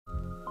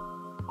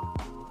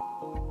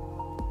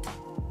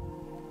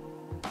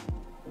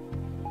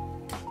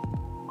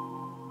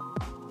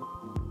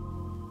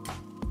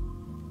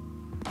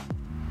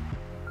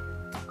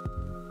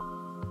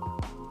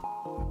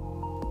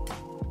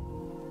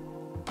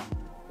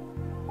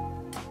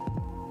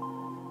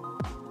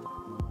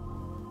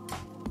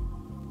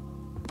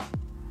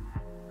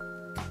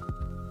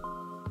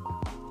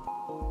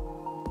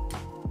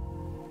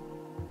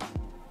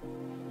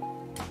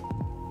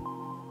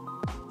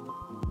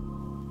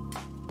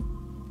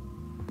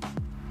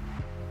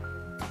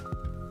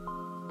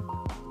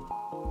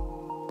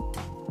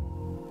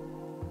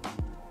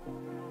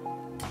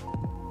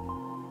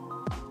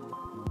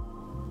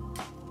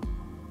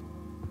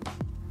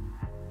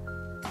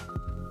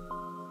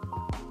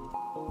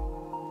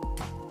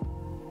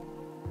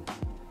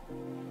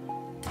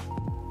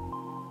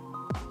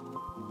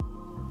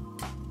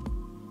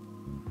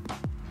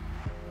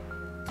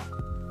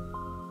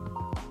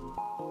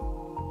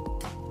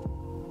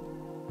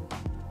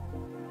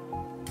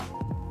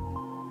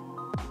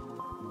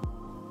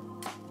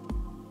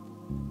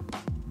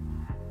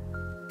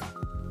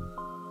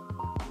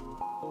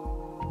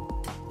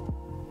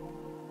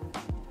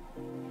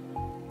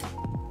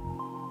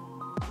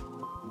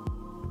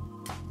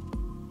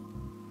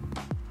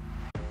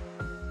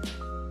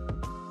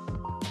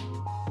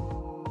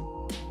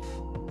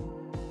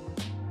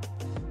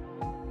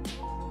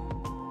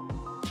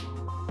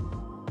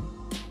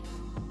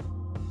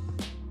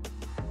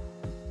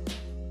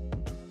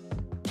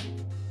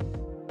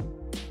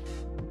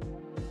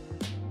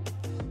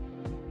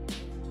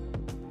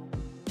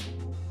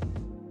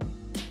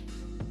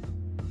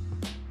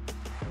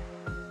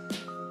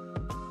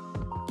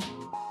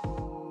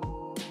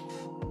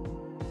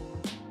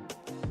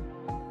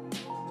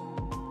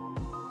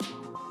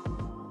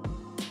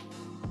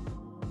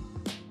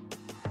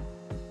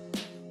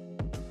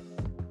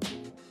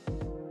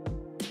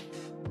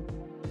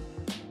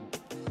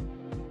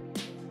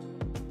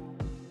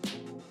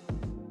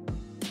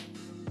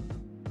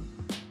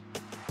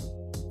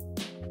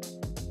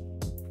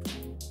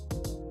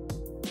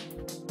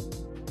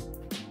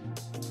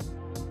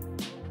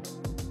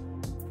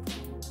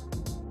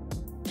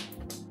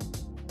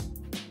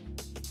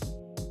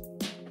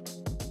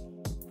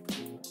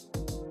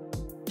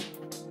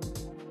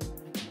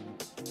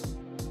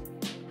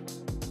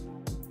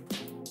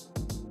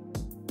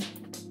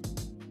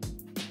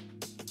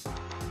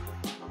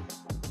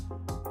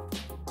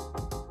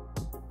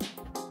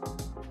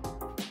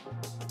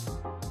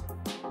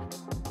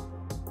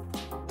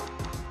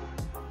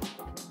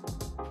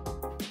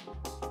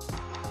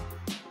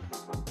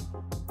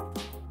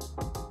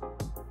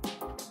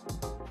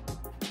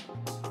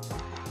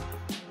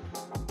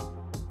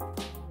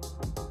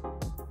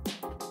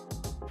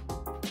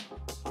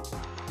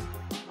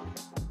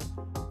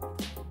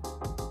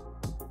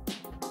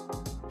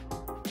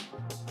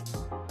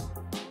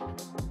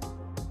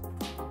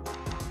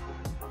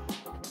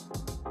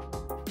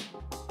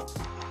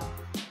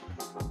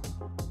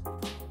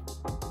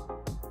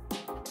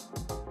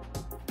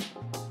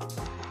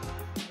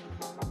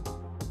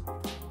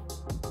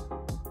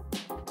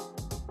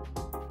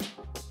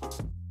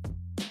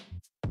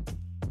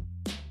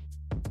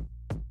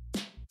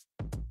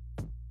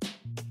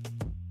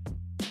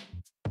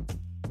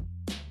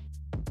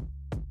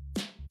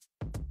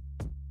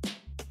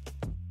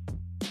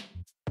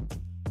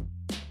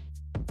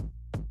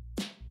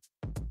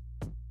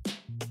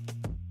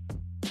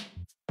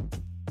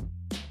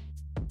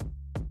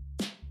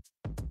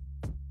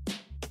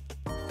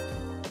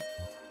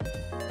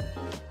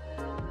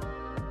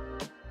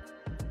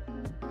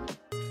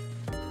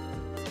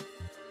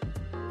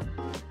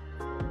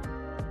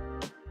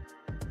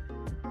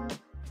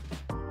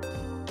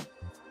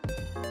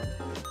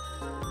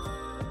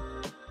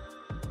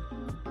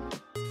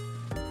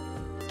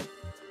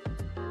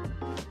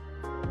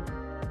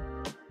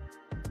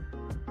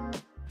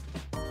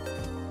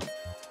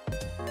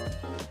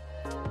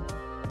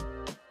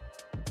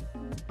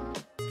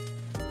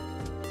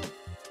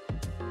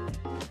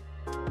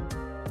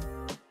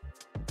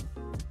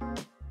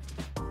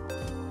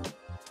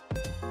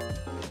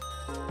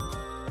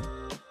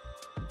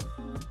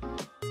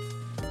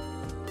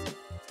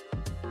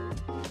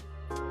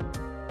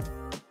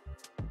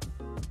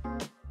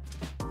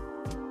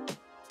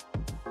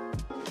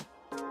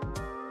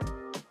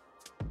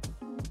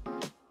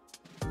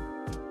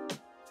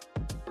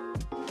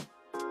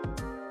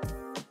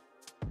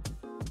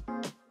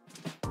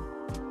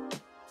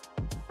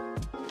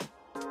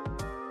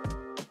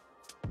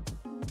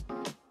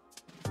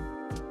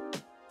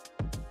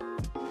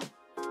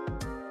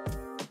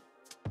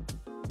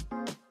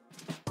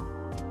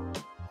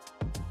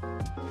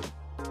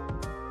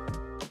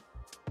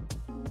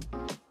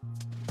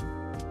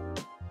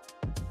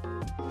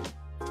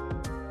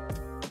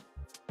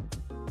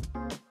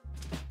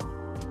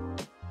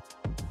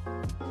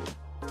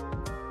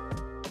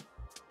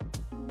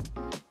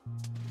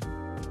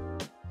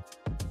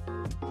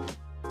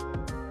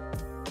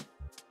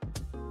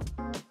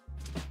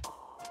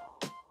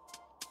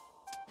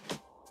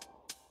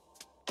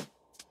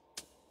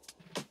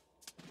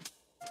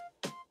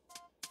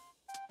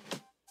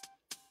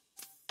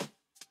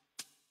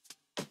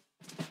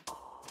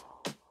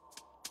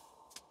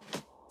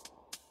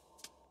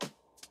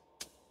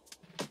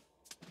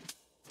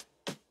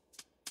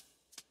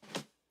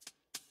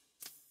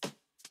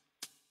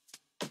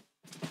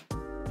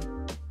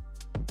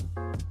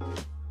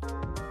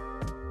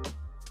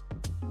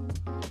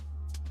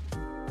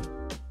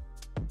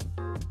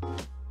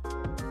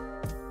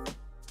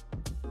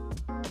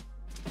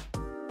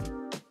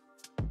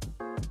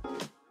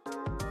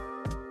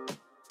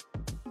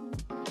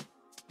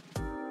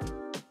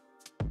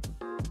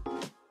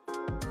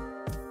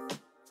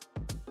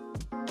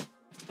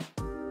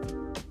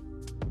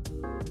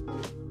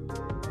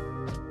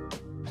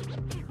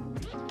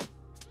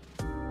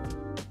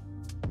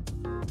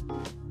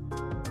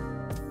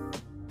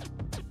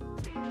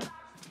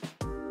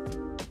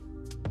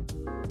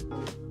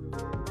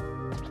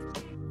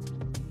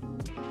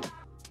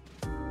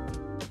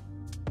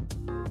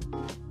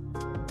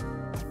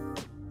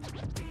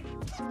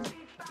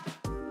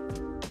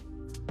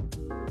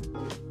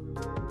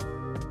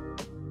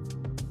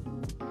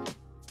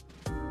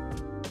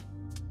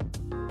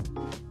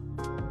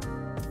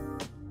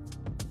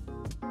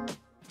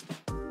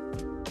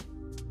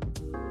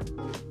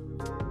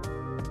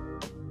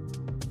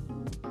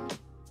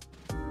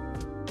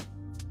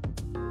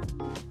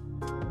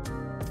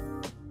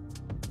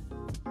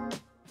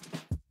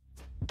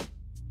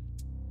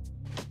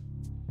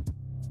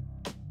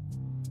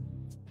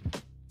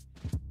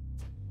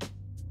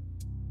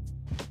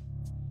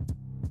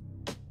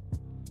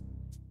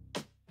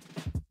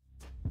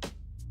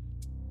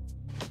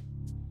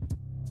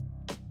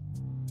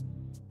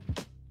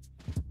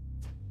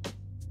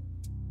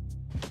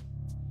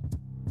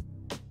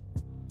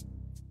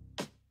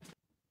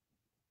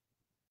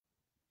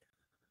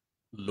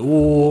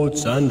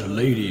Lords and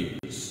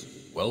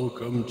ladies,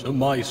 welcome to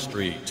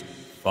MyStreet,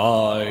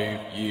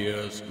 5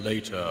 years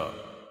later,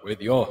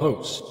 with your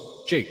host,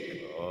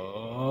 Jacob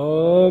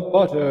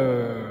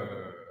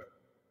Potter.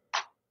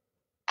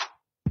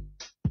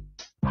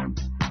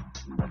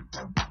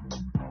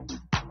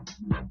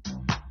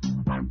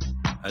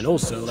 And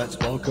also, let's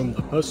welcome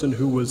the person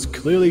who was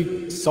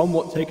clearly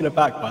somewhat taken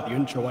aback by the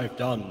intro I've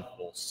done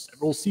for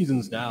several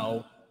seasons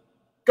now,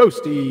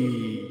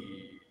 Ghosty!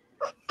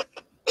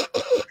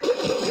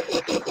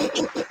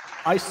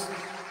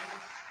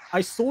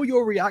 I saw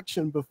your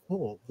reaction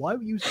before. Why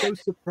were you so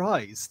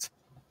surprised?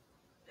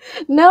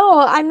 No,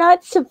 I'm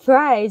not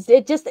surprised.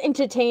 It just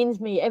entertains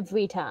me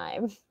every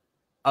time.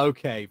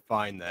 Okay,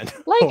 fine then.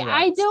 Like, All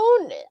right. I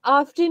don't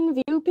often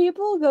view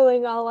people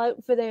going all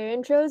out for their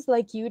intros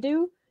like you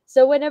do.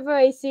 So whenever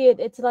I see it,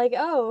 it's like,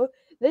 oh,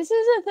 this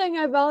is a thing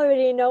I've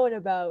already known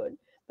about.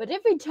 But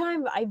every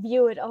time I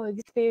view it or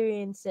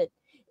experience it,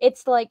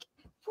 it's like,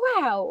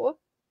 wow,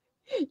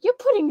 you're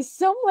putting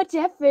so much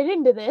effort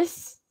into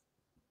this.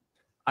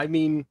 I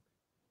mean,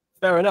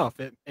 fair enough.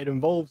 It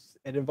involves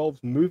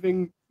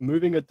moving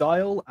a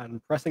dial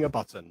and pressing a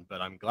button,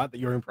 but I'm glad that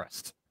you're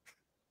impressed.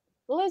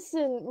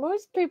 Listen,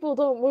 most people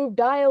don't move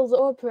dials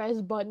or press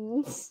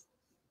buttons.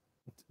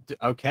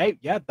 Okay,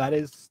 yeah, that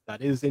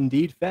is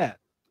indeed fair.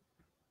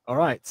 All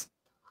right.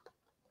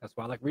 That's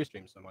why I like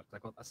Restream so much. I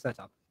got that set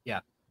up.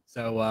 Yeah.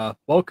 So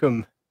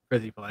welcome,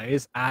 Pretty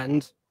Plays,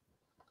 and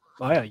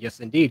oh yeah, yes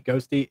indeed,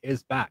 Ghosty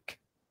is back.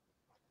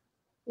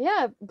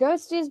 Yeah,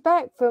 Ghosty's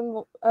back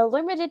from a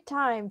limited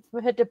time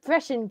from her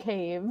depression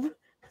cave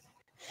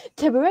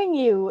to bring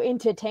you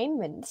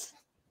entertainment.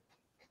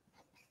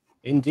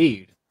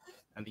 Indeed.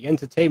 And the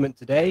entertainment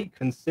today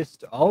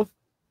consists of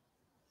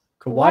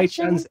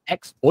Kawaii-chan's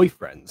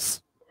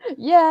ex-boyfriends.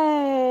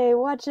 Yay!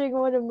 Watching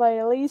one of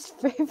my least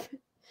favorite,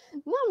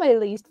 not my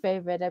least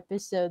favorite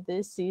episode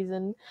this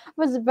season. I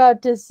was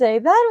about to say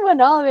that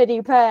one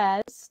already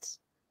passed.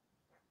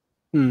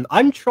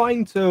 I'm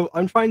trying to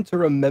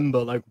remember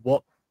like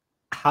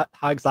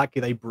how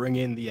exactly they bring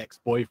in the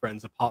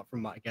ex-boyfriends apart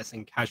from I guess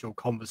in casual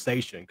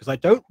conversation, because I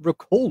don't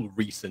recall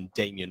recent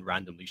Damien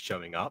randomly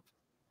showing up.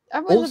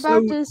 I was Also,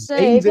 about to say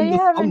Zane's in they the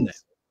haven't. thumbnail.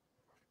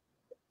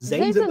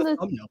 Zane's in the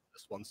thumbnail for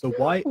this one, so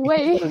why?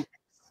 Wait,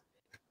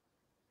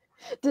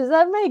 does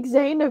that make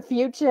Zane a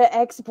future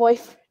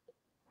ex-boyfriend?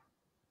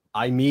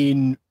 I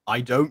mean,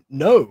 I don't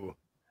know.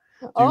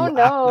 Oh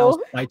no!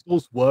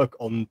 Titles work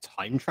on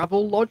time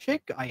travel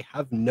logic? I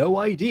have no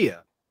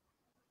idea.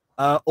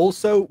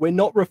 Also, we're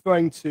not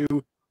referring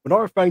to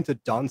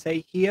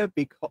Dante here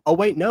because oh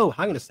wait, no,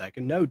 hang on a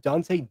second. No,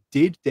 Dante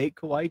did date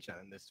Kawaii-chan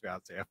in this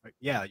reality.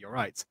 Yeah, you're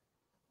right.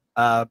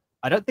 I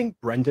don't think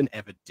Brendan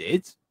ever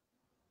did.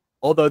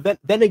 Although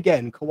then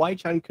again,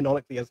 Kawaii-chan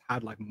canonically has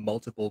had like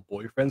multiple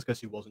boyfriends because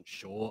she wasn't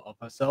sure of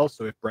herself.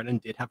 So if Brendan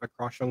did have a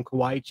crush on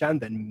Kawaii-chan,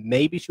 then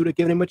maybe she would have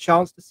given him a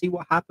chance to see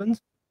what happened.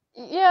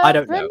 Yeah, I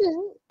don't know.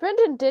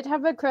 Brendan did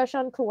have a crush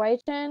on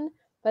Kawaii-chan,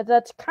 but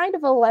that's kind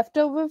of a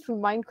leftover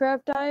from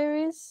Minecraft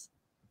Diaries.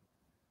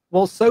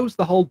 Well, so's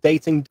the whole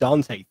dating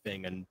Dante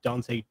thing, and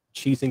Dante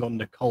cheating on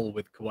Nicole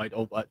with Kawaii,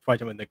 or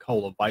Kawaii with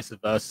Nicole, or vice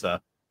versa,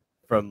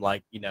 from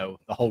like the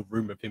whole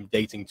rumor of him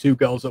dating two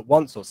girls at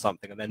once or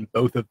something, and then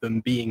both of them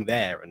being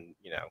there, and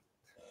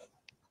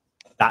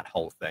that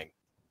whole thing.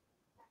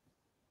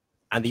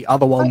 And the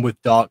other one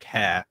with dark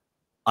hair,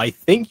 I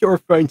think you're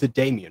referring to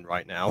Damien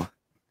right now.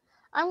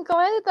 I'm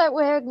glad that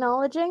we're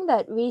acknowledging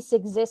that Reese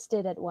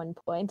existed at one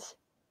point.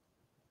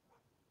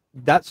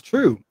 That's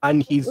true,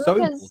 and he's so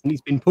important.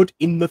 He's been put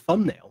in the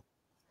thumbnail.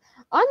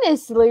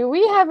 Honestly,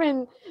 we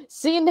haven't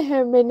seen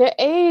him in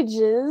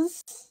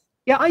ages.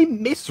 Yeah, I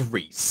miss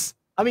Reese.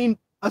 I mean,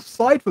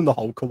 aside from the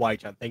whole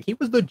Kawaii-chan thing, he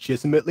was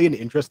legitimately an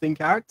interesting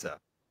character.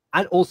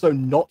 And also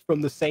not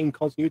from the same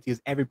continuity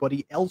as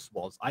everybody else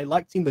was. I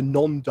liked seeing the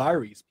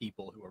non-diaries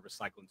people who are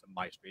recycled into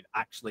MyStreet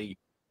actually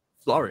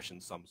flourish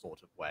in some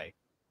sort of way.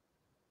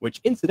 Which,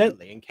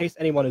 incidentally, in case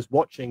anyone is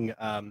watching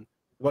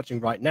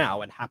right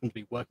now and happen to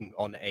be working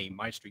on a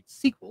MyStreet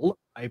sequel,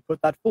 I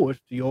put that forward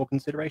to your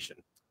consideration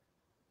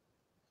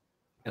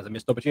as a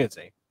missed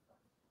opportunity.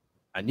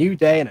 A new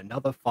day and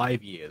another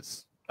 5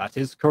 years. That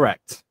is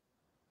correct.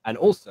 And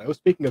also,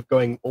 speaking of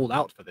going all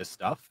out for this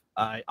stuff,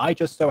 I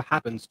just so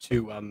happened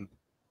to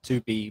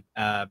be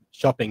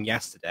shopping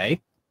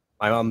yesterday.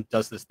 My mum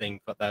does this thing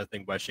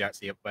where she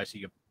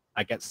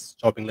gets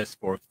shopping lists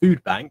for a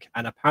food bank,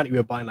 and apparently we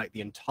were buying like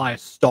the entire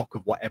stock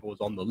of whatever was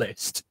on the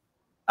list.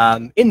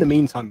 In the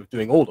meantime of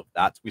doing all of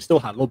that, we still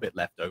had a little bit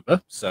left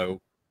over, so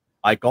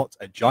I got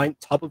a giant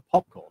tub of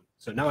popcorn.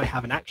 So now I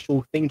have an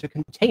actual thing to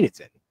contain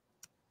it in.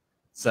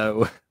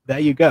 So there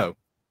you go.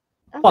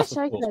 Plus,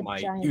 of course, my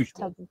usual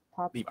tub of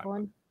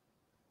popcorn.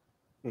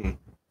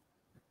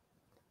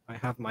 I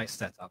have my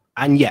setup,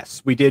 and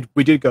yes, we did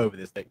go over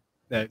this thing.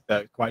 The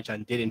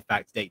Kawaii-chan did in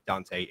fact date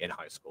Dante in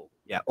high school.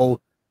 Yeah.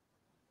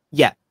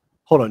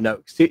 Hold on,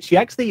 no. She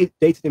actually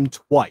dated him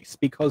twice,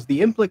 because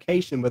the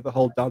implication with the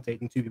whole Dante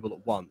dating two people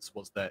at once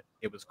was that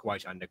it was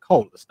Kawaii-chan and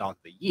Nicole at the start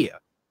of the year.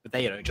 but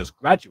they only just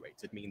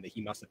graduated, meaning that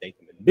he must have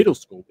dated them in middle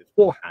school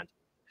beforehand.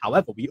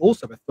 However, we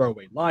also have a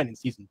throwaway line in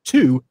season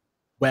 2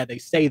 where they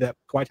say that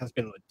Kawaii has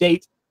been on a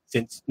date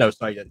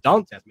that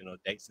Dante has been on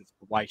a date since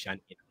Kawaii-chan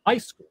in high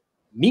school,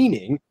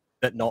 meaning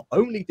that not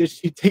only did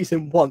she date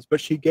him once, but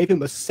she gave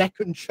him a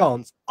second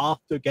chance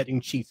after getting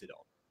cheated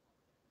on.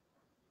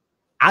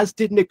 As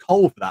did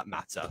Nicole, for that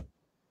matter.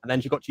 And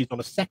then she got cheated on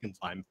a second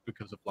time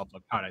because of Love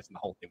Love Paradise and the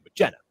whole thing with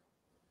Jenna.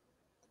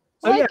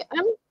 So, like, yeah.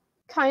 I'm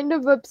kind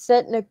of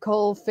upset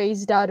Nicole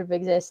phased out of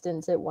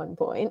existence at one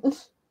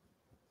point.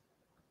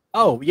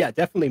 Oh, yeah,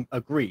 definitely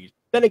agreed.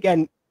 Then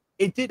again,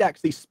 it did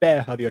actually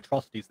spare her the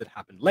atrocities that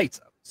happened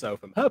later. So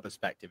from her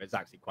perspective, it's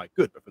actually quite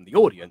good. But from the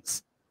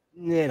audience,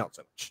 not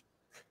so much.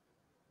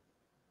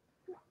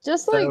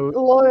 Just like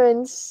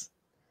Lawrence,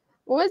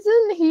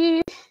 wasn't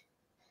he,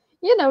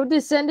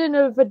 descendant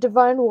of a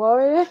divine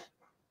warrior?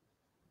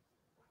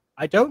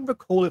 I don't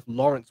recall if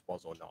Lawrence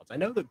was or not. I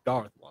know that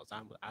Garth was,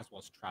 as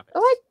was Travis.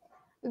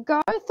 Like,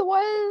 Garth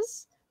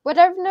was. What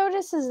I've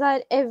noticed is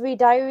that every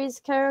Diaries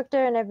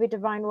character and every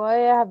divine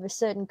warrior have a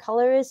certain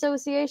color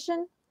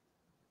association.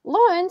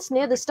 Lawrence,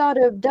 near the start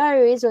of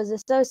Diaries, was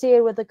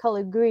associated with the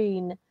color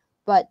green,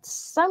 but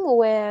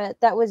somewhere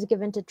that was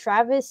given to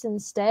Travis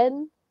instead.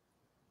 And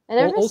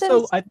well,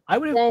 also, I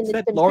would have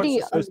said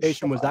Lawrence's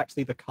association was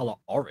actually the color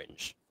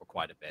orange for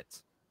quite a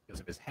bit because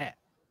of his hair.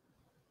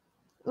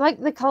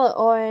 Like the color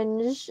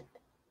orange,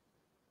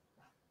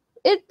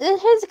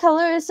 his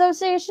color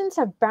associations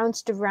have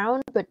bounced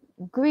around, but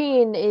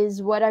green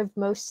is what I've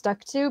most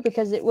stuck to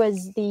because it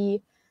was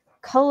the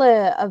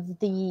color of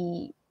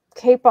the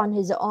cape on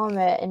his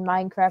armor in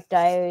Minecraft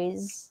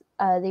Diaries,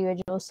 the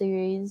original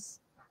series.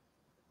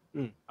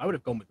 I would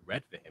have gone with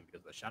red for him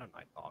because of the Shadow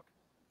Knight arc.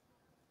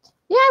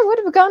 Yeah, I would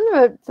have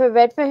gone for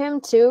red for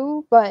him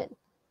too, but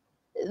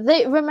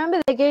they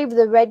gave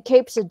the red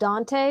capes to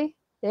Dante.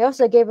 They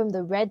also gave him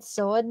the red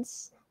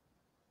swords.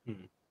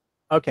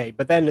 Okay,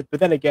 but then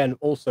again,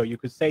 also you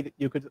could say that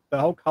the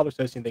whole color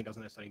association thing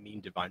doesn't necessarily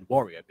mean divine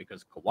warrior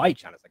because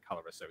Kawaii-chan is a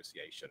color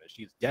association, and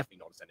she's definitely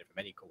not descended from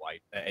any Kawaii.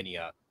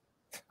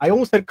 I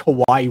almost said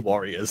Kawaii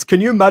warriors.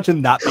 Can you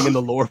imagine that being in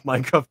the lore of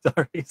Minecraft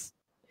Diaries?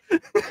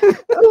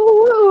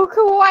 Ooh,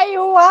 Kawaii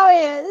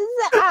warriors!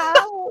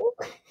 Ow!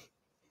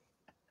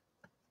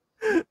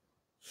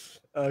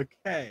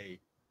 Okay.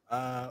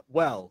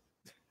 Well.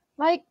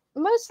 Like,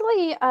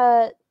 mostly,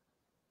 I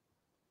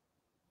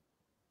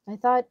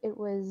thought it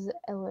was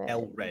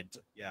Red.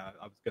 Yeah,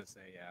 I was gonna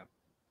say,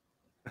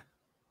 yeah.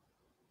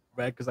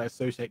 Red, because I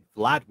associate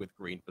Vlad with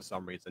green for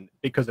some reason,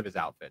 because of his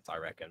outfits, I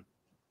reckon.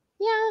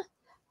 Yeah.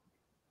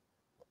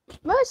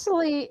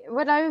 Mostly,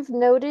 what I've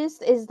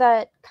noticed is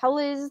that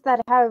colors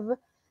that have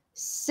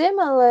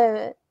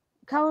similar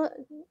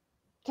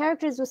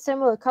characters with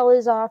similar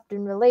colors are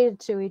often related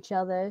to each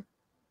other.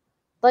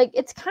 Like,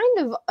 it's kind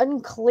of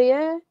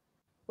unclear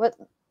what...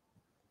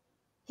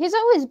 He's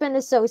always been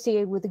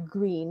associated with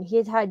green.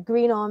 He's had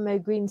green armor,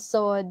 green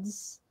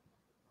swords.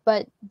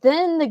 But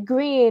then the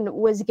green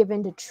was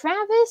given to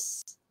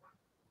Travis.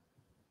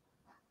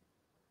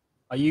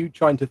 Are you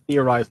trying to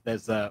theorize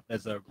there's a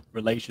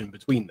relation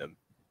between them?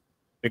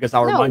 Because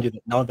I'll remind you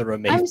that none of them are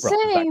made. I'm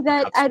saying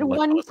that at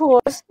one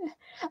point...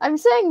 I'm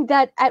saying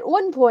that at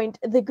one point,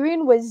 the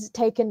green was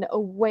taken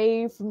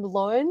away from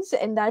Lawrence,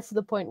 and that's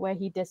the point where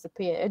he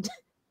disappeared.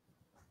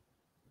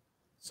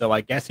 So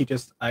I guess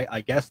I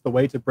guess the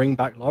way to bring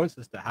back Lawrence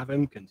is to have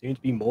him continue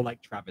to be more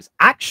like Travis.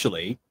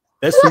 Actually,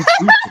 there's some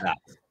truth to that.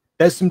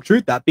 There's some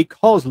truth to that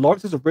because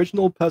Lawrence's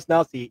original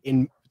personality,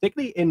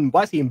 particularly in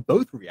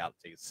both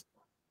realities,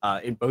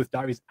 in both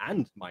Diaries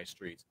and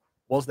MyStreet,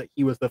 was that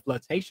he was the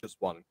flirtatious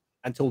one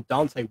until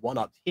Dante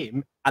one-upped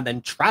him, and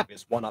then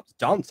Travis one-upped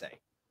Dante.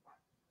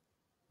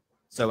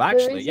 So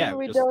actually, the reason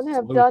we don't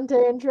have Dante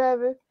and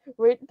Travis.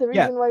 The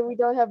reason why we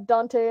don't have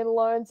Dante and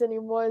Lawrence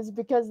anymore is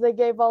because they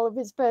gave all of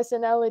his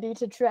personality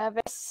to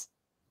Travis.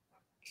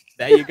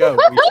 There you go.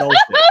 We solved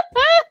it.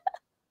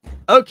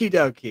 Okie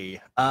dokie.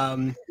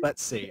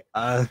 Let's see.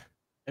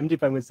 MD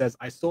Penguin says,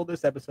 I saw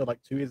this episode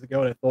like 2 years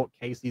ago and I thought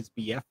Casey's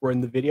BF were in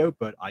the video,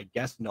 but I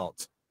guess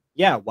not.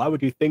 Yeah, why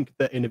would you think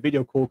that in a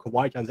video called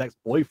Kawaii-chan's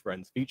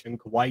ex-boyfriends, featuring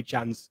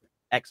Kawaii-chan's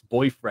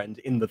ex-boyfriend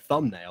in the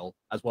thumbnail,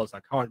 as well as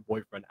her current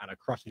boyfriend and a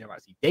crush she never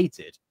actually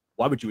dated,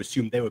 why would you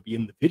assume they would be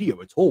in the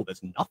video at all?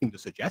 There's nothing to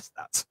suggest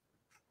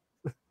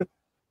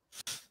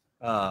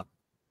that.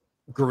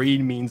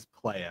 Green means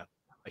player.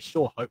 I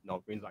sure hope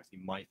not. Green's actually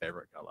my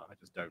favorite color. I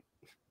just don't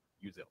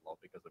use it a lot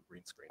because of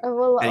green screen. I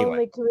will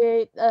only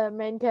create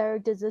main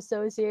characters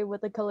associated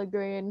with the color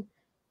green.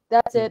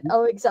 That's it.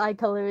 Alec's eye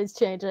color is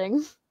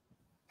changing.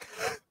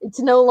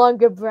 It's no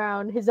longer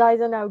brown. His eyes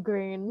are now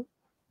green.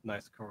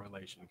 Nice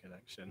correlation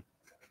connection.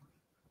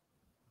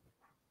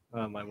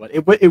 Oh my word!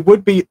 It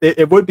would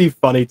be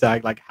funny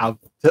to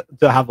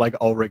have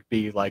Ulrich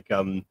be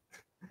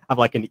have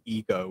like an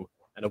ego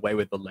and away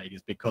with the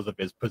ladies because of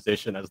his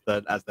position as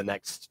the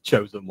next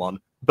chosen one.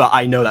 But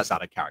I know that's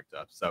out of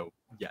character, so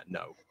yeah,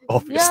 no,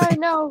 obviously. Yeah, I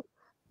know.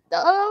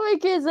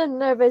 Ulrich is a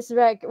nervous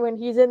wreck when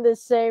he's in the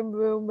same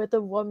room with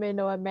a woman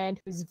or a man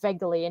who's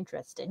vaguely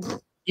interested.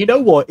 You know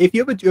what? If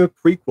you ever do a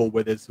prequel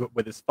with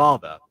his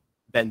father,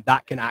 then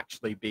that can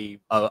actually be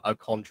a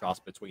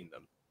contrast between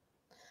them.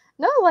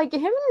 No, like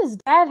him and his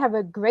dad have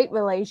a great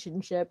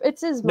relationship.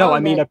 It's his No, mom I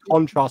mean that a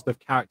contrast of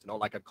character, not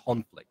like a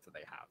conflict that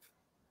they have.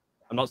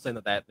 I'm not saying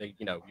that they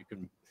you know, you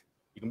can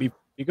be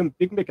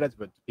connected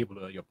with people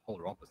who are your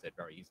polar opposite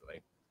very easily.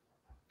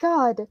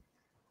 God.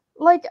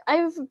 Like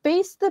I've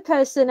based the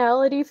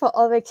personality for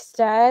Ulrich's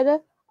dad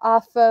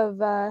off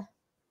of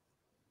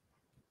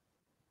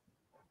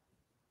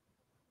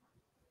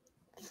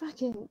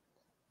fucking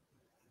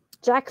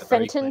Jack A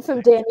very Fenton clear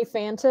from connection. Danny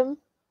Phantom.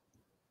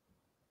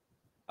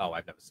 Oh,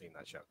 I've never seen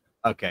that show.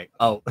 Okay.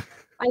 Oh,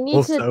 I need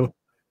also, to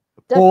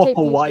duct poor tape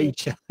Hawaii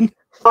chan.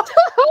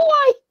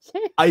 Hawaii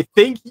Jan. I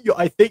think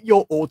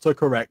your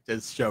autocorrect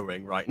is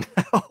showing right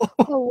now.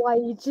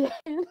 Hawaii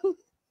Jan.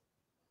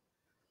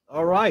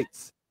 All right.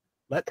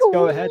 Let's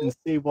go ahead and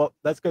see what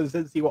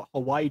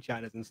Hawaii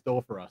Chan is in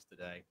store for us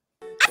today.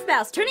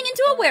 Aphmouse turning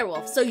into a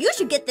werewolf, so you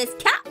should get this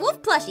cat wolf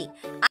plushie.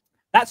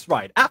 That's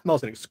right.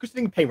 Aphmouse is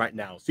excruciating pain right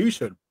now, so you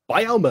should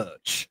buy our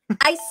merch.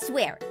 I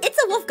swear, it's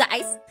a wolf,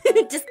 guys.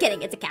 Just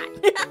kidding, it's a cat.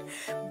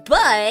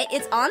 But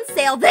it's on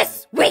sale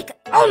this week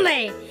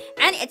only,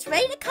 and it's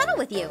ready to cuddle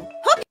with you.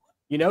 Hope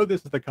You know,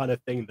 this is the kind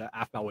of thing that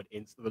Aphmouse would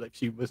instantly, if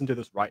she listened to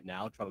this right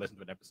now, trying to listen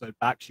to an episode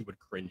back, she would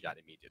cringe at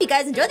immediately. you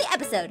guys enjoy the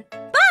episode.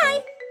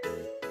 Bye!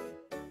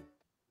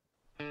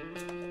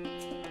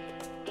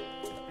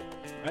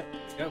 Alright,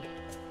 let's go.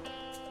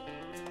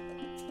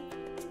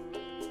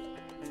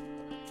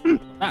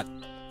 That.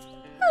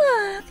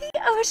 Ah,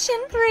 the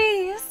ocean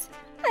breeze.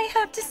 I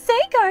have to say,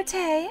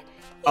 Garte,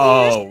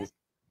 Oh.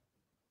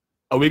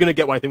 Are we gonna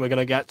get what I think we're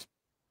gonna get?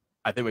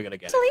 I think we're gonna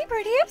get it. usually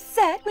pretty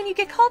upset when you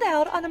get called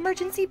out on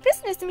emergency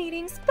business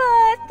meetings,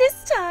 but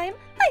this time,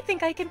 I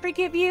think I can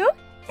forgive you.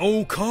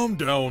 Oh, calm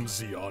down,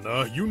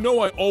 Ziana. You know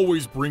I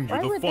always bring you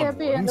Why the would there fun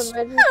be an ones.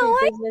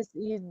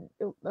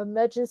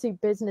 emergency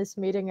business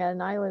meeting at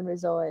an island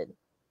resort?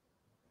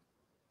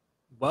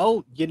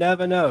 Well, you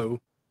never know.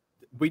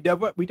 We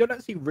don't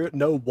actually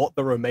know what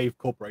the Romave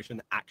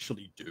Corporation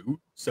actually do,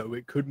 so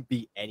it couldn't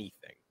be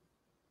anything.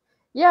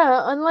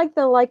 Yeah, unlike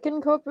the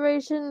Lycan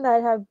Corporation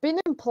that have been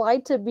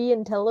implied to be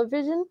in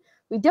television,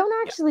 we don't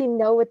actually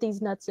know what these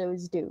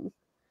nutsos do.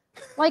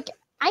 Like,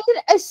 I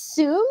could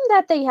assume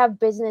that they have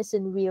business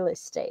in real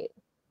estate.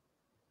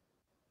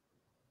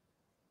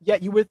 Yeah,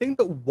 you would think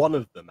that one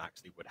of them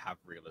actually would have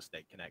real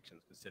estate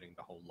connections, considering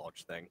the whole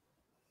lodge thing.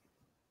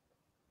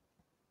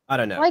 I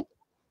don't know. Like,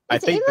 I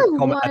it's think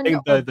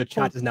either the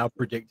chat is now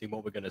predicting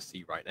what we're going to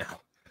see right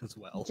now as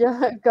well.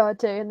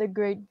 Garte and the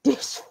Great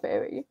Dish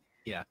Fairy.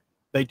 Yeah,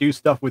 they do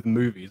stuff with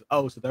movies.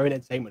 Oh, so they're in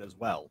entertainment as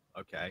well.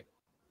 Okay.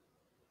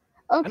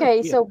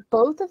 Okay, weird. so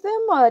both of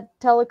them are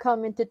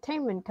telecom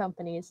entertainment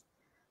companies.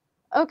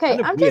 Okay, Kind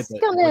of I'm weird just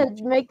that gonna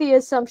when- make the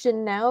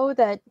assumption now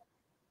that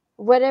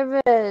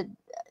whatever.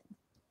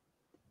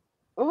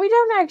 We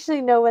don't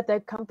actually know what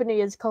the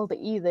company is called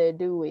either,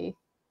 do we?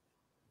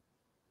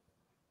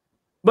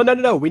 But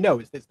no, we know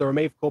it's the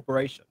Romave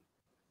Corporation.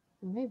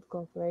 Maybe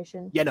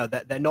Corporation. Yeah, no,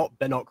 they're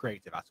not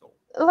creative at all.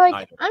 Like,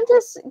 Neither. I'm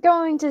just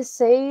going to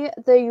say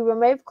the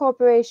Romave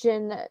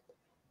Corporation,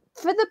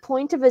 for the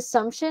point of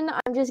assumption,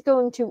 I'm just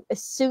going to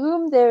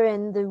assume they're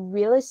in the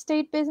real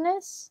estate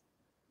business.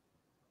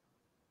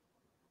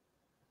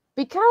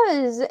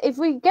 Because if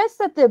we guess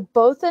that they're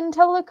both in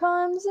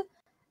telecoms,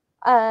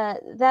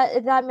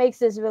 that makes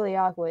this really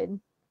awkward.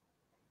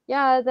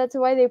 Yeah, that's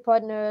why they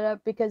partnered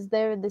up, because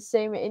they're in the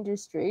same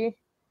industry.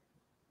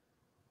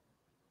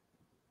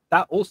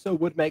 That also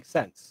would make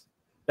sense.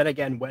 Then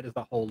again, where does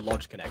the whole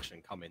lodge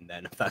connection come in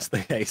then, if that's the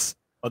case?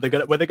 Were they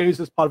gonna use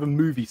this as part of a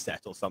movie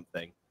set or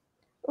something?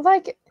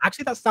 Like,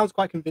 Actually, that sounds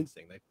quite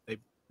convincing.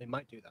 They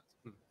might do that.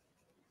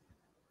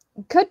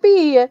 could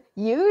be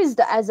used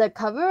as a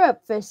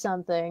cover-up for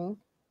something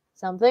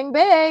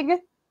big.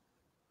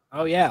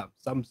 Oh yeah,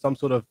 some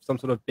sort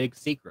of big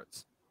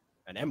secrets,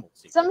 an emerald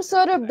secret. Some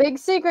sort of big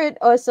secret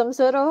or some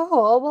sort of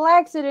horrible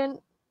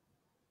accident.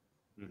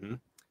 Mm-hmm.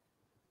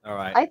 All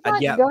right. I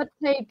thought yeah,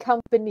 Gotne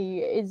Company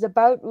is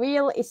about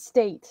real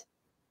estate.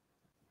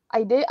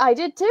 I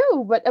did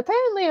too, but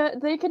apparently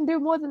they can do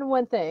more than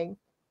one thing.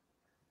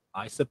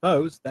 I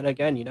suppose. Then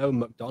again, you know,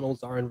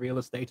 McDonald's are in real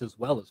estate as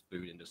well as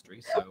food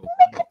industry, so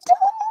why not?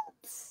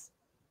 McDonald's!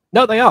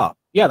 No, they are.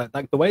 Yeah,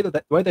 like the way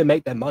they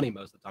make their money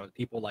most of the time is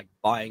people like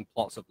buying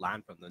plots of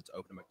land from them to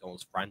open a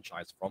McDonald's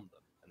franchise from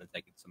them, and then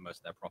taking some most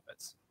of their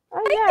profits.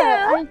 Oh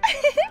yeah,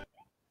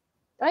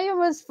 I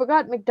almost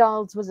forgot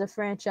McDonald's was a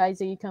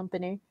franchisee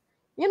company.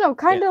 You know,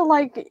 kind of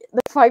like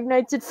the Five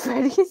Nights at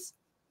Freddy's.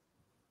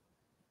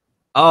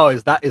 Oh,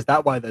 is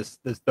that why there's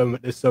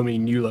so many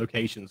new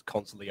locations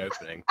constantly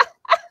opening?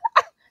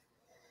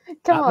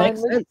 Come that on,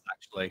 makes sense,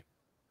 actually.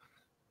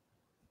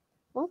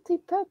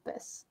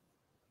 multi-purpose.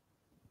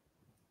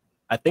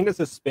 I think it's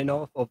a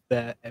spin-off of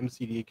their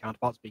MCD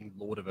counterparts being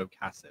Lord of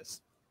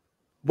Ocassis.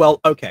 Well,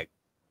 okay.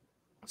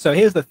 So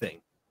here's the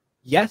thing.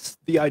 Yes,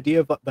 the idea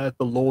of the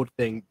Lord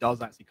thing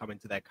does actually come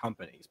into their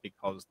companies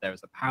because there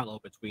is a parallel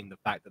between the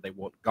fact that they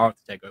want Garth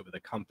to take over the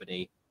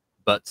company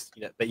But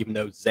but even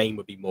though Zane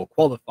would be more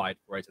qualified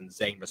for it, and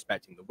Zane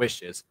respecting the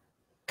wishes,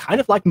 kind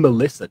of like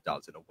Melissa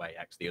does in a way,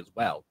 actually, as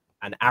well.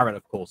 And Aaron,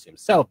 of course,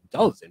 himself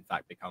does in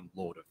fact become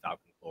Lord of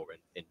Falconclaw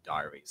in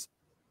Diaries.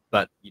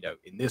 But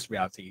in this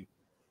reality,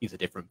 he's a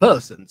different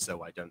person,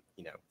 so I don't,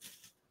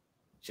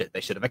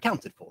 they should have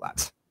accounted for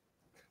that.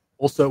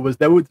 Also,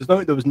 there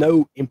was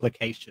no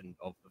implication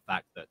of the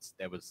fact that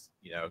there was,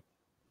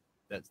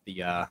 that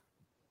the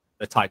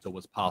title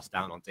was passed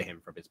down onto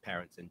him from his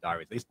parents in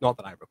Diaries. At least not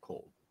that I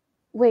recall.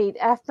 Wait,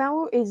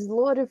 Aphmau is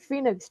Lord of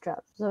Phoenix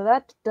Trap.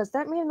 So does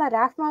that mean that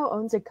Aphmau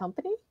owns a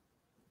company?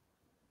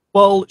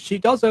 Well, she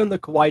does own the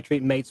Kawaii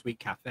Treat MyStreet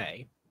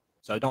Cafe,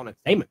 so not an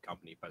entertainment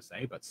company per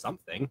se, but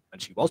something,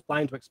 and she was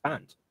planning to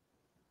expand.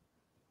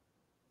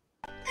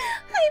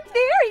 I'm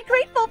very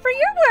grateful for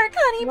your work,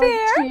 Honey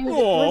Bear. She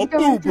Aw, was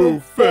going to boo-boo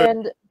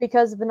expand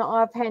because of an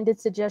offhanded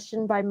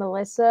suggestion by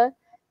Melissa,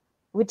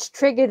 which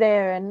triggered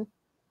Aaron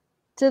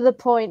to the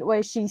point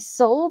where she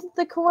sold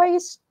the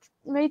Kawaii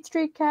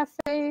MyStreet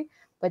Cafe,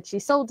 but she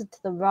sold it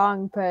to the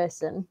wrong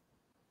person.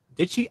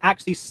 Did she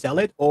actually sell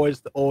it, or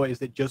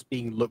is it just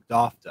being looked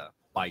after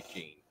by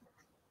Jean?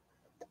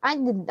 I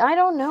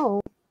don't know.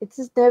 It's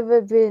just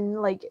never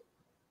been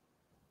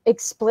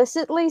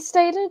explicitly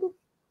stated.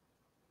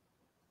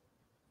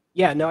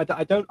 Yeah, no,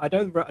 I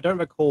don't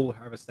recall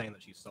her ever saying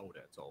that she sold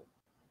it at all.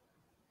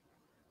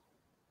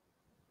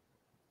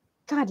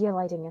 God, your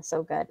lighting is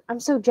so good.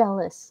 I'm so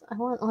jealous. I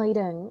want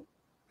lighting.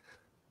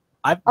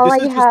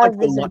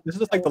 This is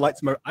just like the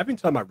lights. I've been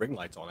turning my ring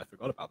lights on. I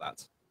forgot about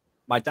that.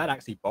 My dad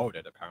actually borrowed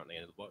it apparently,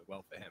 and it worked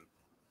well for him.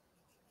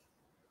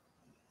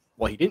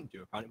 What he didn't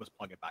do apparently was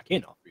plug it back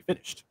in after we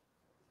finished.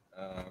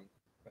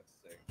 Let's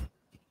see.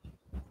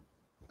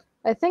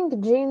 I think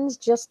Jean's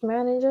just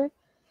manager.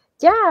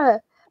 Yeah,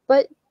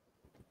 but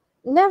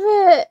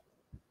never.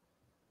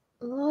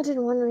 Not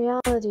in one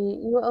reality.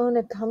 You own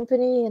a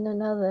company in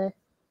another.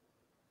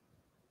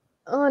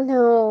 Oh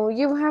no,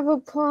 you have a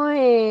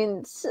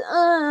point.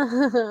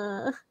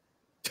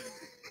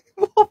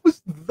 What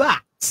was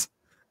that?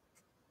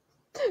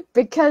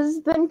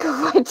 Because then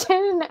Kawaii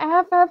and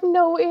App have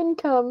no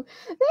income.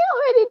 They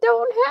already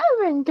don't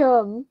have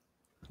income.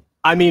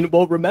 I mean,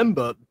 well,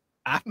 remember,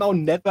 Aphmau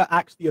never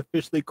actually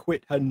officially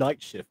quit her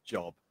night shift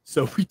job,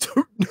 so we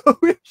don't know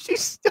if she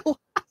still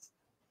has.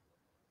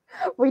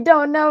 We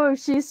don't know if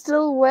she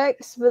still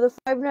works for the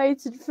Five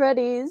Nights at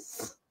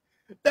Freddy's.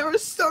 There are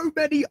so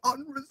many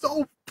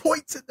unresolved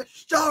points in the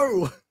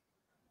show.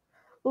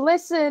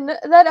 Listen,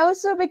 that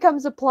also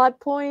becomes a plot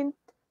point.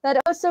 That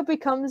also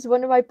becomes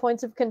one of my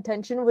points of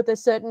contention with a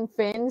certain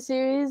fan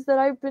series that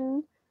I've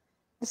been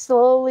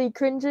slowly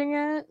cringing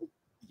at.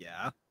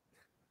 Yeah.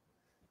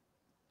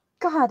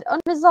 God,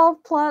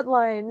 unresolved plot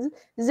lines.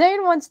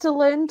 Zane wants to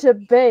learn to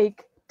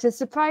bake to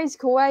surprise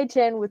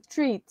Kawaii-chan with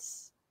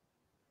treats.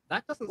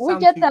 That doesn't We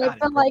sound get too that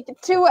bad. for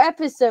 2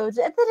 episodes,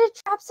 and then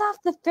it drops off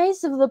the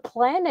face of the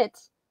planet.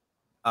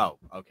 Oh,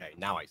 okay,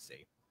 now I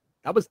see.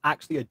 That was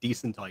actually a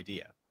decent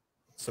idea.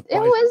 It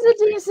was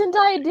a decent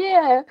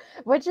idea,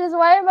 which is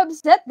why I'm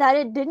upset that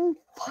it didn't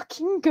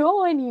fucking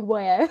go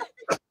anywhere.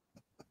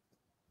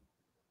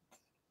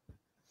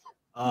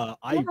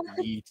 I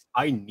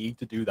need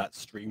to do that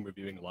stream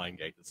reviewing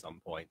Liongate at some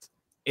point.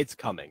 It's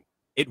coming.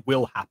 It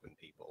will happen,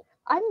 people.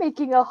 I'm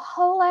making a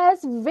whole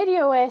ass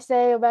video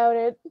essay about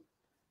it.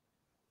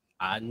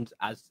 And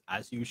as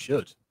you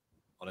should,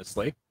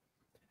 honestly.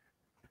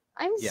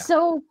 I'm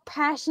so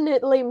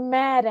passionately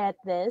mad at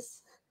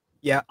this.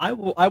 Yeah, I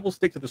will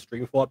stick to the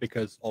stream for it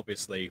because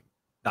obviously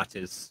that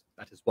is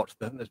what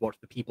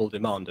the people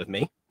demand of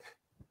me.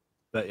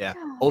 But yeah.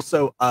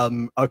 Also,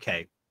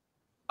 okay.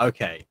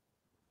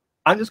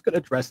 I'm just gonna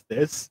address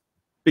this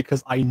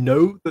because I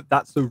know that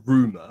that's a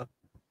rumor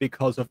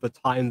because of the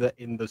time that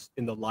in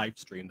the live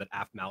stream that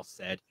Aphmau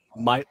said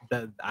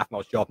that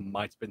Aphmau's job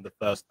might have been the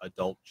first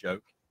adult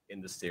joke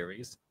in the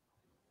series.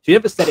 She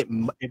never said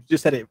it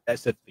just said it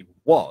essentially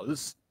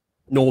was,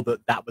 nor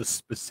that was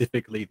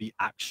specifically the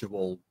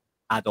actual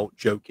adult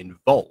joke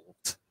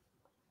involved.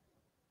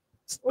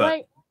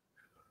 But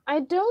I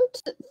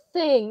don't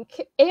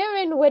think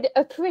Aaron would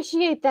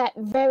appreciate that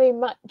very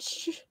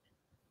much.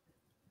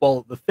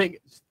 Well, the thing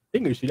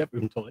is, she never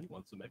even told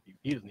anyone, so maybe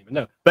he doesn't even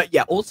know. But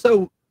yeah,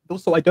 also,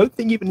 I don't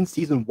think even in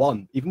season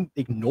 1, even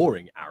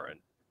ignoring Aaron,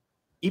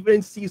 even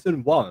in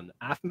season 1,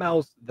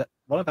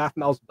 one of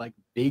Aphmau's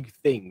big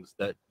things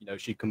that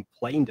she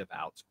complained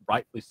about,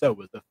 rightfully so,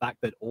 was the fact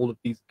that all of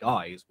these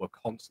guys were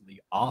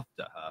constantly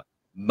after her,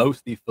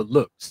 mostly for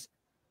looks.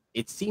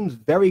 It seems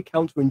very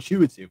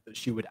counterintuitive that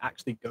she would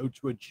actually go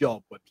to a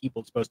job where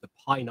people are supposed to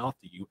pine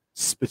after you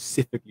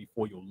specifically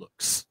for your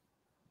looks.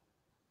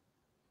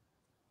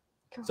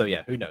 So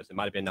yeah, who knows? It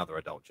might have been another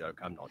adult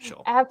joke. I'm not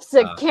sure. App's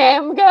a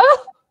cam girl?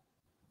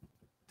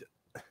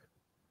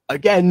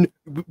 Again,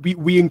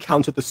 we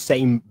encountered the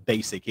same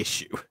basic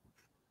issue.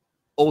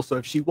 Also,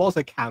 if she was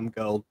a cam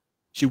girl,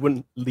 she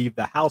wouldn't leave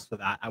the house for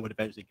that and would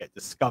eventually get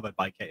discovered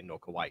by Kitten or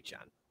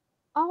Kawaii-chan.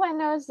 All I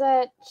know is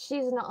that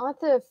she's an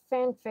author of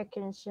fanfic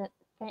and shit.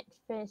 And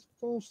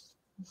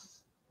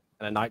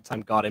a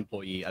nighttime guard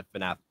employee at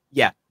FNAF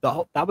Yeah,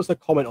 that was a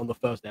comment on the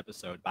first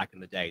episode back in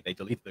the day. They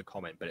deleted the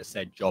comment, but it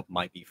said job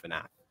might be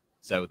FNAF.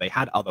 So they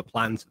had other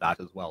plans for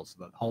that as well. So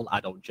the whole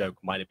adult joke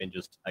might have been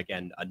just,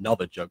 again,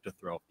 another joke to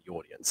throw off the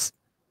audience.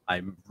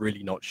 I'm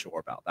really not sure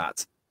about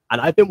that. And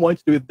I've been wanting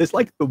to do this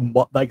like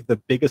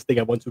the biggest thing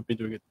I want to have been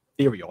doing a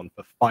theory on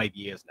for 5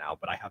 years now,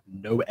 but I have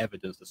no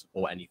evidence to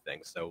support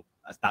anything. So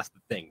that's the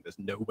thing. There's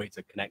no way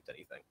to connect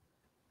anything.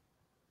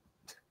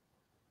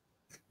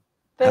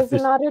 There's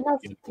not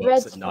enough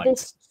threads for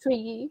this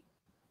tree.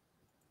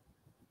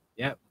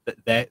 Yeah,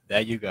 there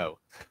you go.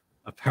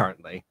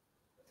 Apparently,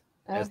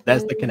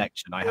 there's the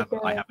connection. I have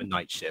a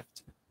night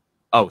shift.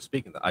 Oh,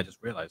 speaking of that, I just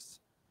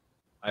realized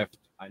I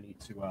need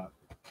to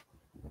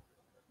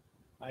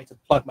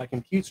plug my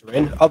computer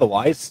in.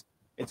 Otherwise,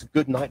 it's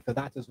good night for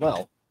that as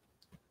well.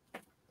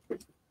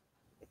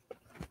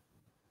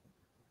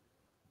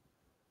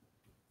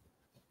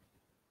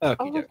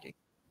 Okie dokie.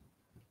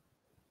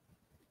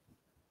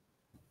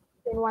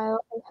 Meanwhile,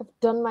 I have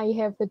done my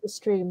hair for the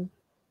stream.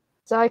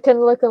 So I can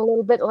look a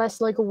little bit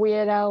less like a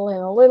Weird Al and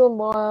a little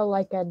more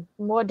like a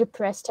more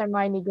depressed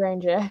Hermione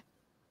Granger.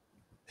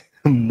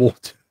 More.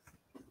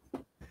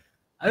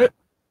 I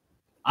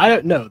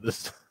don't know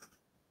this.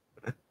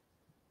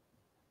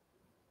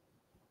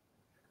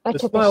 The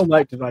smile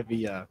might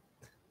be I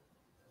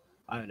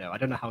don't know. I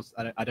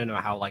don't know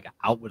how like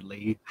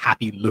outwardly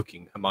happy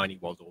looking Hermione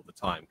was all the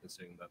time,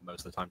 considering that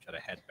most of the time she had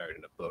her head buried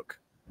in a book,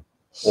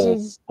 or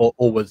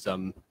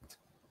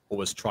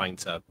was trying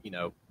to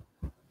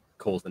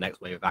cause the next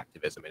wave of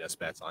activism in her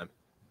spare time.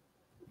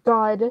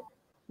 God,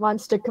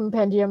 Monster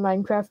Compendium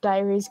Minecraft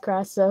Diaries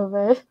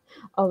crossover.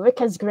 Oh, Rick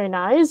has green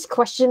eyes?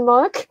 Question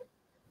mark.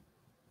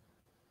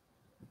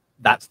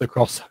 That's the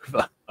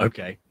crossover.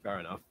 Okay,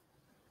 fair enough.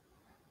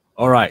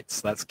 All right,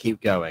 so let's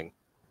keep going.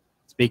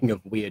 Speaking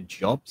of weird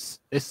jobs,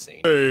 this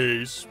scene.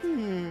 Face.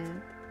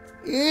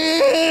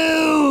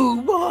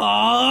 Ew,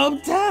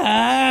 Mom,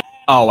 Dad.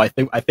 Oh, I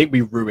think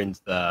we ruined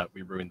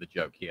the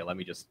joke here. Let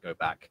me just go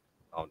back.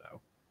 Oh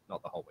no,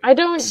 not the whole way. I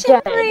don't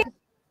get it.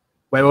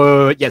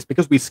 Wait. Yes,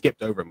 because we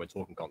skipped over and we're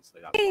talking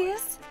constantly.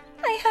 Please,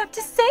 I have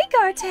to say,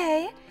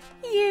 Garte,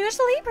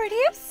 usually pretty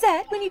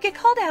upset when you get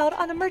called out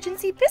on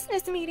emergency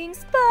business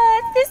meetings,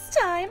 but this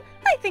time,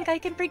 I think I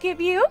can forgive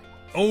you.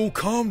 Oh,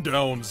 calm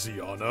down,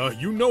 Ziana.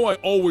 You know I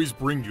always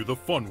bring you the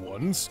fun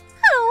ones.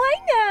 Oh, I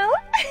know.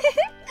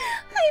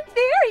 I'm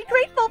very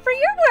grateful for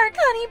your work,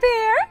 Honey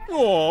Bear.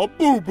 Aw,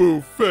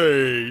 boo-boo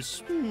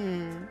face.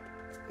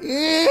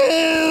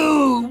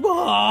 Ew,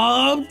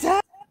 Mom,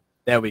 Dad.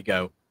 There we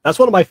go. That's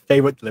one of my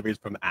favorite deliveries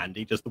from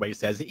Andy, just the way he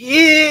says,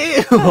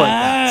 ew,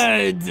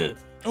 like that.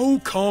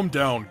 Oh, calm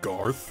down,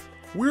 Garth.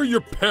 We're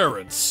your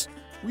parents.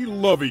 We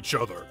love each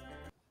other.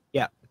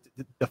 Yeah,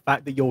 the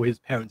fact that you're his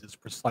parents is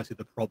precisely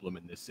the problem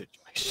in this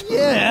situation.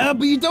 Yeah,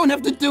 but you don't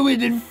have to do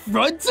it in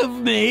front of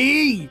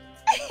me.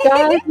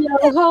 God, you're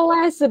a whole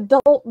ass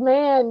adult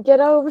man.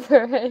 Get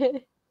over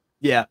it.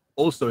 Yeah.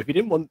 Also, if he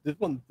didn't want if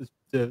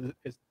he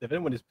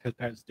didn't want his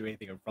parents to do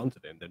anything in front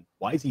of him, then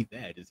why is he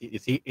there?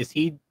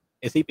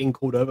 Is he being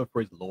called over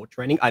for his law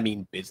training? I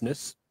mean,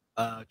 business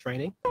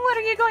training. What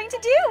are you going to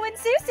do when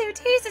Susu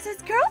teases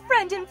his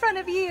girlfriend in front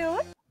of you?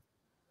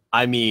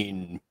 I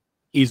mean,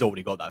 he's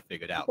already got that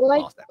figured out.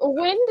 Like,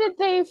 when did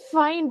they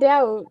find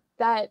out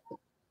that?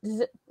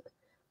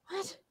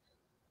 What?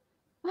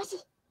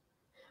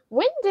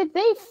 When did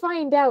they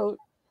find out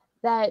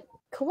that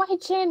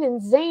Kawaii-chan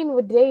and Zane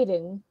were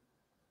dating?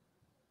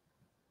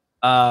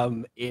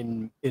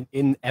 In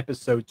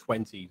episode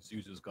 20,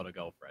 Zuzu's got a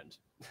girlfriend.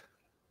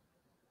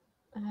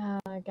 Oh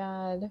my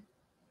god.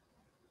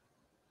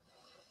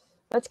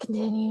 Let's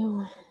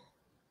continue.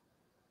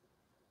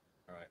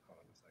 Alright, hold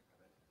on a second.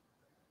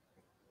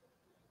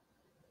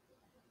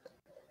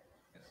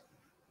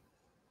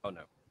 Oh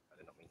no, I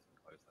did not mean to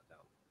close that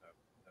down. No.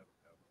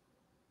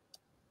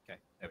 Okay,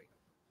 there we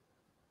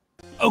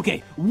go.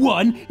 Okay,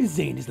 1,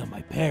 Zane is not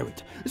my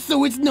parent,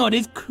 so it's not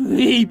as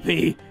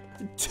creepy.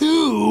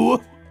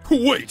 2...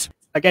 Wait!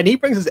 Again, he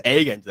brings his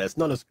A into this,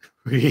 not as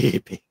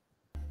creepy.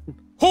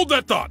 Hold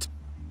that thought!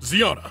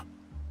 Ziana,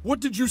 what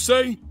did you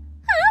say?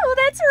 Oh,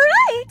 that's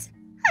right!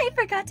 I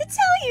forgot to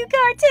tell you,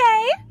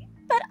 Garte!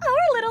 But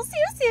our little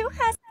Susu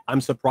has...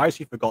 I'm surprised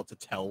she forgot to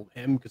tell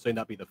him, because then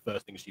that'd be the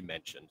first thing she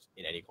mentioned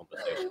in any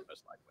conversation,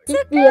 most likely.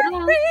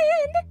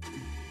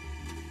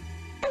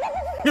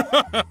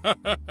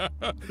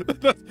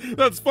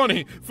 That's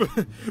funny.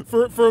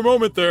 For a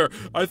moment there,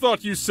 I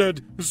thought you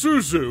said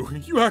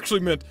Zuzu. You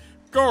actually meant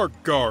Gar,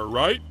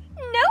 right?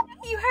 Nope,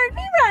 you heard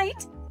me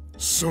right.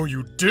 So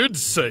you did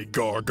say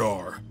Gar.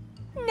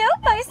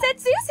 Nope, I said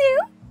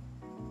Susu.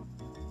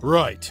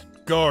 Right,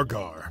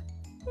 Gar.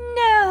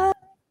 No.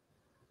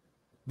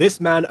 This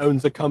man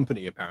owns a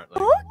company, apparently.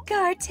 Oh,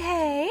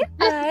 Garte,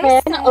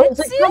 This man owns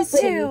a company.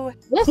 Susu.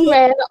 This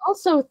man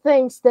also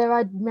thinks there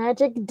are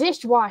magic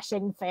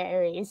dishwashing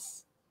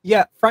fairies.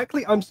 Yeah,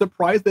 frankly, I'm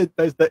surprised that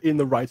there's that in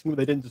the writing where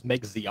they didn't just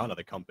make Ziana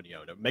the company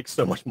owner. It makes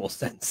so much more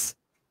sense.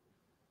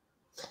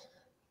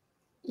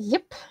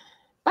 Yep.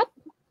 But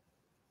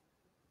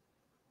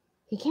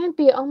He can't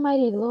be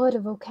Almighty Lord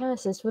of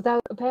Ocasis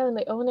without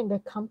apparently owning a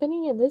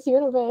company in this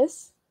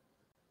universe.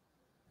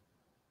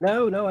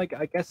 No, I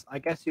guess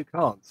you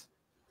can't.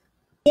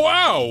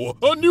 Wow!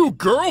 A new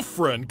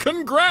girlfriend!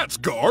 Congrats,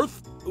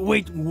 Garth!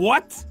 Wait,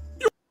 what?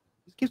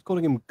 He keeps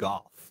calling him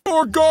Garth.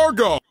 Or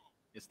Gargar!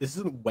 This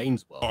isn't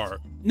Wayne's World.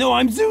 No,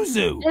 I'm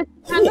Zuzu.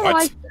 It's kind of What?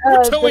 like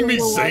You're telling me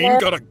the Zane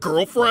got a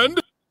girlfriend?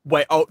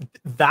 Wait, oh,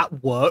 that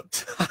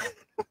worked.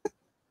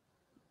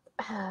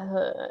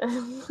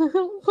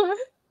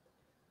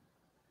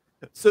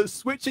 So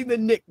switching the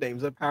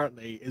nicknames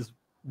apparently is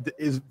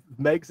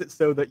makes it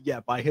so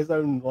that by his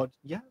own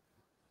logic,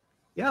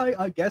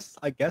 I guess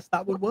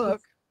that would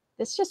work.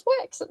 This just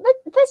works.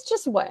 This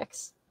just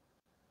works.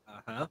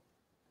 Uh-huh.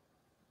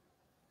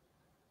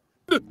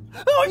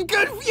 I'm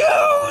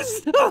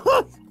confused!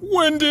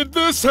 When did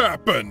this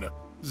happen?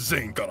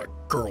 Zane got a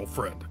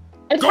girlfriend.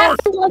 It Garth,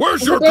 happened like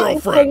where's the your day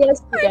before girlfriend?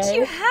 yesterday. Aren't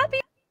you happy?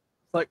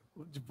 Like,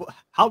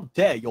 how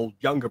dare your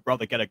younger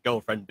brother get a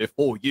girlfriend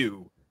before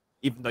you,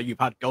 even though you've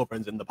had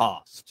girlfriends in the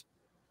past?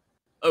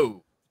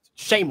 Oh,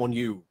 shame on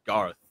you,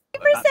 Garth.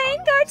 For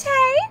Zane,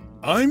 Gartay?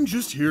 I'm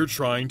just here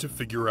trying to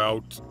figure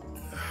out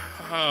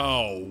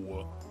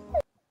how.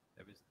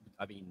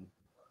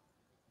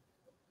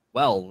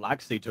 Well,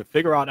 actually, to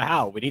figure out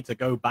how, we need to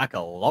go back a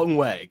long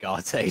way,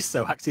 Garte,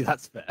 so actually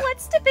that's fair.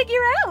 What's to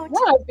figure out?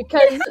 Yeah,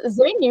 because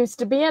Zane used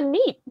to be a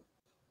neat.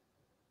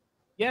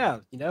 Yeah,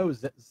 you know,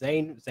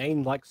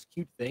 Zane likes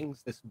cute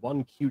things. This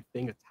one cute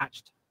thing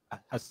attached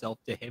herself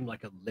to him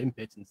like a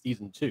limpet in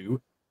season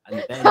 2,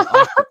 and then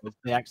afterwards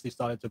they actually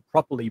started to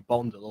properly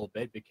bond a little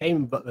bit,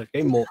 became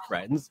more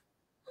friends.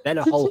 Then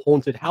a whole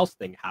haunted house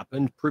thing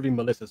happened, proving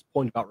Melissa's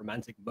point about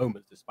romantic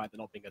moments despite there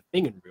not being a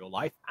thing in real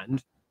life,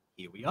 and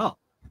here we are.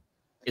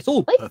 It's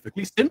all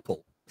perfectly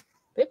simple.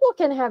 People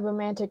can have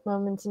romantic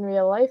moments in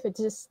real life.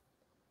 It's just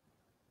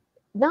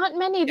not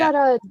many that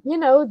are,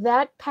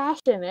 that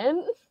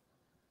passionate.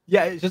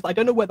 Yeah, it's just I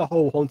don't know where the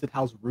whole haunted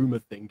house rumor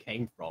thing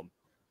came from.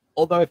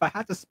 Although if I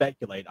had to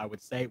speculate, I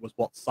would say it was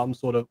what some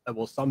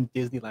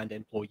Disneyland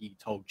employee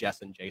told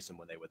Jess and Jason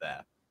when they were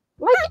there.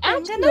 Like,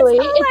 actually,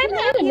 it's an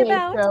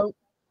anime trope.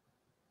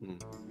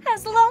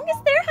 As long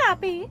as they're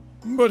happy.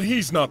 But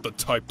he's not the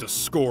type to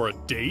score a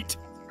date.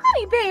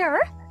 Honey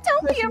Bear,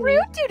 don't be a rude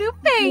doo-doo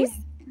face.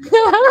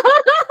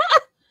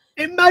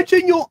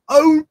 Imagine your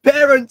own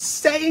parents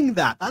saying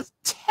that. That's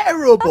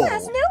terrible. Love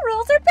has no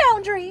rules or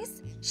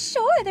boundaries.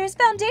 Sure, there's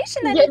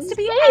foundation that Yes, needs to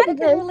be say added in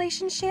this. a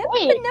relationship.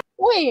 Wait.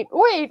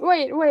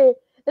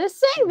 They're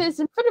saying this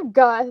in front of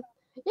Garth.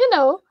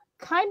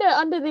 Kind of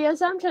under the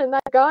assumption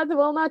that Garth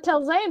will not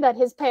tell Zane that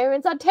his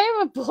parents are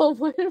terrible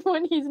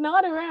when he's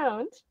not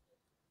around.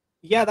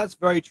 Yeah, that's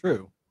very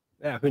true.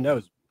 Yeah, who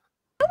knows?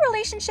 No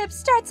relationship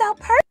starts out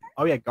perfect,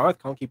 Oh yeah,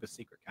 Garth can't keep a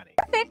secret, can he?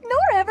 nor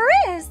ever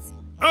is.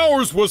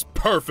 Ours was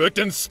perfect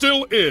and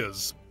still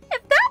is.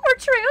 If that were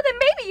true, then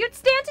maybe you'd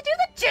stand to do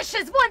the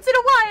dishes once in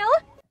a while.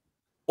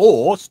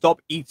 Or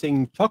stop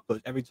eating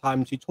chocolate every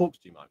time she talks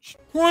too much.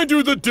 Why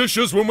do the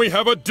dishes when we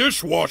have a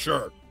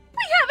dishwasher?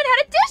 We haven't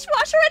had a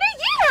dishwasher in a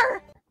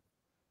year.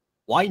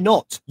 Why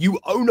not? You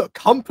own a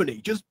company.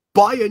 Just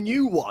buy a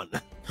new one.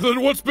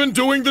 Then what's been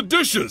doing the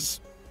dishes?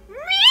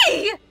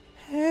 Me!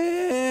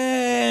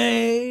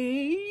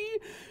 Hey,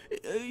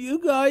 you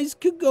guys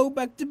can go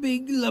back to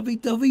being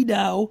lovey-dovey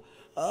now.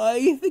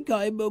 I think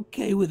I'm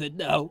okay with it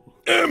now.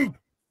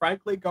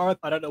 Frankly, Garth,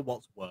 I don't know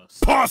what's worse.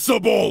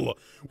 Impossible!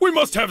 We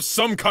must have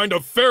some kind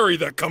of fairy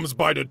that comes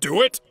by to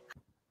do it.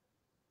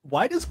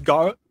 Why does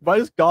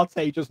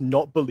Garte just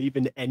not believe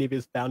in any of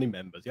his family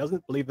members? He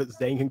doesn't believe that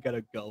Zane can get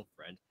a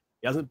girlfriend.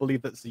 He doesn't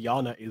believe that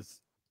Ziana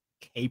is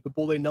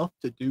capable enough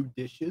to do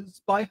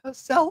dishes by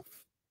herself.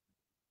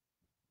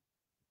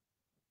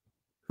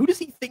 Who does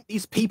he think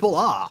these people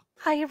are?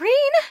 Irene,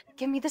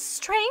 give me the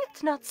strength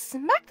to not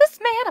smack this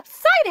man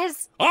upside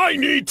his... I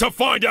need to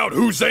find out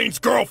who Zane's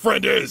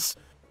girlfriend is!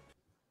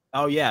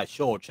 Oh yeah,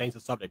 sure, change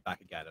the subject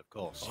back again, of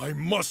course. I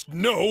must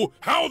know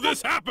how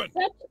this happened!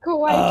 Such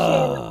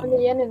Kawaii on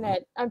the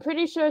internet. I'm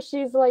pretty sure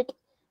she's like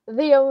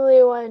the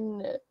only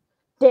one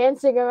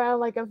dancing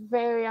around like a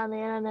fairy on the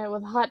internet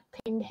with hot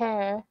pink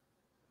hair.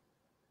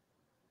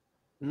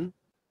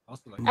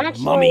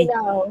 Actually, Mommy.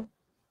 no.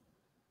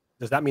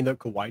 Does that mean that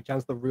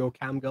Kawaii-chan's the real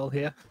cam girl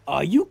here?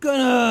 Are you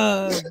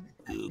gonna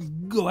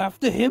go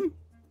after him?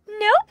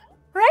 Nope.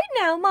 Right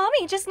now,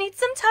 Mommy just needs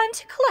some time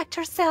to collect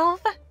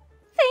herself.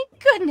 Thank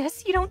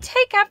goodness you don't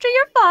take after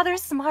your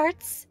father's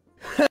smarts.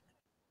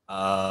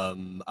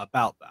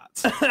 About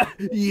that.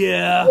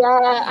 Yeah.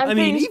 Yeah, I'm I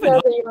mean, pretty even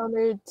sure the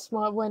only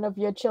smart one of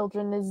your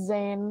children is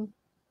Zane.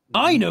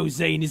 I know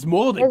Zane is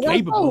more than There's also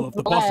capable of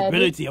the Vlad.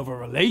 possibility of a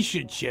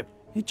relationship.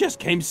 It just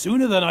came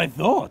sooner than I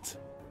thought.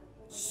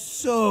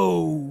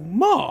 So,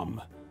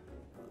 Mom,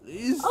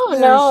 is there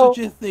no.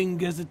 such a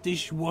thing as a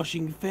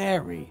dishwashing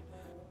fairy?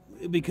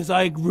 Because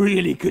I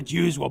really could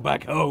use one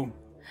back home.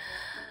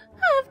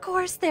 Of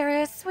course there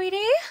is, sweetie.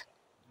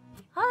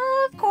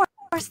 Of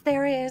course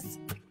there is.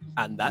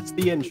 And that's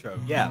the intro,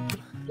 yeah.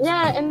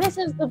 Yeah, and this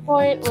is the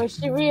point where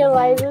she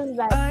realizes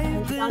that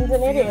her son's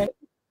an idiot.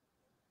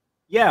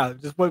 Yeah,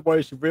 just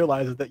where she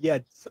realizes that, yeah,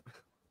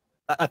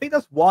 I think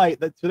that's why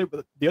the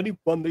only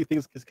one who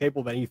thinks is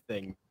capable of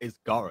anything is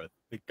Gareth.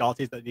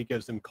 Gareth is that he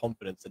gives him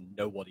confidence and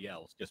nobody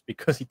else, just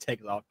because he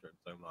takes after him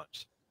so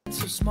much.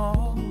 So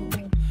small.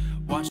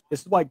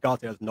 This is why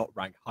Gareth has not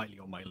ranked highly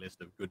on my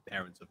list of good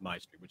parents of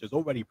MyStreet, which is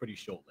already pretty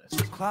short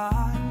list.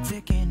 Clock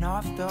ticking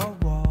off the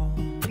wall.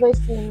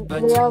 Listen,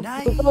 But we both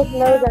tonight know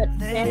that I'm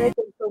there. Derek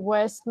is the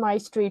worst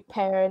MyStreet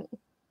parent.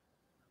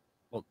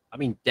 Well, I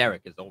mean,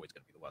 Derek is always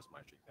going to be the worst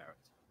MyStreet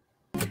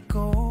parent.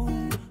 Go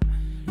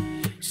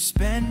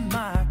spend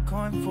my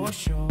coin for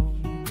sure.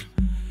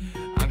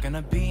 I'm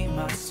gonna be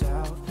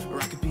myself, or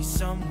I could be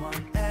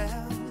someone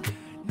else.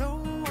 No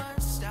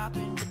one's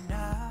stopping me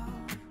now.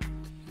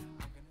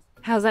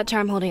 How's that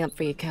charm holding up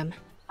for you, Kim?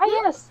 Ah,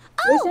 yes.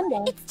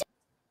 Lucinda. It's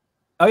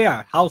Oh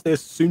yeah, how's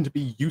this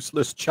soon-to-be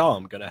useless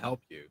charm going to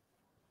help you?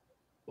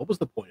 What was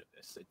the point of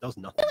this? It does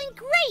nothing. doing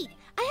great.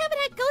 I haven't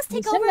had Ghost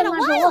take Lucinda over in a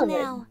might while love it.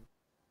 now.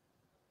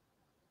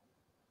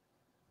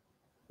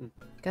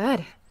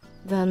 Good.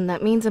 Then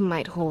that means it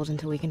might hold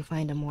until we can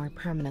find a more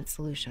permanent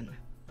solution.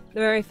 The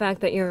very fact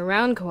that you're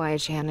around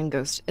Kawaii-chan and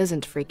Ghost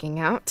isn't freaking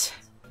out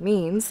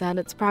means that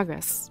it's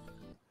progress.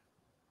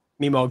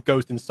 Meanwhile,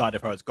 Ghost inside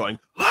of her is going,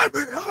 "Let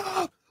me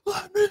out!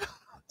 Let me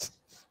out!"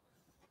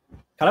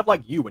 Kind of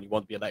like you when you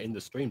want to be let in the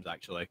streams,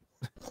 actually.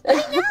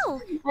 I know.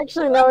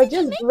 Actually, no, I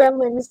just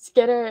gremlin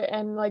skitter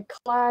and like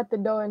claw at the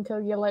door until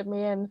you let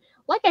me in.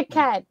 Like a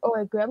cat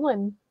or a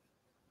gremlin.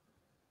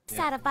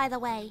 Sada, by the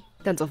way.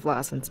 Dental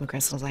floss and some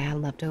crystals I had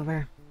left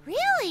over.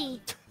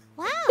 Really?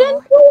 Wow.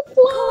 Dental floss!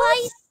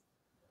 Kawaii.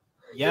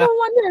 Yeah, No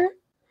wonder.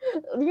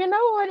 You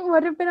know what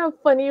would have been a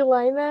funny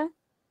line there?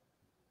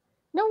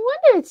 No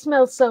wonder it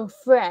smells so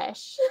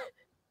fresh.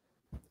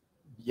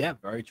 yeah,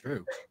 very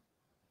true.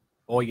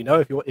 Or, you know,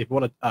 if you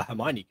want a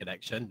Hermione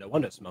connection, no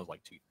wonder it smells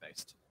like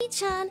toothpaste.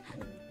 Chan,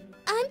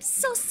 I'm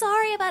so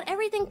sorry about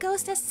everything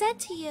Ghost has said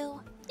to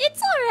you.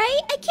 It's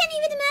alright. I can't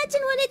even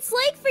imagine what it's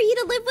like for you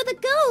to live with a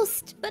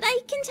ghost. But I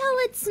can tell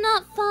it's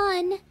not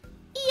fun.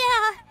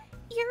 Yeah,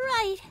 you're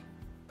right.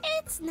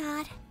 It's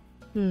not.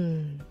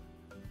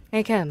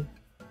 Hey, Kim.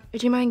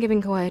 Would you mind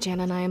giving Kawaii-chan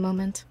and I a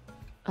moment?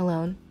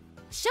 Alone?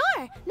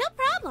 Sure, no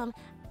problem.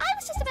 I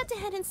was just about to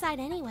head inside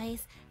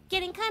anyways.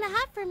 Getting kinda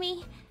hot for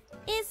me.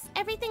 Is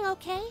everything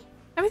okay?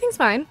 Everything's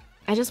fine.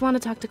 I just want to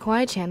talk to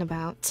Kawaii-chan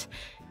about...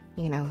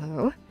 you know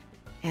who.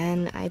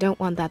 And I don't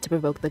want that to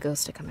provoke the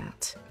ghost to come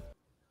out.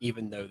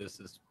 Even though this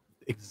is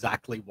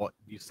exactly what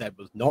you said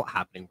was not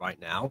happening right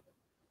now.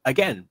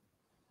 Again,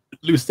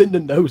 Lucinda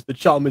knows the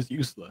charm is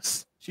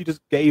useless. She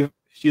just gave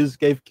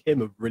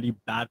Kim a really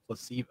bad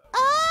placebo.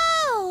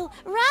 Oh,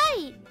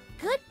 right.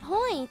 Good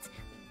point.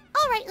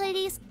 Alright,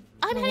 ladies.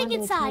 I'm No heading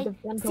wonder it's made inside.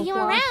 of dental See you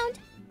floss. around.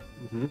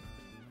 Mm-hmm.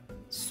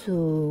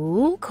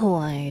 So,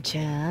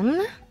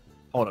 Kawaii-chan?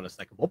 Hold on a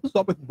second. What was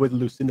up with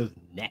Lucinda's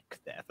neck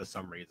there for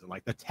some reason?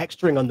 Like the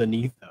texturing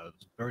underneath her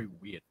was very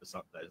weird for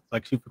something. It's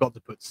like she forgot to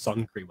put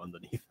sun cream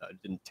underneath her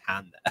and didn't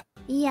tan there.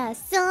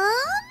 Yes,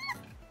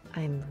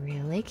 I'm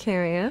really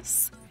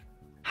curious.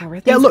 How are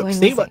things Yeah, look, going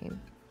see with what- Zane?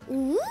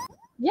 Ooh.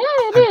 Yeah,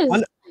 it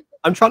is.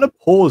 I'm trying to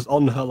pause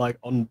on her, like,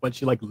 on when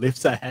she, like,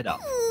 lifts her head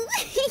up.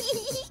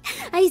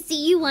 I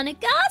see you want to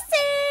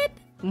gossip.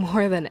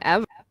 More than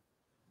ever.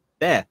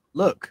 There,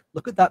 look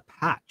at that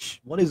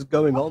patch. What is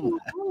going on there?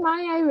 Oh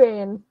my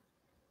Irene.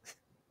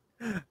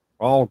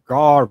 Oh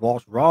God,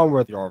 what's wrong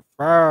with your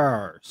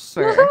face?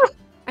 Sir.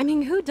 I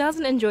mean, who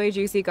doesn't enjoy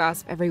juicy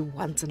gossip every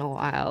once in a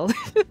while?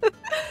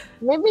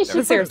 Maybe she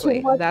put Seriously,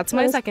 too much that's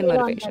my second sunscreen on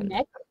her motivation.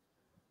 neck.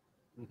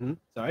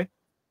 Sorry?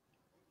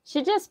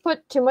 She just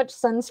put too much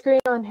sunscreen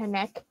on her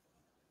neck.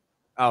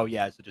 Oh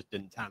yeah, so just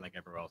didn't tan like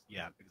everyone else.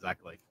 Yeah,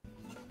 exactly.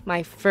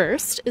 My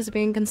first is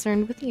being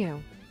concerned with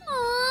you.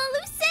 Aw,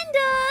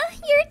 Lucinda,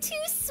 you're too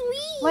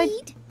sweet.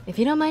 What? If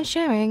you don't mind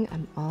sharing,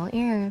 I'm all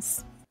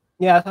ears.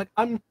 Yeah, it's like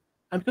I'm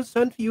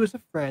concerned for you as a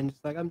friend. It's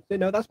like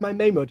that's my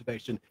main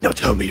motivation. Now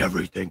tell me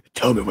everything.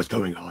 Tell me what's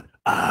going on.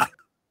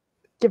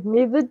 Give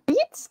me the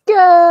beats,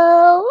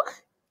 girl.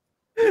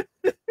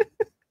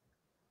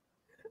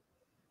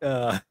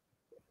 Tell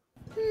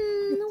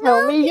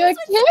Well, me your here's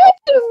what's-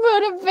 character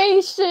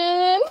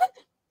motivation.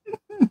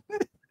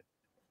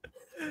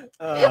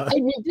 I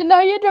need to know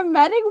your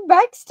dramatic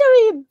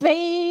backstory,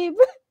 babe.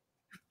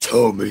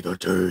 Tell me the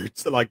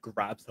deeds. So, like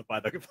grabs her by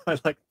the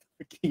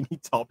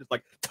bikini top. It's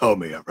like, tell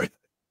me everything.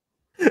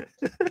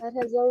 That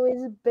has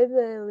always been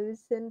there,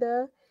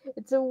 Lucinda.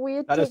 It's a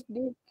weird That is-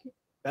 technique.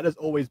 That has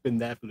always been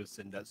there for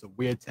Lucinda. It's a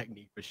weird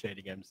technique for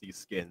shading MC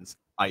skins.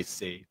 I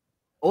see.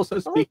 Also,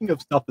 speaking of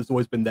stuff that's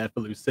always been there for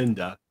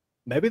Lucinda,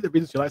 maybe the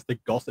reason she likes to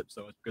gossip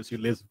so is because she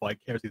lives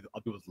vicariously through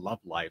other people's love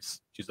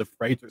lives. She's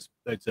afraid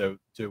to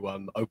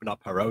open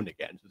up her own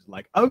again. She's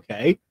like,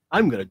 okay,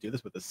 I'm gonna do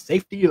this with the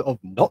safety of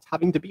not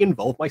having to be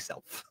involved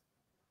myself.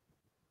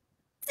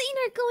 Zane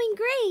are going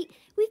great.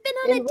 We've been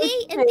on In a date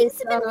which and things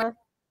case, have been her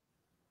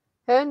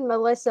and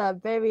Melissa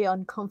very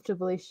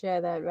uncomfortably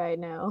share that right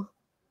now.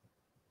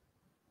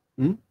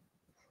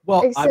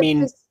 Well, I Except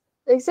mean, this-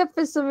 Except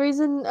for some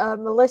reason,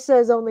 Melissa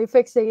is only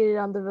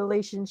fixated on the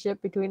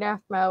relationship between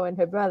Aphmau and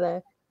her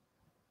brother.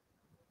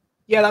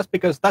 Yeah, that's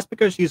because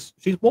she's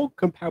more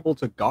comparable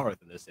to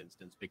Gareth in this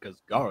instance,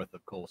 because Gareth,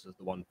 of course, is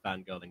the one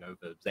fangirling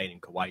over Zane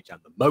and Kawaii-chan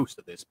the most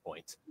at this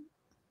point.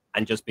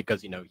 And just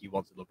because, he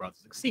wants his little brother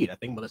to succeed, I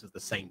think Melissa's the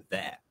same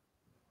there.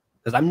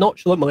 Because I'm not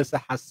sure that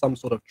Melissa has some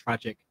sort of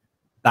tragic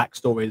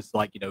backstories,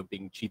 like,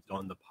 being cheated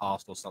on in the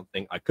past or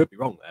something. I could be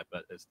wrong there,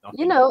 but there's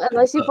nothing.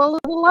 Unless you follow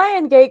the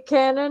Lion Gate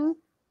canon.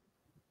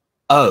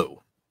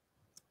 Oh,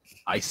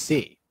 I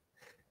see.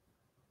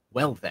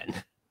 Well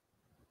then.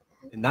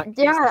 In that case,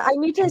 Yeah, I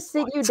need to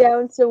sit you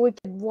down so we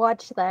can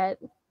watch that.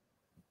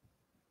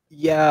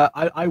 Yeah,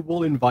 I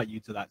will invite you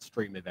to that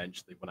stream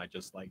eventually when I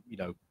just,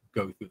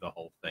 go through the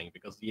whole thing,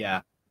 because,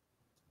 yeah.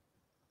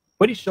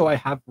 Pretty sure I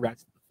have read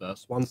the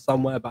first one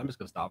somewhere, but I'm just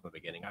going to start from the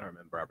beginning. I don't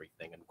remember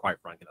everything, and quite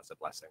frankly, that's a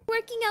blessing.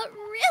 Working out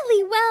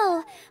really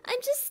well. I'm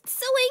just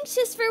so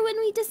anxious for when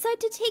we decide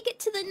to take it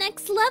to the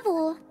next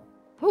level.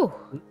 Ooh,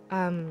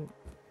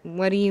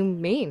 what do you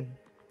mean?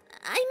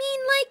 I mean,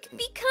 like,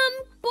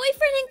 become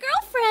boyfriend and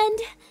girlfriend.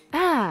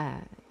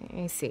 Ah,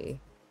 I see.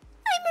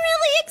 I'm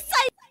really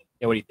excited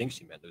Yeah, what do you think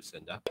she meant,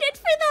 Lucinda?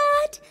 for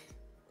that.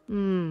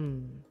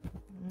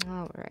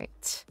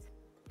 Alright.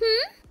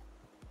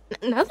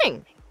 Something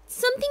Nothing.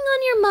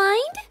 on your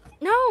mind?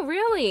 No,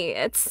 really,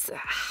 it's...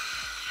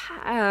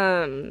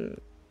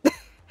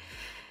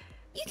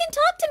 You can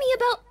talk to me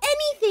about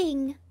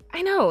anything.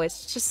 I know,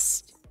 it's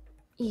just...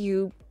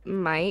 You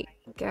might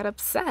get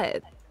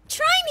upset.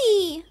 Try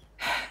me.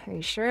 Are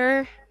you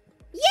sure?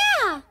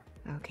 Yeah.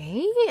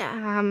 Okay,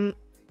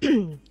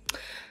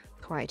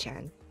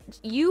 Kawaii-chan,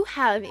 you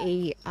have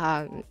a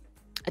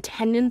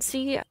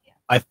tendency...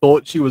 I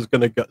thought she was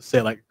going to say,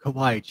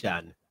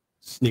 Kawaii-chan,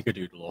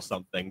 snickerdoodle or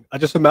something. I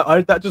just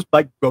remember, that just,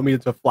 brought me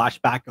into a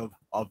flashback of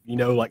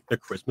the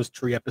Christmas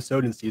tree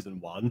episode in season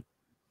 1,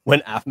 when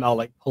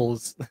Aphmau,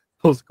 pulls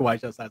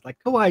Kawaii-chan aside,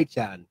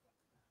 Kawaii-chan,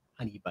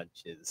 honey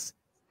bunches,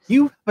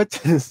 you have a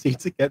tendency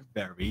to get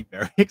very,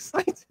 very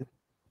excited.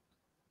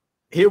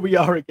 Here we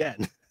are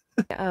again.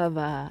 Of,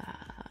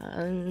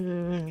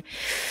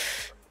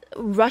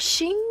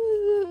 rushing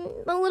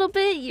a little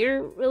bit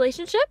your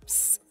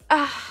relationships?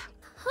 Huh?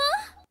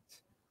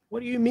 What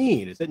do you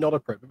mean? Is it not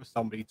appropriate for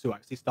somebody to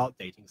actually start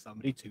dating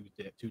somebody 2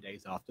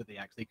 days after they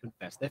actually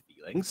confess their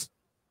feelings?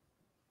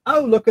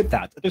 Oh, look at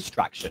that. A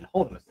distraction.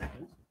 Hold on a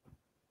second.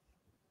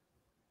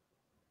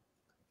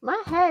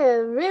 My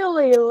hair is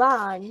really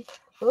long.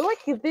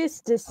 Look at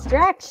this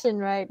distraction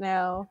right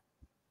now.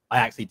 I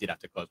actually did have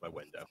to close my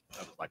window. That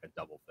was like a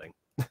double thing.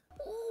 What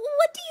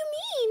do you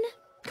mean?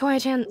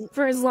 Kawaii-chan,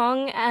 for as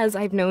long as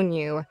I've known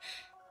you...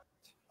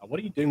 What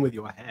are you doing with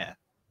your hair?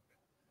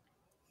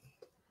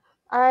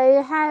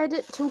 I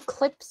had 2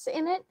 clips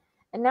in it,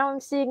 and now I'm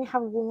seeing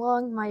how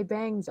long my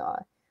bangs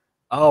are.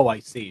 Oh, I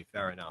see.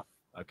 Fair enough.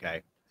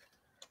 Okay.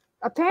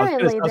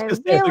 Apparently,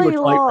 they're really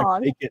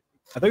long.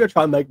 I think I'll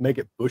try and make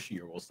it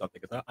bushier or something,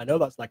 because I know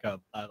that's like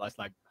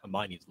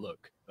Hermione's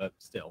look, but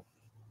still.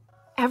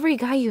 Every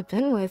guy you've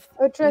been with...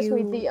 Oh, trust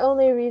me, the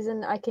only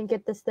reason I can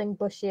get this thing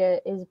bushier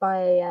is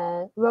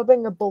by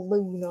rubbing a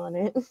balloon on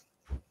it.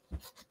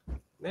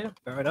 Yeah,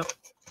 fair enough.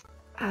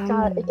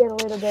 God, I get a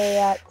little bit of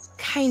that.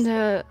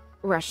 Kinda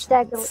rush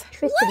Stack things.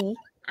 electricity.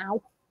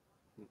 Ow.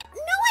 No,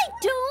 I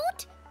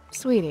don't.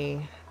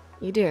 Sweetie,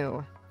 you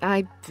do.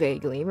 I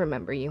vaguely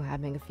remember you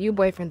having a few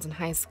boyfriends in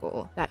high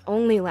school that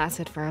only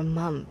lasted for a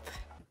month.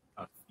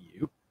 A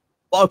few?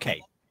 Well,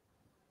 okay.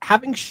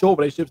 Having short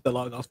relationships that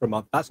last for a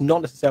month, that's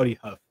not necessarily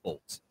her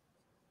fault.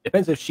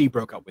 Depends if she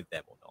broke up with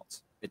them or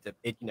not.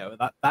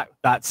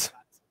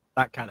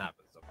 That can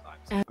happen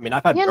sometimes. I mean,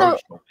 I've had very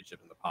short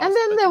relationships in the past. And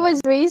then there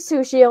was Reese,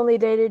 who she only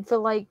dated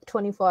for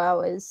 24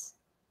 hours.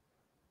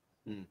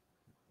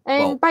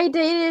 And by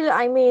dated,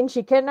 I mean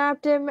she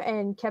kidnapped him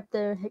and kept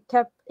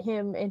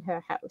him in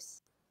her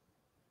house.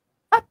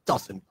 That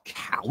doesn't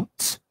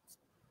count.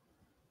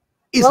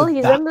 He's in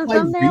the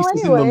thumbnail Reese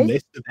is anyway. in the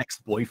list of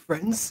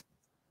ex-boyfriends?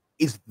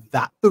 Is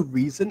that the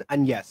reason?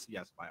 And yes,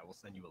 Maya, I will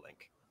send you a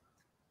link.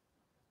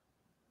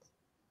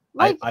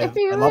 If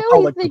you love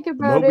really how, think the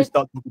about moment it, we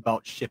start talking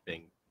about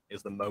shipping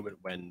is the moment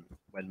when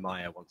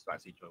Maya wants to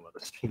actually join one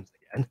of the streams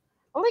again.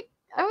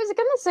 I was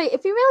gonna say,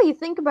 if you really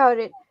think about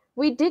it,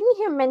 we didn't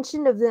hear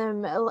mention of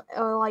them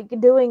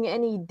doing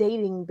any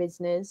dating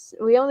business.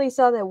 We only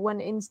saw that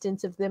one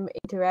instance of them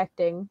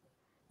interacting.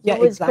 Yeah, it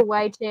was exactly.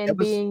 Kawaii-chan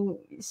being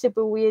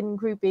super weird and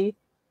creepy.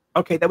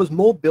 Okay, there was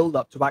more build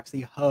up to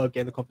actually her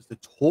getting the confidence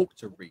to talk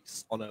to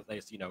Reese on a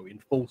list, in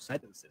full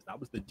sentences. That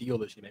was the deal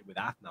that she made with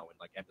Aphmau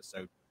in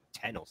episode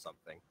 10 or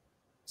something.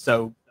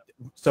 So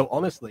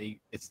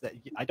honestly, it's that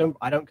I don't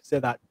consider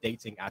that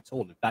dating at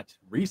all. In fact,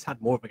 Reese had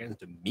more of a chance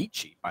to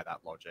Michi by that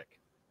logic.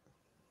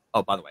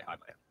 Oh, by the way, hi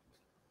Maya.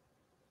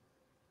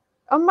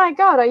 Oh my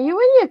god, are you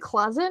in your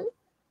closet?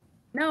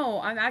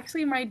 No, I'm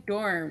actually in my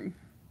dorm.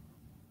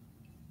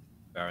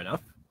 Fair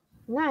enough.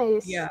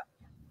 Nice. Yeah.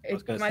 I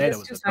was going to say there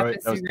was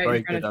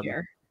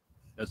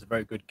a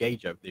very good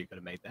gauge over that you could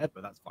have made there,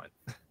 but that's fine.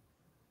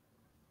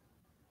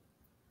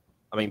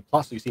 I mean,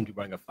 plus you seem to be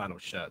wearing a flannel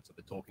shirt, so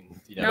they're talking.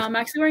 No, I'm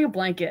actually wearing a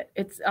blanket.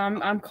 It's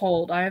I'm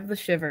cold. I have the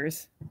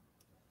shivers.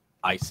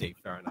 I see.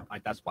 Fair enough.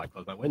 That's why I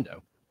closed my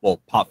window. Well,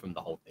 apart from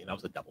the whole thing, that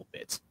was a double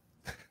bit.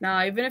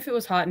 Nah, even if it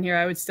was hot in here,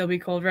 I would still be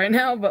cold right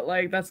now. But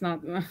like, that's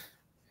not.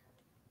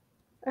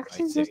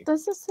 Actually,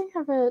 does this thing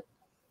have a...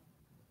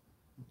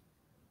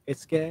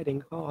 It's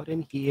getting hot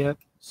in here,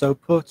 so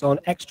put on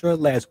extra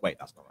layers. Wait,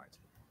 that's not right.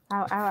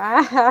 Ow,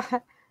 ow,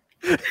 ow.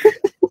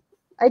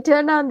 I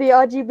turned on the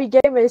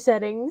RGB gamer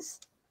settings.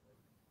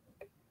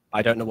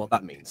 I don't know what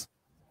that means.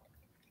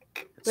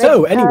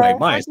 So, anyway,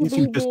 Maya, since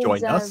you RGB just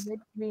joined means, us. Red,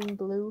 green,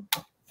 blue.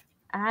 Okay.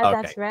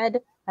 That's red.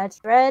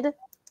 That's red.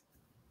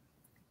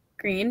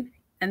 Green,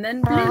 and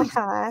then blue.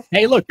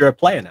 Hey, look, you're a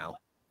player now.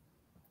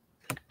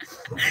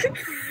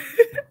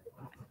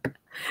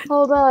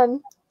 Hold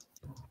on.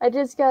 I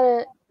just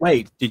gotta...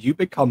 Wait, did you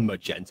become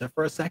magenta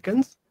for a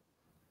second?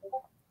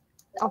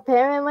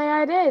 Apparently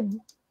I did.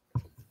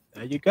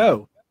 There you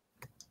go.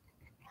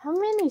 How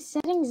many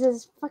settings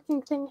does this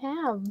fucking thing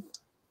have?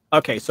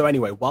 Okay, so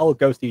anyway, while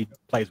Ghosty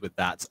plays with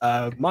that,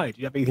 Maya, do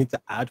you have anything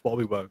to add while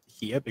we were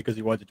here because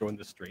you wanted to join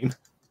the stream?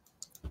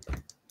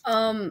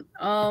 I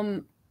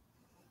don't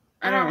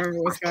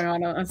remember what's going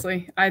on,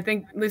 honestly. I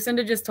think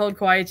Lucinda just told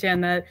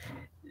Kawaii-chan that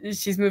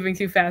she's moving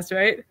too fast,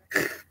 right?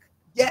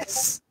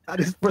 Yes! That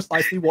is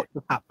precisely what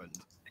just happened.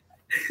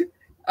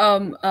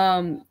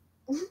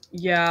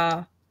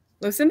 Yeah.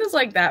 Lucinda's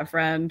like that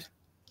friend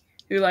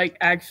who, like,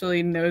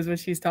 actually knows what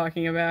she's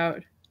talking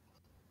about.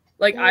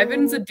 Like,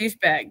 Ivan's a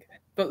douchebag,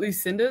 but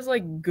Lucinda's,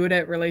 like, good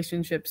at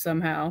relationships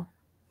somehow.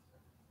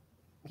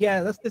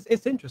 Yeah,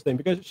 it's interesting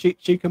because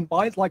she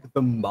combines, like,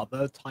 the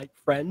mother-type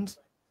friend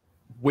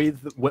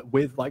with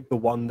like, the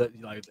one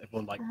that, like,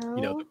 everyone, like,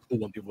 you know, the cool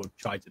one people have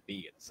tried to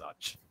be and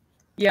such.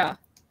 Yeah.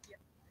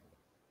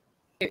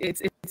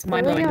 It's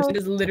mind-blowing.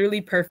 Lucinda's literally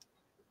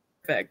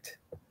perfect.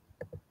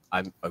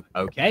 I'm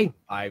okay.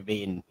 I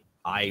mean,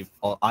 I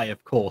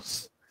of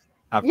course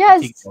have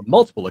Yes. critiqued on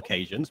multiple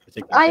occasions.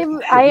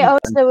 Particularly I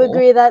also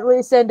agree that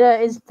Lucinda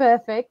is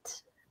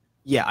perfect.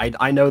 Yeah,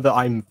 I know that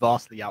I'm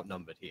vastly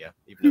outnumbered here,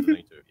 even though there's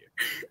only two of you.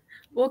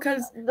 Well,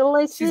 because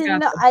she's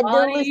got the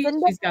body,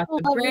 she's got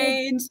the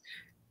brains.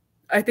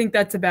 I think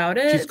that's about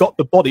it. She's got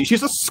the body.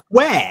 She's a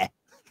square.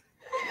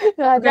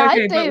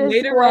 Okay, but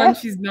later on,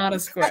 she's not a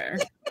square.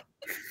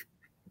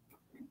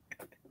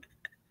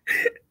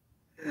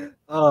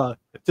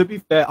 To be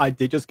fair, I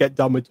did just get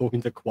done with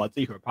talking to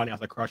Quadzy, who apparently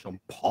has a crush on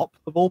Pop,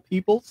 of all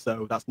people,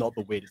 so that's not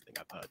the weirdest thing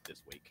I've heard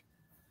this week.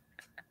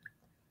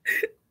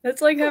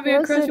 That's like having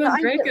a crush on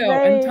Draco,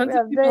 and tons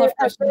of people have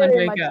crushes on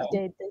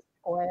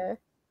Draco.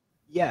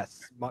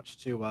 Yes, much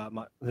to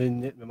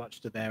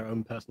their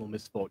own personal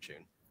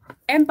misfortune.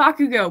 And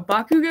Bakugo.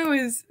 Bakugo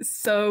is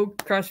so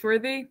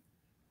crush-worthy.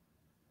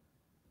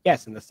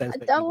 Yes, in the sense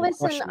that I don't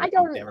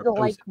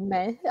like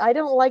men. I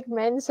don't like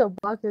men, so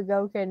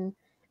Bakugo can,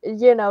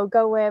 you know,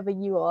 go wherever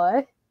you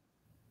are.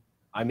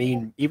 I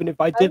mean, even if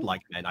I did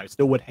like men, I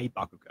still would hate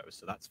Bakugo,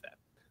 so that's fair.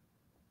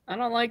 I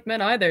don't like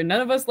men either. None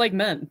of us like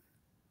men.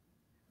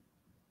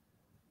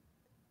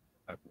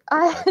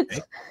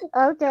 Okay.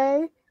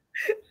 Okay.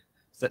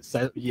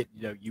 So you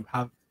know, you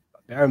have.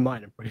 Bear in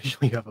mind, I'm pretty sure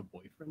you have a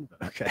boyfriend,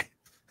 but okay.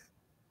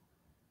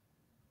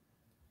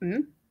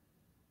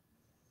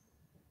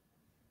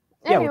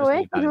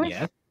 Anyway,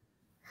 yeah.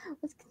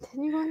 Let's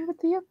continue on with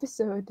the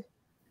episode.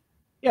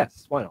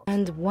 Yes, why not?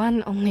 And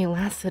one only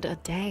lasted a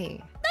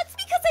day. That's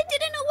because I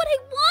didn't know what I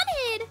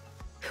wanted.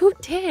 Who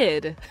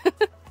did?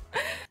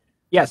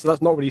 Yeah, so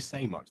that's not really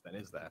saying much then,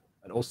 is there?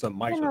 And also,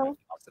 might have know.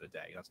 lasted a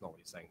day. That's not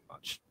really saying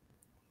much.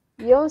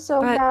 You also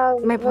But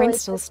have my point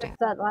still relationships stands.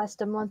 that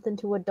last a month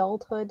into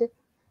adulthood.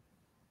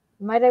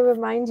 Might I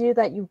remind you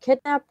that you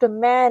kidnapped a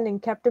man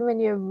and kept him in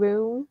your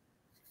room?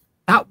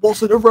 That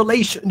wasn't a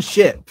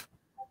relationship.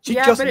 She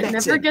Yeah, just but it met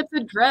never him. gets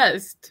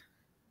addressed.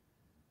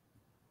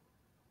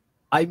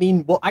 I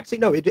mean, well, actually,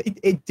 no, it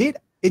did.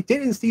 It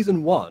did in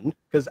season 1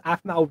 because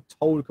Afmal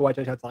told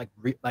Kawaii how to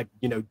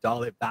you know,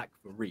 dial it back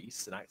for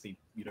Reese and actually,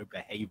 you know,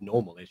 behave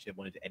normal if she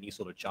wanted any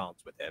sort of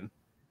chance with him.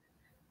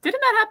 Didn't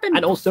that happen?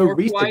 And also, before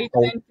Reese Kawaii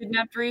told...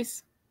 kidnapped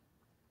Reese?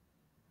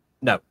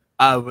 No,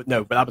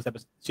 no, but that was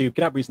episode. So you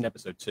kidnapped Reese in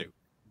episode 2.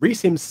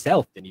 Reese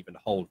himself didn't even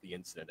hold the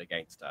incident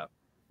against her.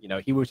 You know,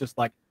 he was just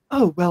like,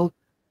 "Oh well,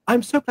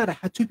 I'm so glad I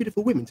had 2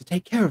 beautiful women to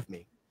take care of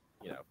me."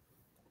 You know.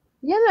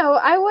 You know,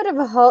 I would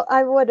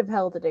have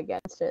held it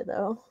against her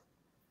though.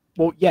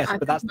 Well, yes, I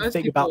but think most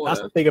people that's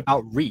the would've. thing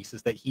about Reese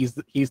is that he's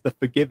the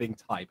forgiving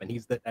type, and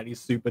he's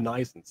super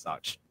nice and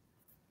such.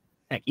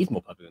 Heck, he's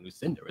more popular than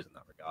Lucinda, isn't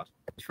that regard?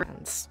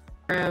 Friends.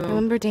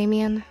 Remember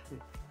Damien?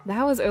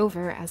 That was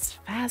over as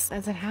fast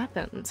as it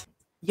happened.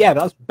 Yeah,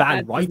 that was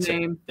bad That's his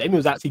writing. name. Damien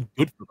was actually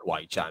good for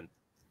Kawaii-chan.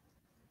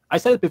 I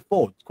said it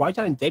before,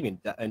 Kawaii-chan and Damien,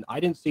 and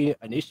I didn't see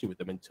an issue with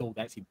them until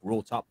they actually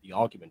brought up the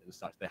argument and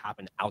such that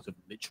happened out of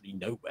literally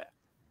nowhere.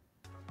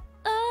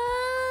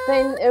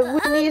 Then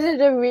we needed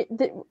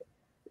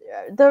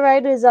the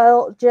writers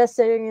are just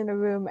sitting in a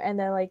room and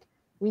they're like,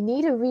 we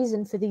need a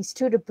reason for these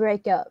 2 to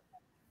break up.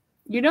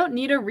 You don't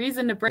need a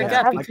reason to break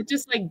Yeah, up. You could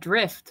just, like,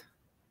 drift.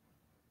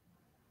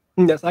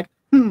 And it's like,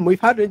 we've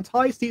had an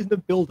entire season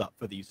of build-up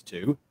for these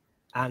two,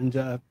 and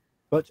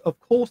but of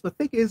course the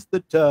thing is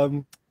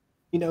that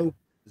you know,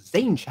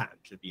 Zane-chan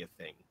should be a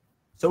thing.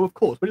 So of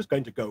course we're just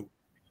going to go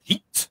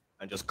yeet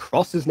and just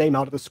cross his name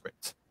out of the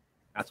script.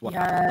 That's what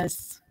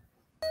Yes.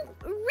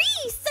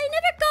 Reese, I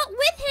never got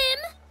with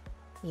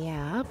him!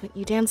 Yeah, but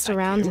you danced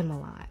around him a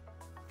lot.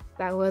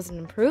 That was an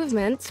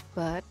improvement,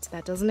 but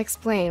that doesn't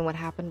explain what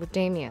happened with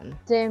Damien.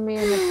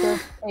 Damien is so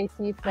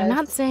tasty. I'm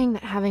not saying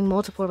that having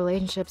multiple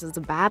relationships is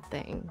a bad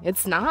thing.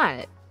 It's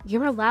not.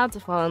 You're allowed to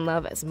fall in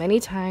love as many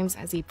times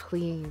as you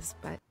please,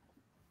 but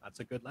That's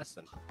a good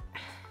lesson.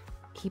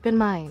 keep in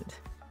mind,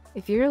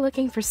 if you're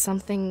looking for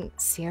something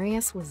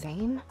serious with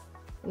Zane,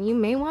 you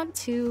may want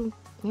to,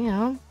 you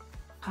know,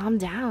 calm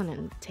down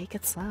and take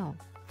it slow.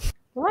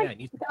 Like Yeah, you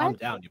need to calm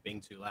down. You're being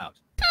too loud.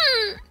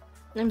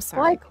 I'm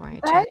sorry, like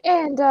Kawaii. that,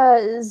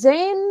 and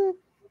Zane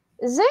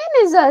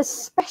is a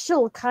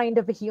special kind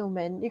of a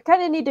human. You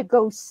kind of need to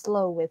go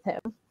slow with him.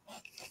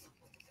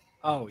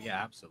 Oh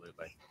yeah,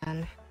 absolutely.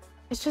 And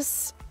it's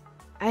just,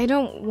 I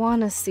don't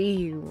want to see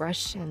you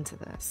rush into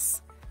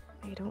this.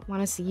 I don't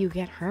want to see you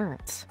get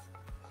hurt.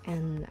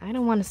 And I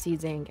don't want to see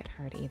Zane get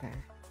hurt either.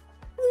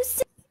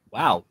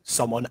 Wow,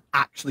 someone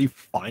actually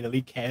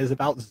finally cares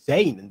about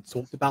Zane and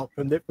talked about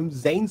from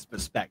Zane's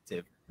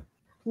perspective.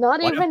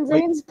 Not What? even Wait,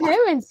 Zane's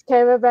parents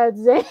care about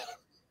Zane.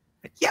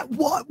 Yeah,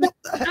 what? What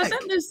the heck?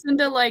 Doesn't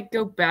Lucinda like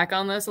go back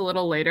on this a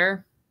little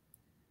later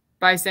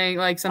by saying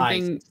like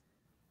something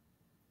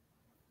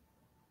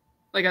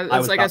like I it's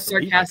was like a about to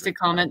leave, sarcastic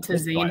I comment to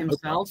just- Zane I hope not.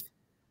 himself?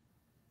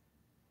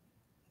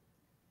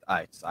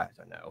 I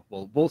don't know.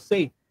 We'll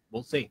see.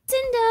 We'll see.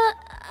 Cinda,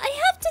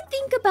 I have to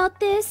think about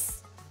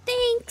this.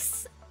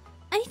 Thanks.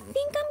 I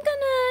think I'm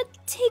gonna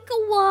take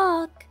a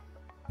walk.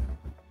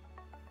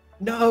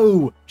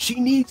 No, she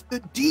needs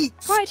the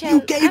deets. Kawaii-chan,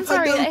 You gave I'm her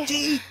sorry, no I-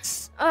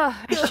 deets. Ugh,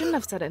 I shouldn't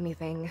have said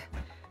anything.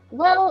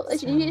 Well,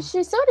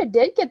 she sort of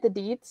did get the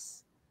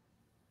deets.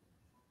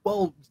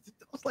 Well,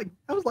 that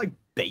was like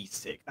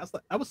basic.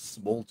 That was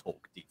small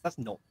talk deets. That's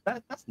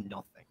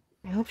nothing.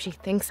 I hope she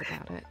thinks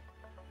about it.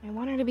 I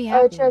want her to be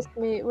Oh, happy. trust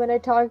me, when I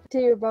talk to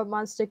you about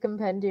Monster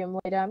Compendium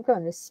later, I'm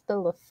going to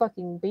spill the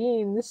fucking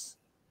beans.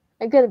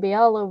 I'm gonna be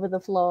all over the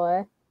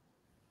floor.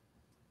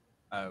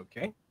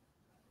 Okay.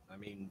 I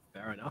mean,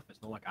 fair enough.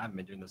 It's not like I haven't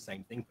been doing the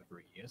same thing for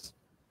 3 years.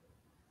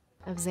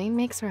 If Zane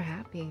makes her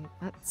happy,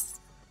 that's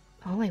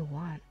all I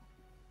want.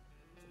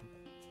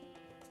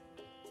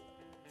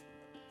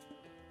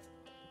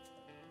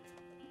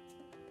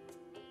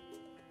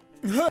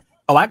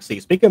 Oh, actually,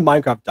 speaking of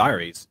Minecraft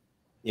Diaries,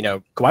 you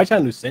know, Kawaii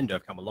and Lucinda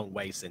have come a long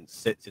way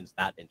since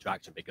that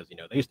interaction because, you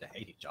know, they used to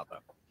hate each other.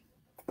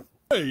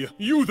 Hey,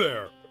 you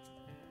there!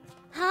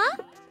 Huh?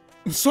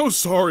 So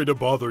sorry to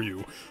bother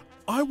you.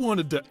 I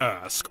wanted to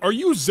ask, are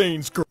you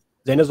Zane's girl?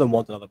 Zane doesn't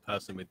want another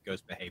person with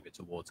ghost behavior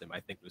towards him. I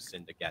think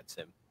Lucinda gets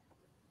him.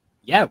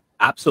 Yeah,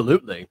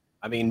 absolutely.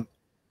 I mean,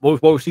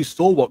 well, she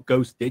saw what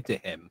Ghost did to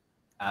him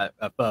at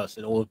first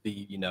and all of the,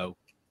 you know,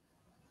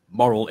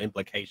 moral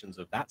implications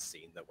of that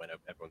scene that went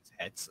over everyone's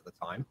heads at the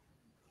time.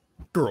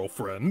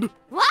 Girlfriend?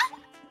 What?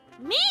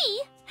 Me?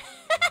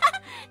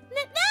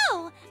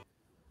 No!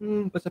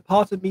 But a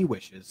part of me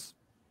wishes.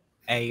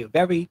 A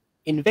very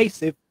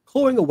invasive,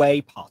 clawing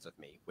away part of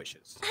me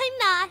wishes. I'm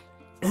not.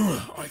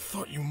 I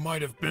thought you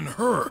might have been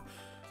her.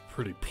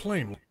 Pretty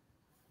plain.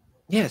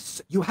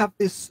 Yes, you have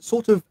this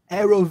sort of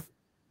air of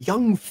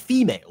young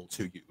female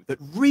to you that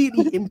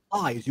really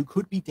implies you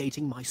could be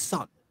dating my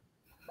son.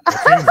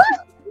 Looking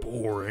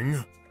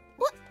boring.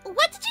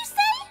 What did you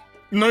say?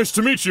 Nice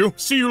to meet you.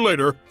 See you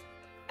later.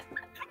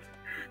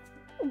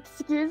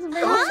 Excuse me?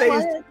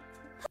 Huh?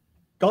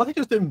 God is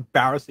just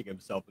embarrassing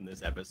himself in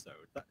this episode.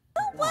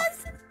 Who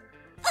was?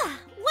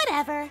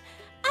 Whatever. I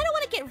don't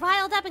want to get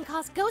riled up and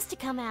cause Ghost to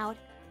come out.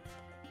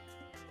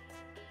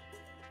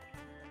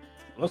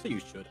 Honestly, you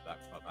should at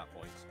that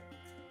point.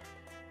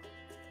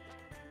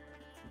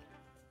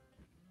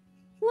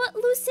 What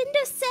Lucinda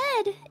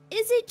said,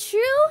 is it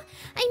true?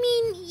 I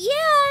mean,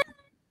 yeah.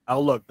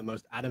 Oh look, the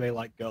most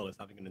anime-like girl is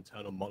having an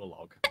internal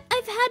monologue.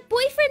 I've had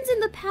boyfriends in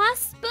the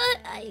past, but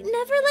I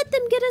never let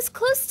them get as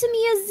close to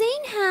me as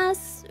Zane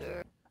has.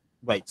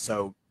 Wait,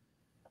 so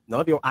none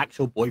of your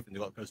actual boyfriends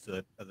got close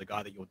to the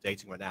guy that you're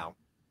dating right now?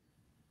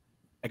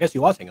 I guess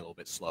you are taking a little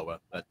bit slower,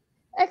 but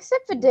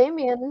Except for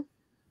Damien.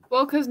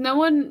 Well, because no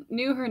one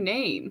knew her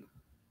name.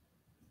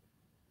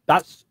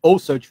 that's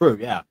also true.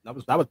 Yeah, that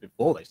was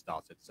before they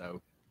started.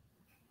 So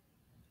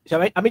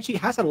I mean, she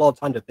has had a lot of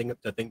time to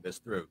think this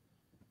through.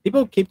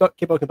 People keep on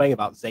complaining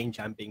about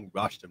Zane-chan being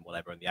rushed and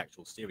whatever in the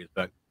actual series,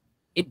 but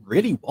it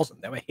really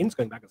wasn't. There were hints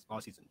going back as far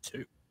as season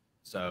 2.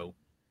 So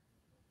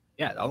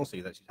yeah,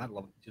 honestly, that she's had a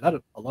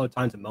lot of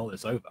time to mull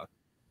this over.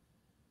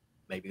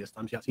 Maybe this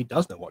time she actually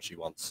does know what she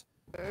wants.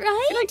 I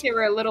Right? feel like there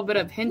were a little bit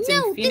of hints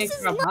No, in Phoenix this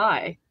is Drop not-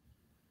 High.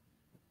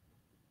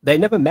 They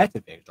never met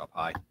in Phoenix Drop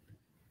High.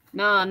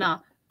 Nah.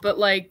 But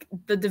like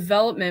the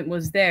development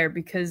was there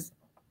because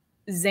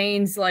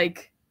Zane's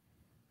like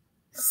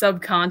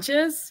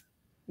subconscious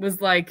was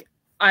like,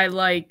 I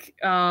like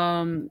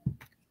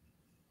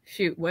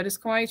Shoot, what is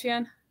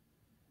Kawaii-chan?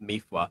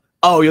 Mifwa.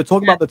 Oh, you're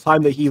talking about the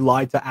time that he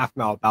lied to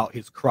Aphmau about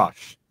his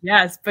crush.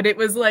 Yes, but it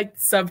was like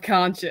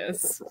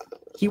subconscious.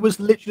 He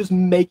was literally just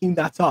making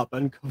that up,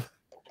 and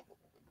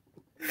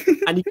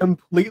he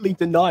completely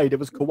denied it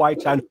was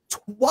Kawaii-chan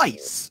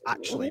twice,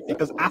 actually,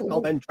 because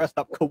Aphmau then dressed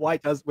up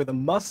Kawaii-chan with a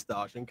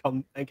mustache and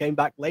came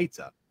back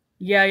later.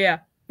 Yeah,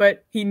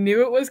 but he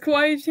knew it was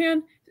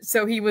Kawaii-chan,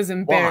 so he was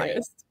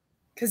embarrassed.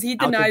 Because he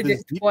denied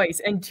it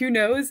twice, and 2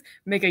 no's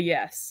make a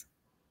yes.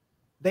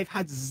 They've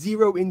had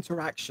 0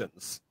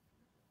 interactions.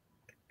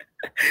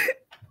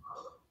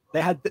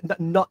 They had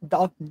not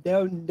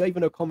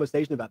even a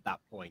conversation about that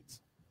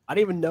point. I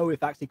don't even know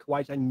if actually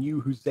Kawaii-chan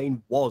knew who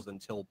Zane was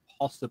until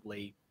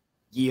possibly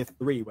year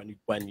 3,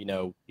 when you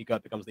know he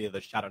becomes leader of the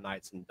Shadow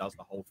Knights and does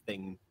the whole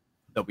thing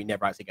that we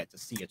never actually get to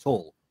see at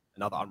all.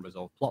 Another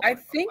unresolved plot. I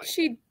think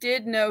she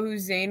did know who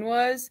Zane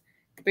was,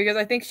 because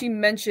I think she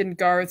mentioned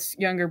Garth's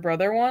younger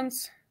brother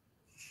once.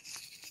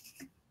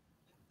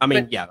 I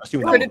mean, yeah,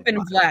 assuming it could have been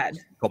Vlad.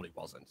 Probably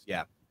wasn't.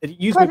 Yeah, it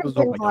usually was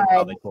all like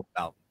how they talk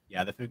about.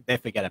 Yeah, they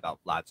forget about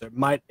Vlad, so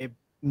it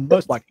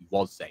most likely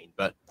was Zane.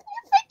 But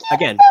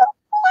again,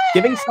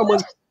 giving someone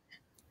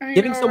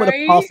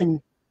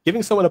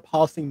a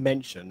passing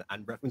mention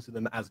and referencing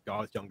them as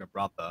Garth's younger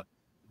brother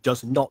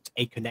does not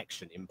a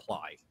connection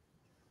imply.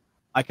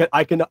 I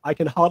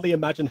can hardly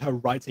imagine her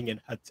writing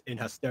in her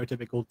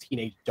stereotypical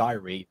teenage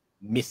diary,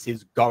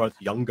 Mrs. Garth's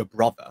younger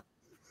brother.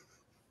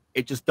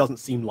 It just doesn't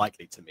seem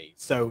likely to me.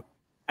 So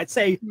I'd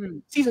say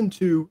season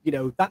 2, you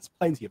know, that's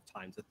plenty of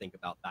time to think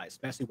about that,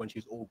 especially when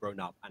she's all grown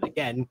up and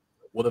again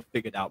would have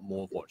figured out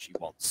more of what she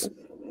wants.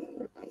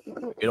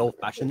 Good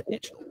old-fashioned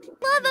edgelord.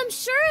 Love, I'm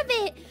sure of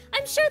it.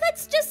 I'm sure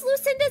that's just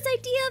Lucinda's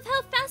idea of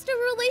how fast a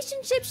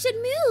relationship should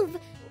move.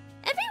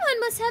 Everyone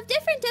must have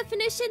different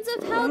definitions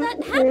of how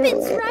that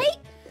happens, right?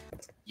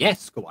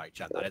 Yes,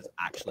 Kawaii-chan, that is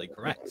actually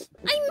correct.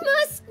 I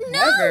must know!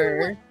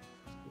 However,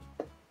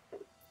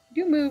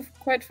 you move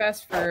quite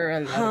fast for a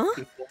lot of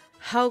people.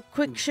 How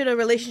quick should a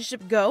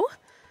relationship go?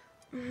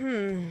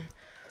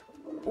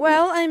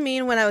 Well, I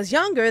mean, when I was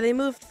younger, they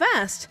moved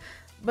fast.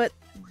 But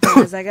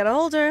as I got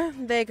older,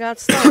 they got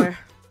slower.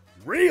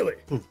 Really?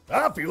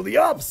 I feel the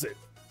opposite.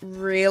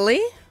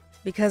 Really?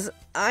 Because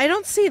I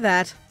don't see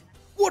that.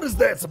 What is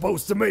that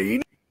supposed to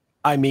mean?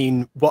 I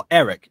mean, well,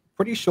 Eric,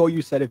 pretty sure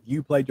you said if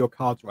you played your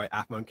cards right,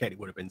 Aphmau and Katie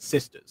would have been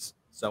sisters.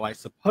 So I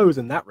suppose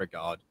in that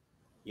regard,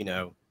 you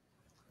know,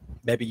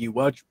 maybe you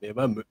were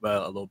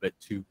a little bit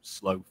too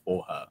slow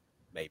for her.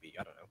 Maybe,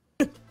 I don't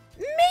know.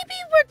 Maybe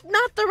we're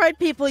not the right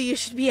people you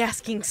should be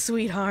asking,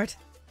 sweetheart.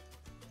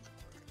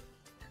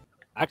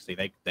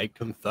 Actually, they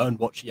confirmed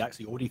what she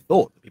actually already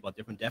thought. That people have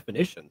different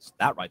definitions.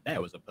 That right there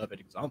was a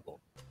perfect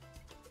example.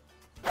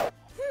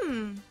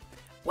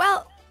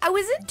 Well, I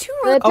wasn't too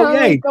Oh,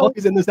 yay,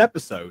 Dotty's in this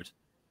episode.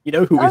 You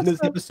know who is in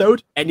this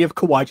episode? Any of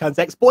Kawaii-chan's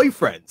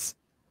ex-boyfriends.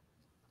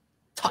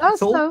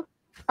 Also,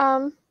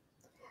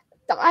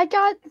 I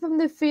got from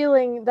the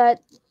feeling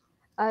that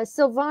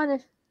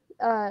Sylvanas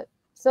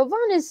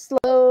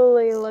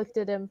slowly looked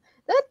at him.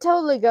 They're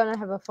totally gonna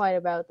have a fight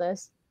about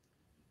this.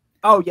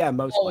 Oh yeah,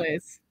 most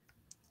always.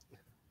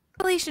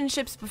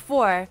 Relationships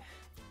before.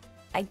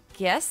 I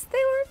guess they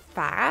were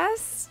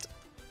fast.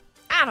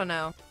 I don't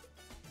know.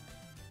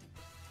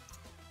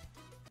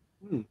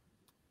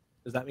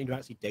 Does that mean you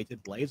actually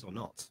dated Blaze or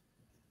not?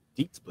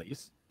 Deets,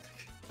 please.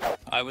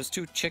 I was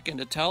too chicken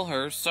to tell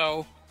her,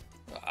 so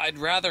I'd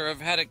rather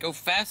have had it go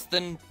fast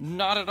than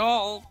not at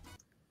all.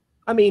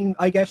 I mean,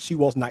 I guess she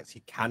wasn't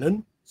actually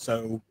canon,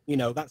 so, you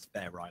know, that's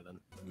fair, Rylan.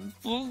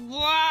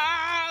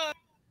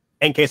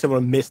 In case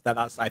everyone missed that,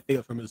 I think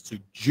it refers to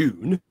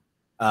June,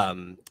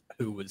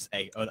 who was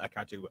a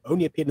character who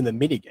only appeared in the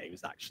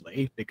minigames,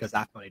 actually, because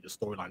Aphmau made a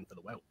storyline for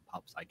the werewolf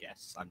pups, I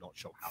guess. I'm not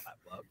sure how that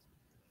worked.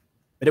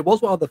 But it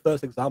was one of the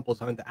first examples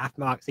showing that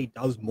Aphmau actually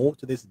does more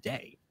to this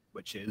day,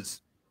 which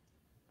is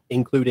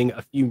including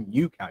a few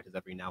new characters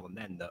every now and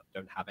then that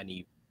don't have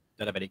any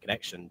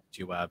connection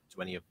to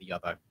any of the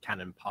other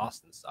canon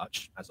past and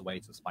such, as a way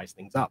to spice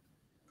things up.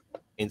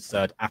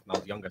 Insert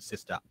Aphmau's younger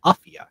sister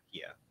Afia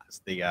here as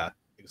the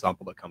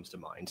example that comes to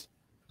mind.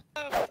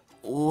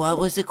 What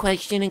was the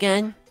question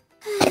again?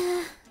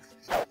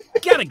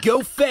 Gotta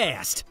go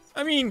fast!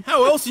 I mean,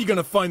 how else are you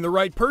gonna find the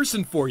right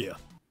person for you?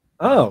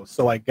 Oh,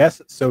 so I guess,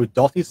 so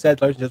Dottie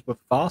said relationships were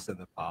fast in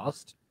the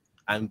past,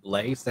 and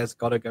Blaze says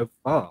gotta go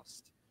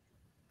fast.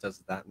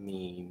 Does that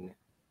mean...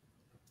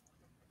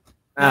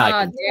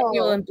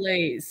 Daniel and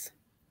Blaze.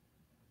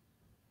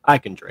 I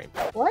can dream.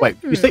 What?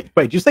 Wait,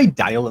 did you say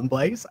Daniel and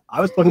Blaze?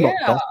 I was talking about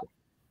Dottie.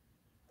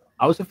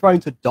 I was referring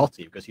to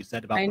Dottie because you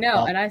said about... I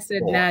know, and I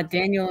said, nah,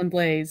 Daniel and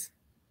Blaze.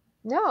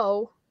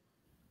 No.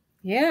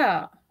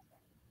 Yeah.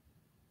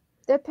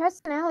 Their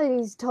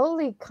personalities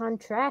totally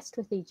contrast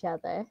with each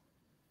other.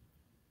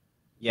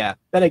 Yeah,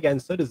 then again,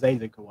 so does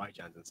Zane and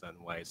Kawaii-chan in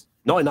certain ways.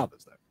 Not in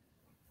others,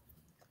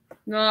 though.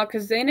 No,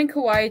 because Zane and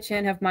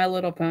Kawaii-chan have My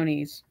Little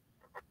Ponies.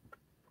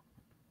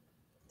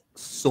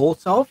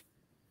 Sort of.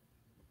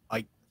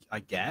 I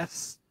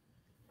guess.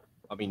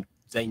 I mean,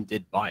 Zane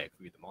did buy it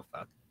through them off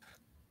that.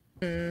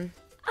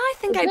 I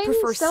think I'd Zane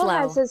prefer still slow.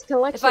 has his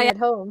collection at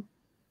home.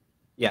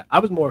 Yeah, I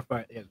was more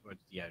referring to,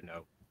 yeah,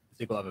 no,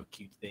 single love of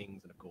cute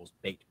things and of course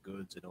baked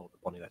goods and all the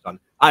bonding that's done.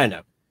 I don't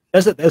know.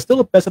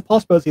 There's a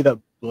possibility that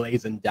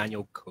Blaze and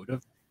Daniel could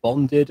have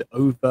bonded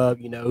over,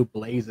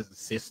 Blaze's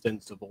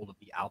assistance of all of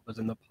the alphas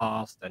in the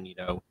past, and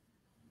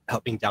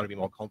helping Daniel be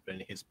more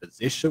confident in his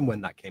position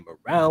when that came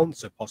around.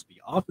 So possibly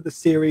after the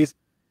series.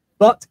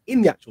 But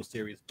in the actual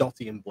series,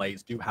 Dottie and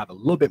Blaze do have a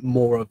little bit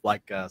more of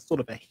like a sort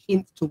of a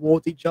hint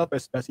towards each other,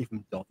 especially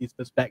from Dottie's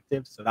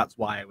perspective. So that's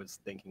why I was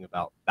thinking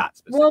about that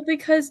specifically. Well,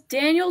 because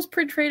Daniel's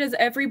portrayed as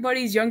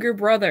everybody's younger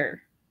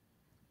brother.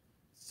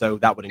 So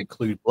that would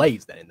include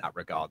Blaze then in that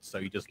regard. So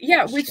you just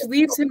which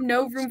leaves him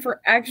no room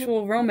for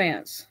actual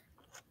romance.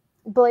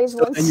 Blaze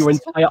wants. And your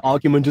entire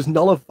argument is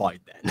nullified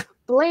then.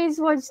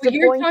 Blaze wants to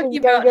You're point talking his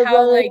about younger how,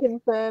 brother like,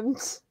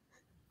 confirmed.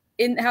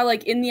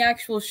 in the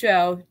actual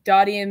show,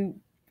 Dottie and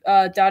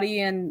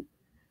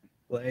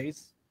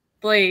Blaze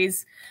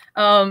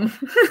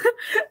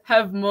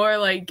have more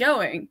like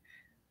going.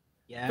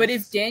 Yes. But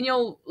if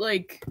Daniel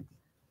like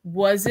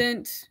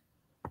wasn't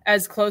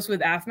as close with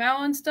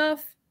Aphmau and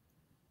stuff,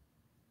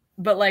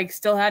 but like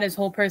still had his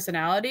whole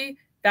personality,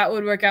 that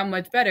would work out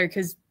much better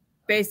because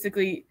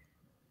basically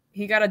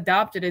he got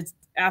adopted as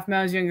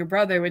Aphmau's younger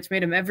brother, which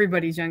made him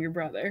everybody's younger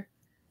brother.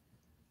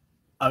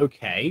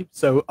 Okay,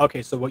 so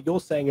what you're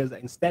saying is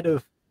that instead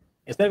of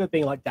it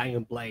being like Daniel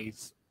and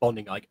Blaze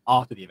bonding like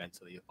after the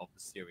events of the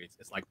series,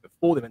 it's like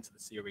before the events of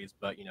the series,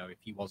 but if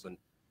he wasn't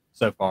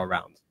so far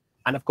around,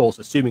 and of course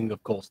assuming that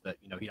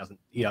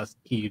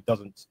he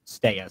doesn't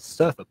stay as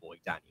Surfer Boy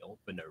Daniel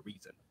for no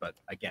reason, but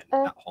again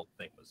that whole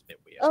thing was a bit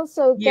weird.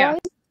 Also, guys,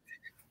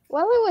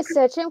 while I was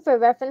searching for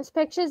reference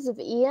pictures of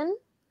Ian,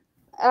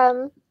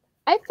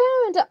 I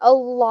found a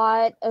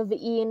lot of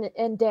Ian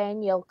and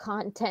Daniel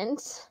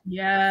content.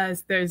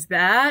 Yes, there's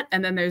that,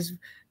 and then there's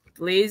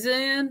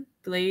Blean.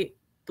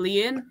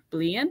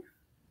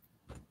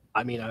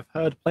 I mean, I've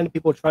heard plenty of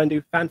people try and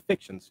do fan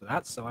fictions for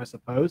that, so I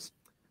suppose.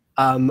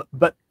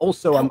 But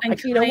also, and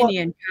actually,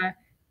 Kawaii and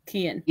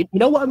Kian. You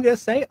know what I'm gonna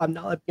say? I'm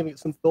now giving it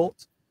some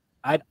thought.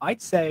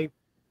 I'd say,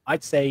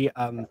 Dottie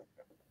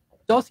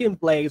and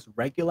Blaze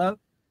regular,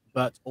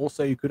 but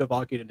also you could have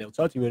argued in the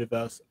alternative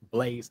universe,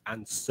 Blaze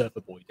and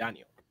Surfer Boy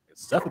Daniel. Because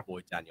Surfer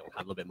Boy Daniel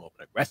had a little bit more of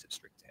an aggressive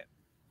streak to him,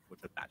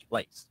 which would match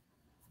Blaze.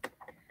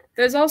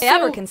 There's also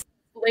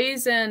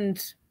Blaze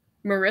and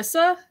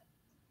Marissa.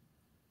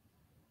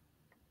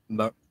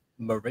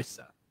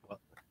 Marissa? What?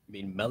 You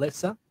mean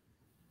Melissa?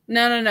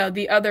 No,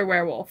 the other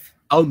werewolf.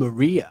 Oh,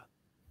 Maria.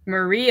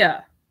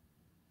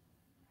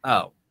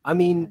 Oh, I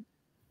mean,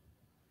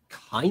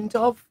 kind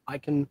of. I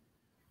can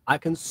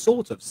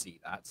sort of see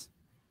that.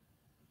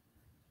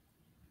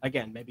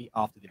 Again, maybe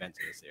after the events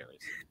of the series.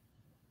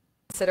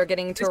 Consider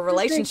getting into a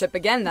relationship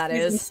again, that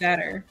is.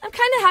 Better. I'm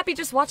kind of happy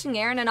just watching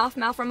Aaron and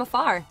Aphmau from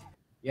afar.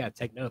 Yeah,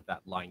 take note of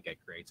that, Line Gate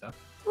creator.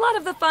 A lot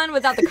of the fun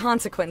without the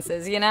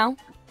consequences, you know?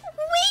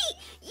 Wait,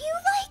 you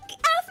like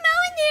Aphmau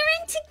and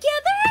Aaron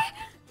together?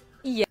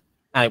 Yeah.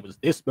 And it was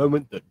this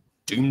moment that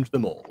doomed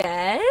them all.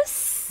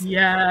 Yes?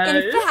 Yes.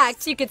 In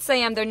fact, you could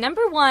say I'm their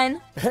number one.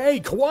 Hey,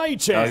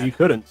 Kawaii-chan! No, you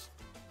couldn't.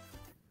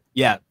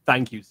 Yeah,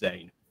 thank you,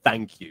 Zane.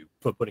 Thank you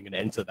for putting an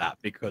end to that,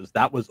 because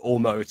that was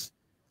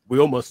we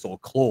almost saw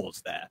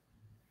claws there.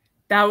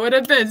 That would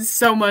have been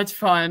so much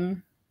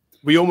fun.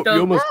 We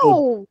almost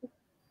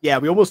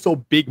saw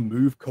Big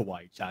Move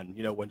Kawaii-chan,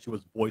 when she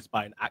was voiced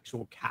by an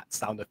actual cat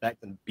sound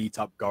effect and beat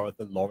up Gareth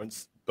and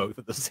Lawrence both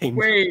at the same time.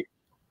 Wait,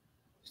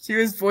 she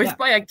was voiced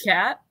by a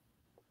cat?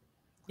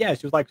 Yeah,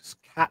 she was like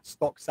cat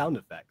stock sound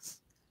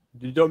effects.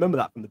 You don't remember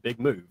that from the Big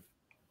Move?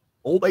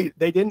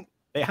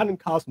 They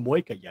hadn't cast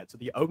Moika yet, so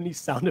the only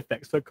sound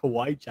effects for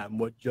Kawaii-chan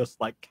were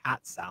just like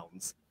cat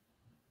sounds.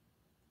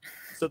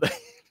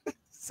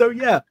 So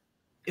yeah,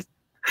 it's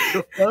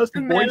the first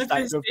voice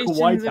actor of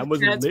Kawaii-chan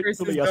was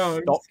literally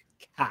a stock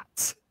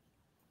cat.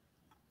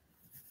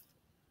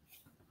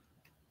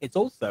 It's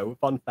also,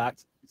 fun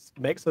fact,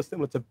 makes her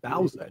similar to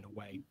Bowser in a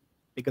way,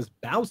 because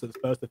Bowser's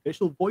first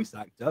official voice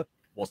actor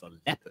was a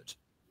leopard.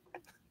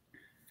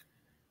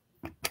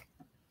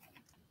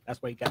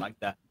 That's where you get like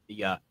the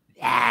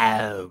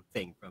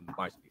thing from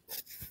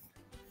MyStreet.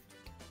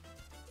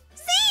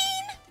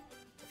 Zane!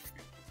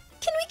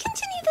 Can we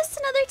continue this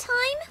another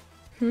time?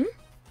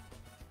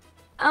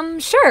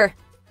 Sure.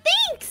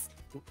 Thanks!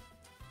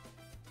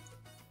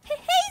 Hey,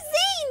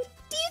 Zane!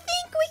 Do you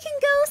think we can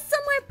go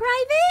somewhere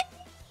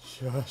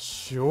private?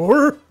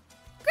 Sure.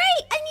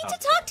 Great! I need to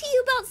talk to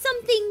you about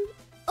something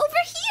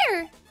over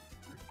here!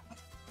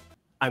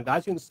 I'm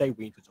glad you didn't say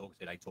we need to talk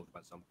today. I talked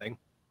about something.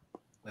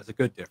 There's a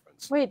good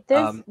difference. Wait,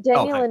 there's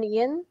Daniel and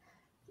Ian?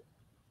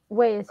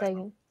 Wait a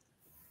second.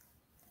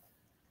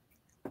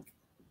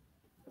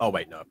 Oh,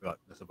 wait, no, I forgot.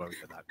 There's a bonus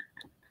for that.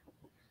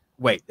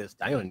 Wait, there's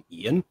Daniel and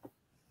Ian?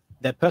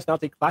 Their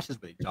personality clashes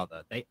with each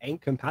other. They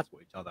ain't compatible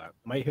with each other.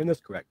 Am I hearing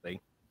this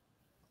correctly?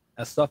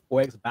 A soft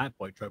boy x bad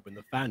boy trope in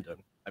the fandom.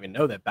 I mean,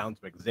 no, they're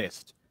bound to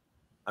exist.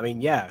 I mean,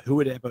 yeah, who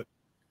would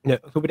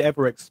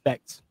ever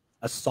expect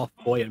a soft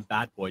boy and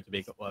bad boy to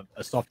be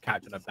a soft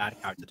character and a bad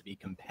character to be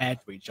compared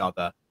to each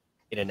other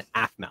in an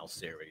AFMAL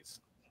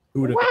series.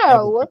 Who would have ever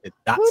Wow, predicted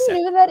that? who set?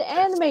 knew that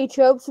anime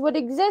tropes would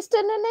exist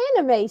in an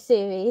anime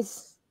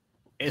series?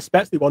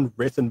 Especially one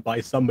written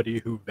by somebody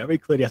who very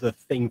clearly has a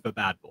thing for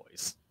bad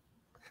boys.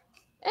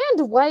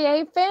 And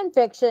YA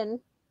fanfiction.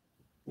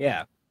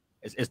 Yeah,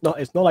 it's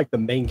not like the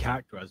main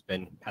character has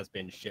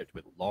been shipped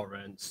with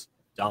Lawrence,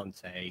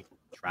 Dante,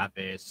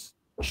 Travis,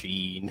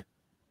 Gene,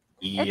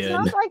 Ian.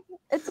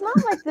 It's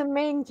not like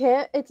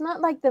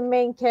the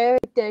main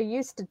character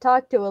used to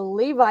talk to a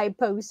Levi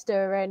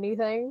poster or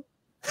anything.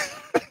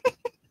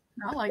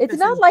 It's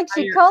not like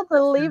she called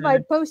the Levi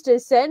poster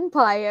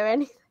senpai or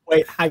anything.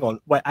 Wait, hang on.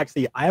 Wait,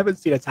 actually, I haven't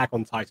seen Attack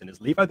on Titan. Is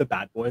Levi the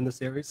bad boy in the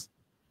series?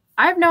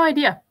 I have no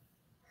idea.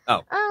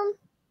 Oh.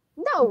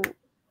 No.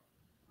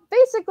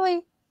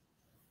 Basically,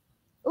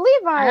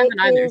 Levi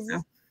is.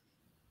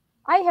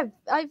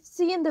 I've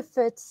seen the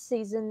first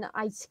season.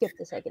 I skipped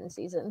the second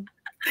season.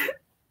 Okay.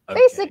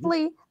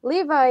 Basically,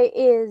 Levi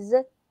is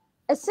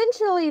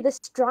essentially the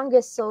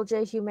strongest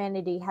soldier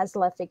humanity has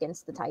left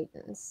against the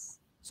Titans.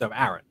 So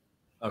Aaron.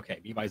 Okay,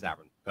 Levi's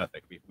Aaron.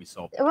 Perfect. We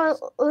solved it.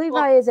 Well,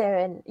 Levi is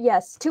Aaron.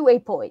 Yes, to a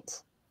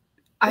point.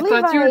 I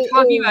thought you were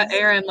talking about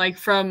Aaron like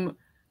from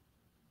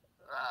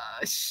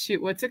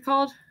what's it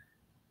called?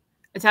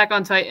 Attack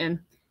on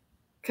Titan.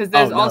 Because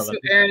there's also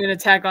Aaron in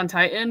Attack on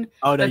Titan.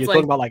 Oh no, you're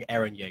talking about like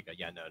Eren Yeager.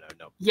 Yeah, no.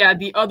 Yeah,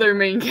 the other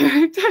main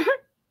character.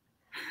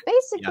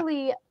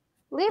 Basically, yeah.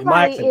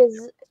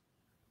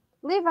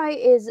 Levi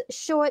is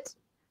short,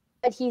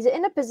 but he's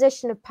in a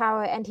position of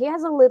power, and he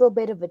has a little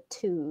bit of a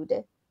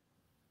tood.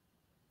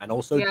 And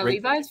also,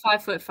 Levi's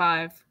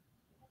 5'5".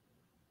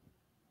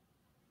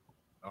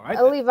 All right.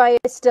 Levi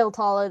is still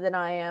taller than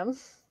I am,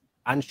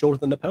 and shorter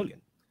than Napoleon.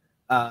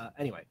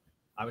 Anyway,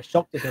 I was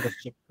shocked to hear the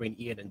ship between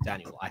Ian and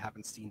Daniel. I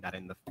haven't seen that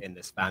in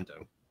this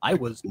fandom. I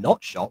was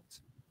not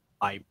shocked.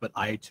 But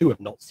I too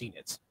have not seen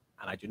it,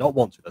 and I do not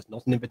want to. That's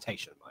not an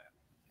invitation,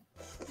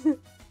 Maya.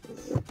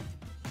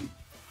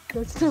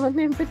 That's not an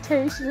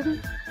invitation.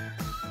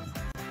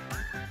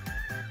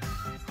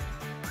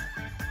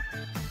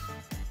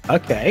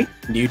 Okay,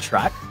 new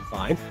track,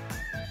 fine.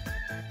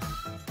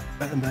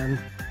 Bam.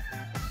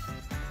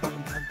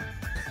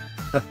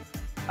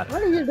 What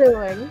are you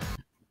doing?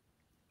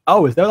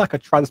 Oh, is there like a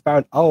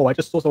transparent? Oh, I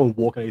just saw someone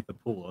walk underneath the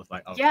pool. I was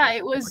like, oh, yeah,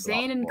 it was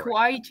Zane and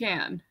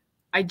Kawaii-chan.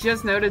 I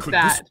just noticed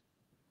that.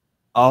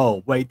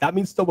 Oh, wait, that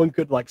means someone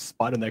could like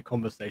spy on their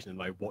conversation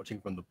like watching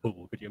from the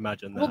pool. Could you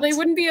imagine that? Well, they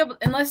wouldn't be able,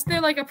 unless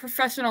they're like a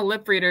professional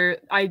lip reader.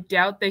 I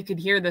doubt they could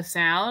hear the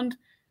sound.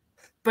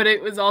 But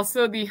it was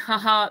also the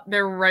haha,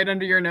 they're right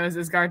under your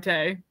noses,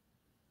 Garte.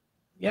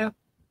 Yeah.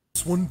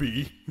 This one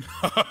be?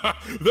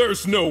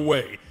 There's no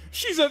way.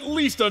 She's at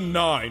least a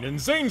 9, and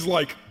Zane's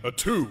like a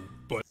 2.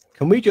 But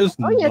can we just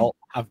not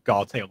have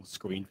Garte on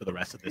screen for the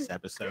rest of this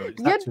episode?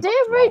 You're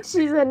damn right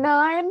she's a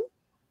 9.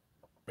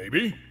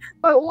 Maybe.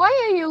 But why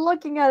are you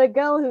looking at a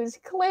girl who's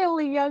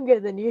clearly younger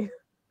than you?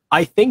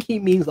 I think he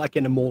means like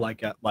in a more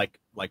like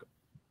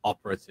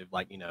operative,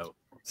 like, you know.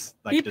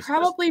 Like he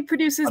probably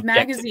produces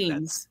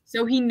magazines,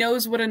 so he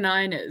knows what a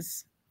 9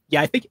 is.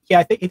 Yeah, I think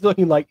he's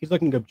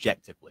looking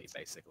objectively,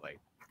 basically.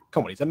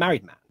 Come on, he's a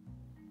married man.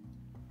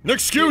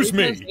 Excuse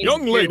me,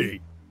 young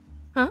lady.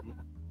 Huh?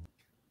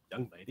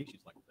 Young lady?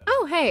 She's like that.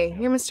 Oh, hey,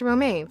 you're Mr.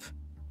 Romave.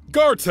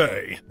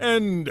 Garte,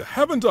 and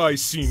haven't I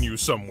seen you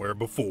somewhere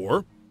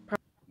before?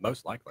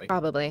 Most likely.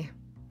 Probably.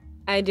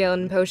 I deal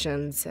in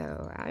potions,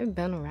 so I've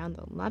been around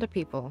a lot of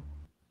people.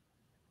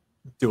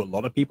 Do a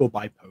lot of people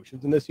buy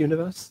potions in this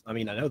universe? I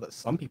mean, I know that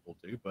some people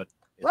do, but...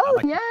 Well,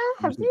 yeah,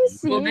 have you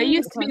seen... Well, they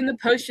used to be in the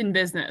potion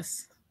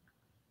business.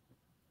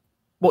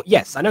 Well,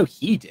 yes, I know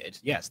he did.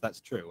 Yes,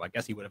 that's true. I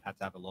guess he would have had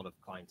to have a lot of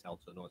clientele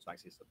in order to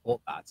actually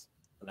support that.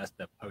 Unless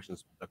the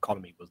potions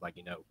economy was like,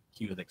 you know,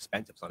 hugely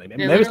expensive. So maybe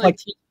it's like...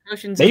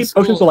 Maybe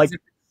potions are like...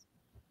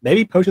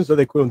 Maybe potions are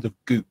the equivalent of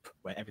goop,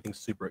 where everything's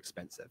super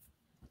expensive.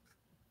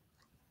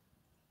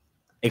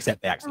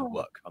 Except they actually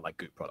work, unlike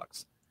goop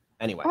products.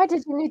 Anyway. Why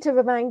did you need to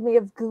remind me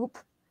of goop?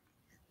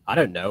 I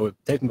don't know. It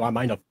takes my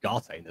mind off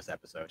Garte in this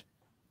episode.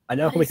 I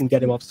know how we can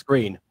get him off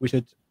screen. We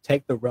should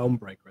take the Realm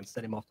Breaker and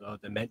send him off to another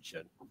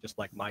dimension, just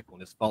like Michael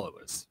and his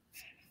followers.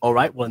 All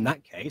right. Well, in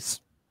that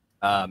case,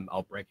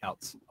 I'll break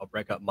out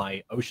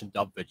my Ocean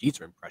Dub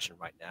Vegeta impression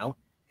right now.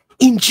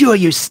 Enjoy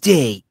your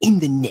stay in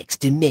the next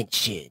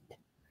dimension.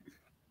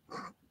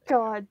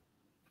 God.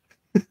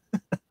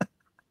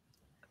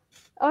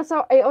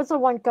 I also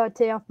want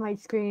Garte off my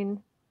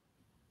screen.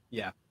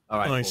 Yeah. All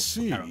right. I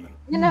see.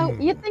 You know,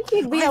 you think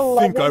he'd be a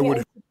loving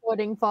and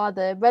supporting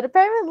father, but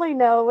apparently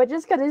no. We're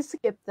just gonna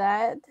skip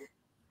that.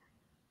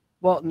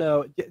 Well,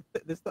 no.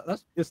 That's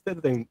the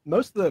thing.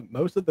 Most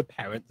of the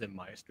parents in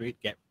MyStreet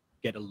get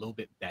a little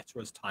bit better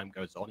as time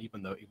goes on.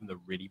 Even the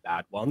really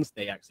bad ones,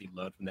 they actually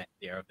learn from the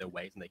error of their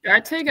ways, and they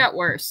Garte got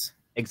worse.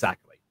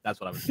 Exactly. That's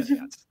what I was getting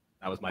at.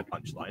 That was my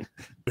punchline.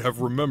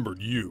 Have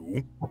remembered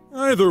you.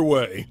 Either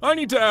way, I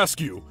need to ask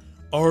you: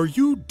 are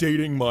you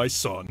dating my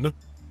son?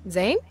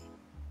 Zane?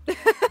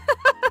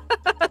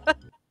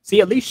 See,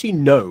 at least she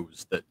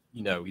knows that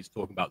he's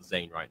talking about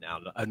Zane right now,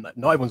 and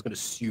not everyone's going to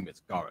assume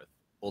it's Gareth.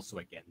 Also,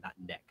 again, that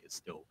neck is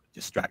still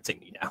distracting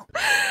me now.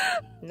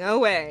 No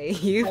way.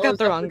 You've got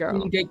the wrong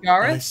girl.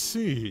 I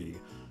see.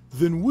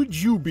 Then would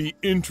you be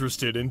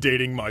interested in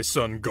dating my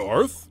son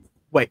Garth?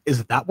 Wait,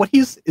 is that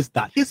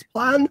his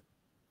plan?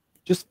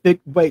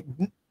 Wait,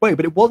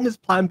 but it wasn't his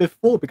plan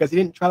before because he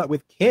didn't try that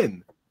with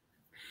Kim.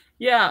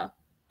 Yeah,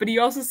 but he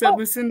also said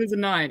Lucinda's a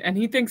 9, and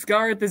he thinks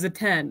Gareth is a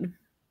 10.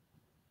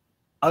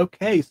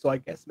 Okay, so I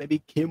guess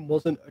maybe Kim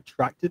wasn't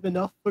attractive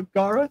enough for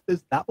Gareth?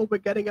 Is that what we're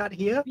getting at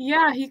here?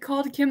 Yeah, he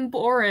called Kim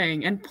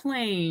boring and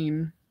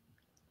plain.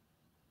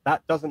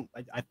 That doesn't,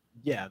 that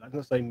doesn't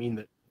necessarily mean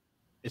that,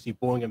 is he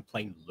boring and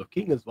plain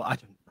looking as well? I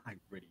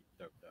really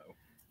don't know.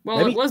 Well,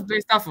 Maybe... it was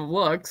based off of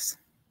looks.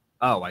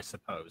 Oh, I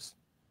suppose.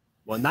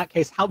 Well, in that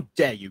case, how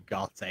dare you,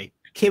 Garte?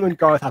 Kim and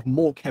Gareth have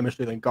more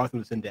chemistry than Gareth and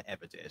Lucinda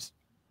ever did.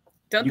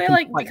 Don't they,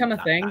 like, become a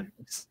thing?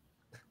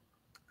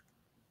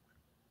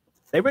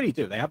 They really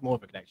do. They have more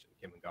of a connection,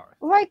 Kim and Gareth.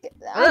 Like,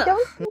 I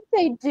don't think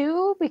they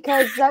do,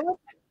 because that would...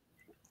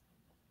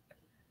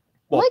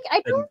 What, like,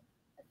 I don't...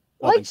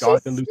 Like, she's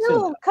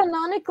still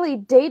canonically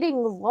dating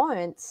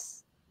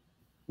Lawrence.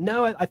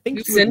 No, I think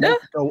Lucinda?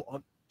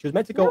 She was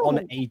meant to go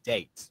on a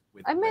date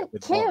with I meant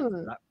with Kim.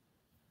 Lawrence.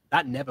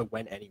 That never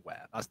went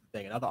anywhere. That's the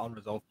thing. Another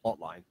unresolved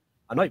plotline.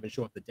 I'm not even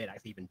sure if the date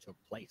actually even took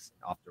place,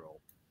 after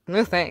all.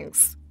 No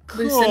thanks.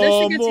 Lucinda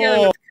should get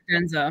together with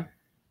Cadenza.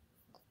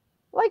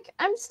 Like,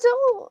 I'm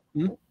still...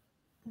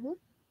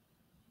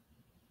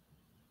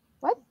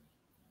 What?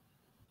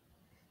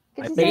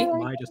 I think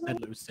Maya just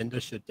said Lucinda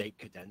should date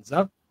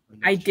Cadenza.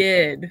 I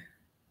did.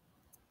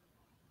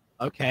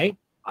 Okay,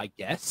 I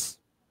guess.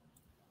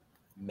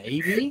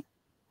 Maybe?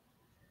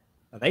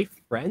 Are they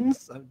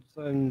friends?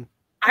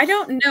 I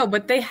don't know,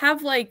 but they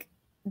have, like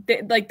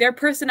their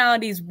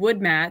personalities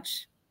would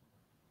match,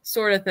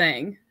 sort of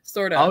thing.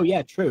 Sort of. Oh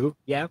yeah, true.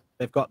 Yeah,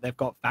 they've got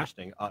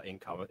fashioning in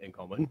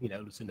common. You know,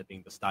 Lucinda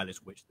being the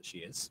stylish witch that she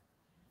is.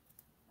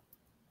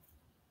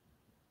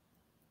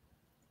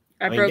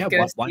 I mean,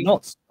 why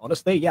not?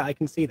 Honestly, yeah, I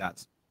can see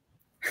that.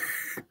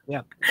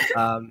 Yeah,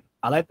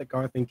 I like the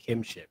Gareth and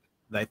Kim ship.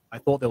 I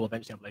thought they'll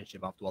eventually have a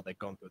relationship after what they've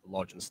gone through with the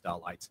Lodge and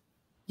Starlight.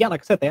 Yeah,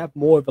 like I said, they have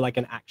more of like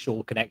an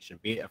actual connection,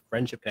 be it a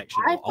friendship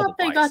connection. I thought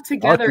they got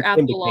together at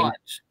the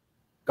Lodge.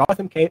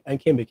 Gareth and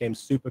Kim became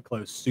super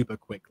close super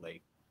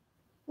quickly.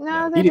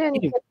 No, they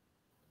didn't.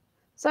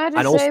 Sorry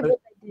to say, but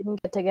they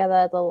didn't get together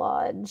at the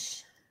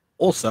Lodge.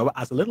 Also,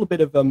 as a little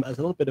bit of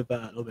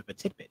a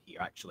tidbit here,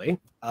 actually,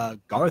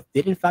 Gareth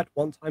did in fact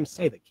one time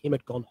say that Kim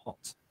had gone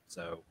hot.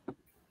 So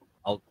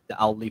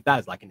I'll leave that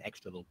as like an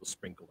extra little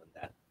sprinkle in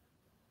there.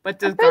 But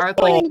does Gareth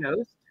like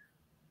Ghost?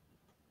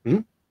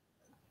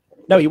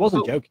 No, he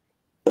wasn't joking.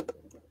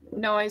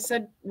 No, I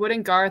said,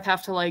 wouldn't Gareth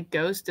have to like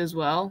Ghost as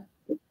well?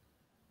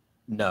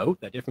 No,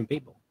 they're different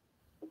people.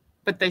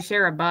 But they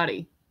share a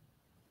body.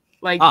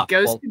 Like,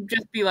 Ghost could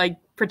just be like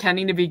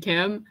pretending to be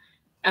Kim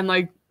and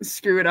like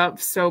screw it up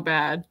so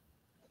bad.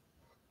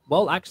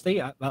 Well, actually,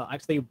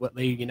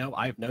 you know,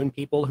 I've known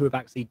people who have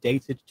actually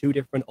dated two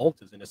different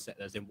alters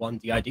in one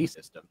DID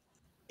system.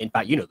 In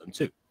fact, you know them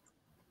too.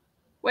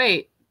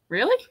 Wait,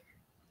 really?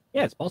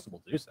 Yeah, it's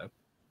possible to do so.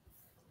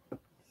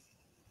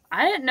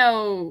 I didn't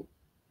know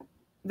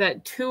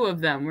that two of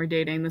them were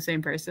dating the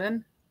same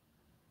person.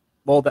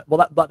 Well,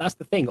 that's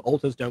the thing.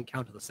 Alters don't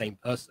count as the same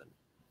person.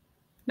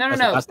 No.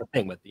 That's the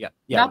thing with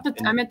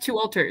I meant two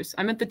alters.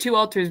 I meant the two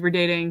alters were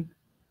dating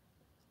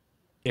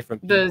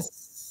different people. The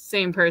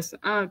same person.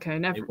 Oh, okay,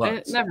 never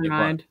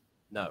mind.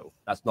 No,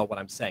 that's not what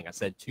I'm saying. I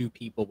said two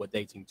people were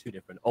dating two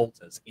different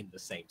alters in the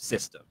same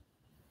system.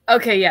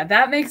 Okay, yeah,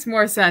 that makes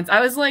more sense.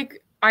 I was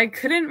like, I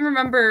couldn't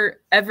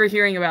remember ever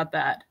hearing about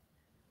that.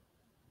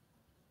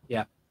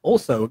 Yeah.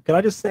 Also, can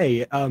I just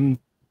say, you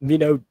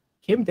know,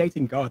 Kim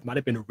dating Gareth might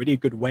have been a really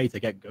good way to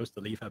get Ghost to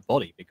leave her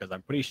body, because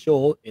I'm pretty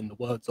sure, in the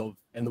words of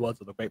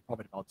the great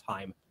prophet of our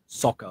time,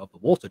 Sokka of the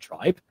Water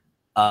Tribe,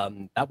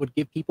 that would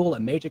give people a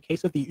major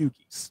case of the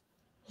Oogies.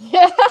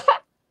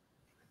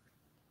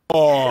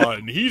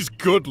 On, he's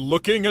good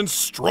looking and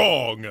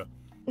strong.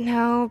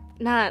 No,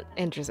 not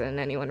interested in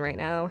anyone right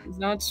now. He's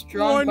not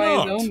strong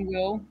by his own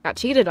will. Got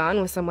cheated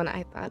on with someone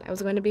I thought I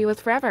was going to be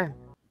with forever.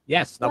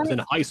 Yes, that was in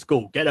high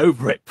school. Get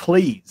over it,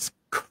 please.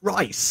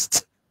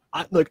 Christ.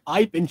 Look,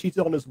 I've been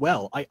cheated on as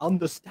well. I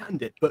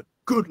understand it, but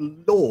good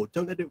lord,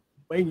 don't let it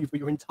weigh you for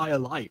your entire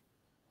life.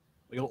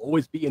 You'll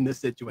always be in this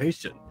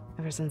situation.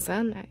 Ever since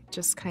then, I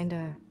just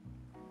kinda...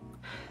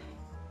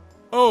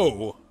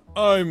 Oh,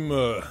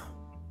 I'm,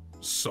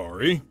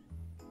 sorry.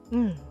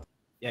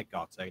 Yeah,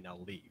 Garte, now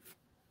leave.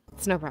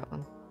 It's no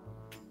problem.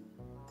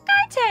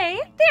 Garte,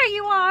 there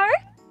you are!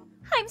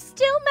 I'm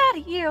still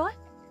mad at you,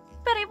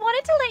 but I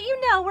wanted to let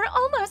you know we're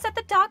almost at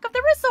the dock of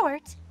the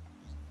resort.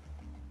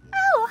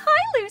 Oh,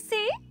 hi,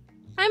 Lucy!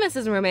 Hi,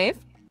 Mrs. Romave.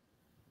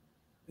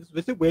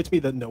 Is it weird to me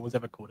that no one's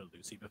ever called her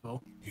Lucy before?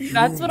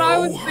 That's what I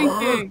was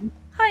thinking.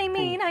 I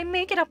mean, I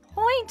make it a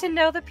point to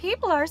know the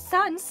people our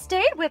son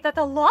stayed with at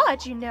the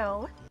lodge, you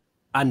know.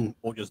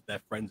 Or just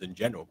their friends in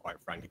general, quite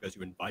frankly, because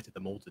you invited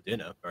them all to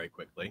dinner very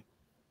quickly.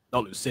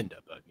 Not Lucinda,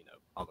 but, you know.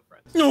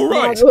 All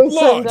right, Yeah,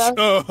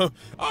 launch.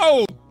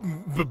 I'll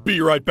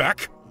be right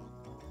back.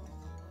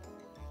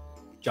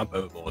 Jump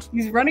overboard.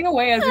 He's running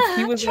away as if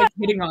he was like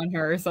hitting on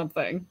her or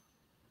something.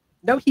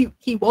 No,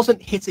 he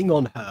wasn't hitting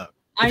on her.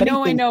 I If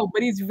know, anything-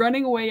 but he's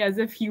running away as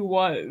if he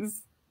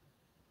was.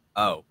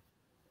 Oh,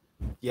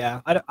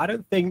 yeah. I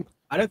don't think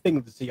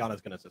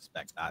Ziana's gonna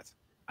suspect that.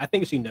 I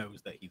think she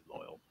knows that he's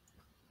loyal.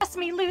 Trust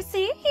me,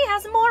 Lucy, he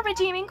has more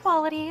redeeming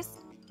qualities.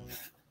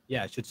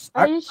 Yeah, should.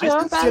 Are you sure I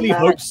about sincerely that?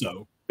 hope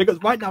so, because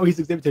right now he's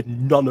exhibited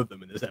none of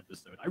them in this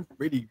episode. I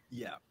really,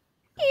 yeah.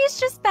 He's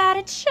just bad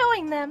at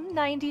showing them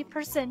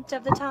 90%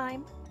 of the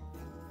time.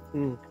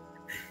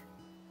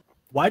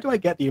 Why do I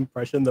get the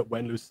impression that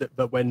when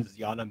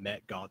Ziana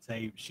met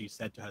Garte, she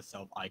said to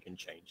herself, "I can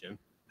change him,"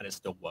 and is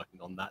still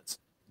working on that,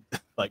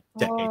 like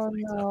decades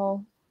later.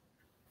 No.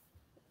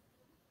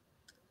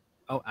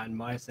 Oh, and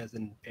Maya says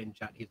in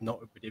chat he's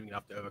not redeeming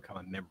enough to overcome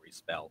a memory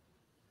spell.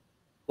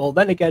 Well,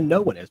 then again,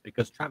 no one is,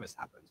 because Travis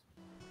happened.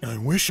 I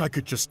wish I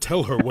could just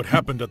tell her what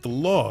happened at the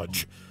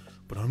lodge,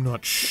 but I'm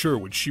not sure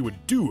what she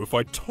would do if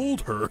I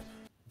told her.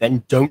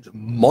 Then don't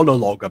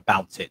monologue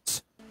about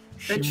it.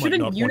 She Then might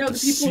shouldn't not you want know to the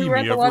people see who were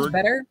at me the lodge ever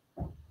better?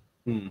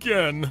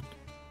 again.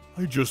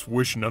 I just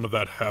wish none of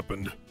that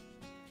happened.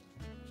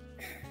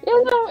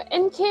 You know,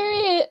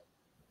 interior.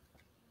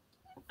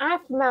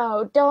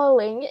 Aphmau,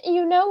 darling,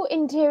 you know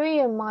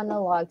interior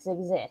monologues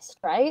exist,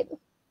 right?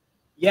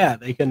 Yeah,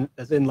 they can,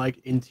 as in like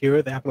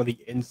interior, they happen on the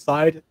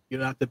inside. You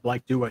don't have to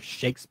like do a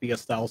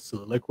Shakespeare-style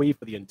soliloquy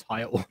for the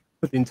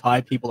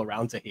entire people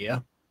around to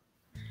hear.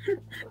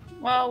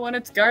 Well, when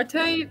it's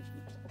Garte,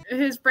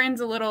 his brain's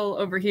a little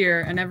over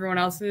here, and everyone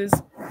else's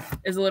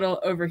is a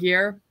little over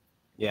here.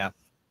 Yeah.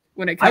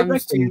 When it I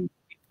comes reckon,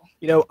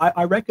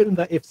 I reckon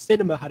that if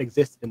cinema had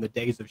existed in the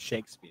days of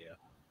Shakespeare,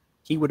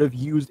 he would have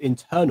used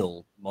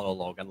internal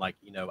monologue and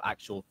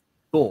actual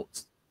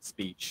thought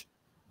speech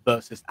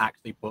versus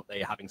actually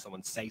having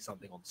someone say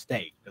something on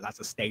stage, because that's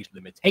a stage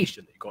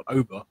limitation that you got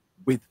over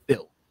with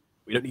film.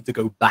 We don't need to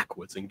go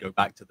backwards and go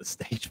back to the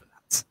stage for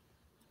that.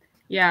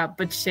 Yeah,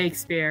 but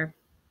Shakespeare.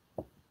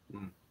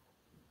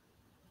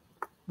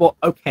 Well,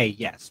 okay,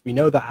 yes, we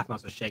know that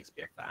Aphmau's a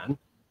Shakespeare fan.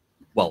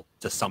 Well,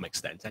 to some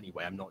extent,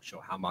 anyway. I'm not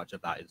sure how much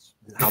of that is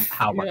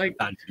how much of a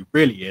fan he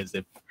really is.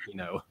 If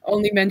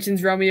Only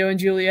mentions Romeo and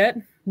Juliet.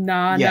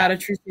 Nah, Yeah. not a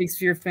true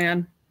Shakespeare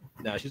fan.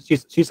 No,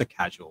 she's a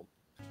casual.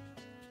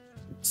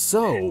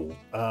 So,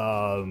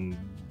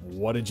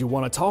 what did you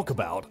want to talk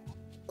about?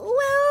 Well,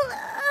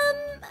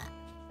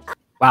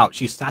 Wow,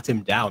 she sat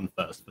him down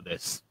first for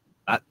this.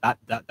 That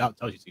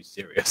tells you she's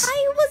serious.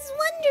 I was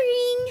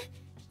wondering.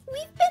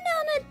 We've been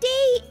on a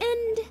date,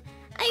 and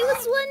I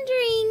was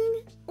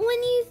wondering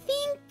when you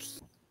think.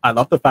 I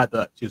love the fact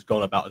that she's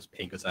gone about as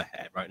pink as her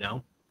hair right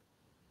now.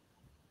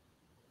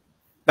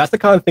 That's the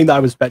kind of thing that I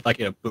would expect, like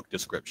in a book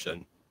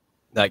description,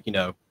 like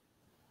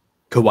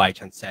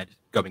Kawaii-chan said,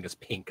 going as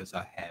pink as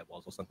her hair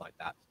was, or something like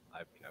that.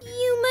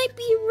 You might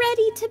be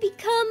ready to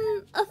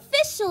become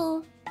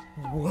official.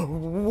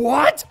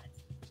 What?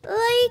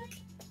 Like,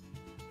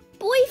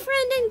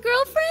 boyfriend and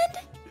girlfriend?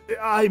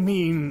 I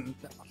mean,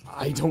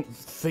 I don't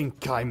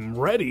think I'm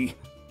ready.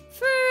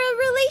 For a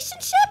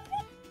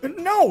relationship?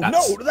 No,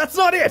 that's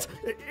not it.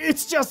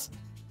 It's just.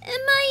 Am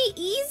I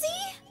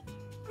easy?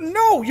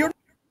 No, you're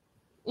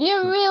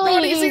really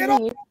not easy at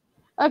all.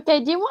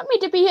 Okay, do you want me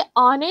to be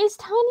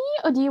honest, honey,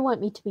 or do you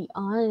want me to be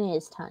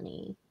honest,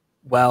 honey?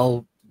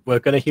 Well, we're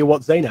gonna hear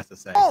what Zane has to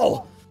say.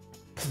 Oh!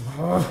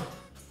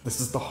 This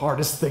is the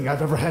hardest thing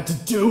I've ever had to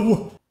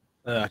do.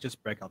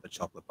 Just break out the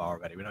chocolate bar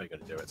already. We know you're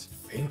gonna do it.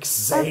 Think,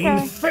 Zane,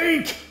 Okay.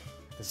 think!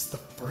 This is the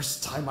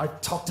first time I've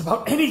talked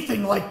about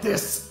anything like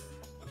this.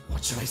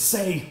 What should I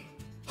say?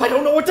 I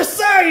don't know what to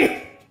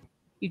say!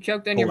 You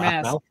choked on your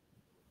mask.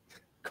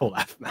 Call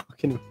Aphmau.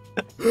 Can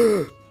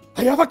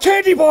I have a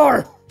candy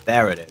bar!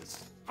 There it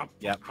is.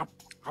 Yep.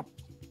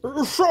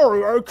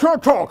 Sorry, I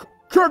can't talk.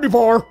 Candy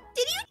bar!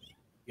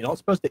 You're not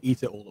supposed to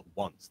eat it all at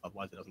once,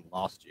 otherwise it doesn't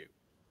last you.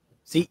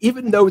 See,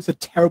 even though it's a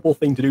terrible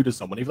thing to do to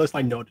someone, even if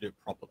I know how to do it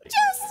properly.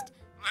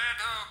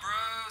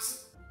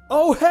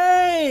 Oh,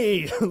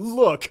 hey!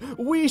 Look,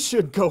 we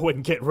should go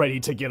and get ready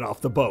to get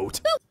off the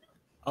boat.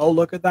 Oh,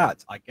 look at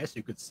that. I guess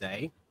you could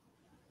say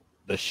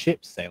the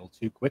ship sailed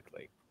too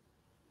quickly.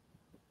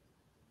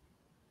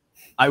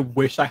 I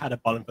wish I had a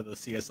button for the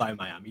CSI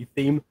Miami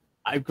theme.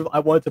 I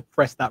wanted to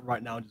press that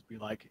right now and just be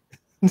like,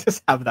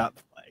 just have that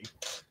play.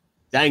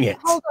 Dang it.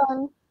 Hold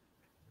on.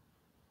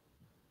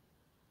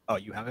 Oh,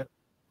 you have it?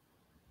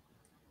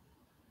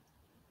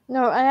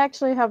 No, I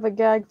actually have a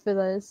gag for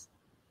this.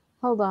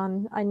 Hold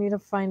on, I need to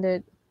find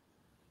it.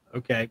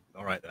 Okay,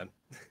 alright then.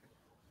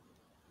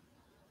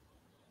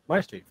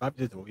 MyStreet, 5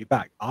 minutes will be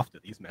back after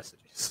these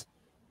messages.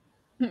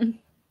 Do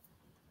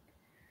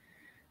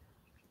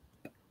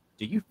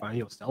you find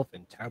yourself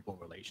in terrible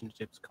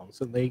relationships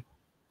constantly?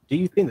 Do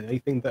you think that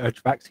anything that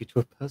attracts you to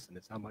a person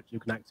is how much you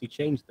can actually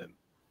change them?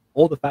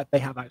 Or the fact they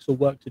have actual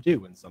work to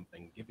do in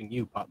something, giving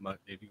you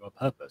a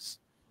purpose?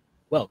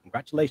 Well,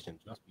 congratulations,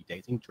 you must be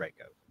dating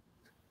Draco.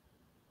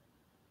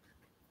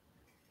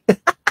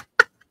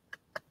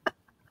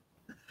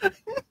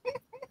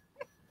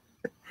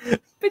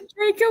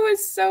 Maiko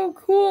is so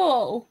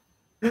cool.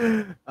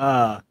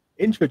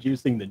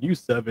 Introducing the new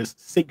service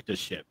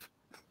Sigdership,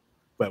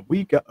 where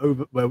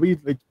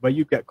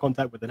you get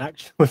contact with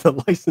with a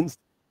licensed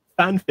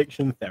fan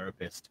fiction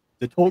therapist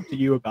to talk to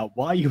you about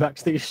why you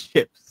actually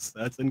ship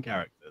certain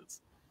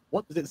characters.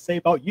 What does it say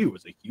about you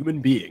as a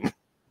human being?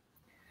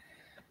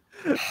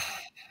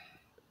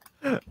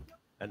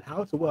 And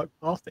how to work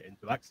past it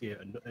into actually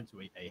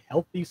into a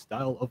healthy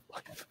style of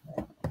life.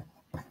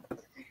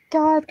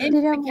 God, And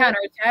the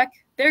counterattack,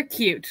 they're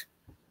cute.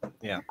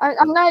 Yeah.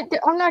 I'm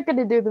not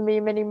gonna do the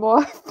meme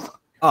anymore.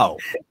 Oh,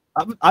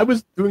 I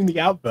was doing the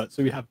advert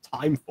so we have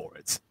time for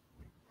it.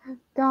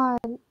 God,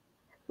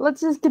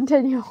 let's just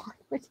continue on.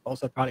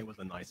 Also, apparently it was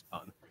a nice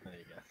pun. There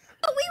you go.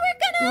 Oh, we were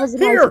gonna. It was a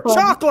Here, nice pun.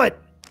 chocolate!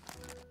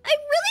 I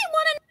really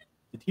want to.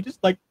 Did he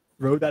just like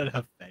throw that at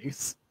her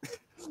face?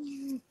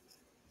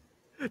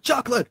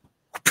 Chocolate!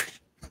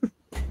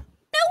 No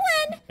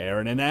one.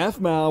 Aaron and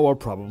Aphmau are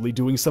probably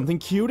doing something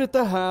cute at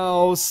the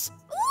house.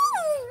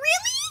 Ooh,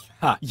 really?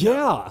 Ha,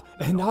 Yeah,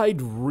 and I'd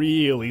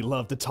really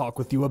love to talk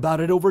with you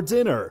about it over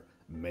dinner.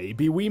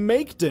 Maybe we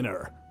make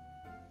dinner.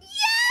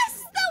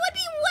 Yes, that would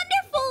be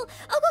wonderful.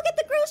 I'll go get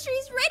the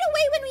groceries right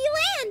away when we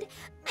land.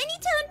 I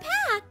need to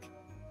unpack.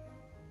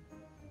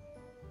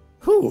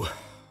 Whew.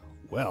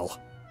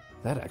 Well,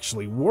 that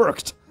actually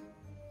worked.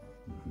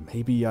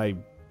 Maybe I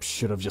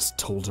should have just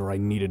told her I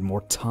needed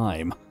more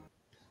time.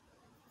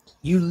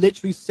 You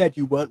literally said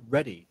you weren't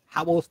ready.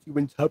 How else do you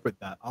interpret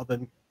that other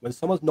than when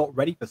someone's not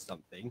ready for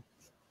something,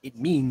 it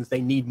means they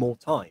need more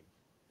time?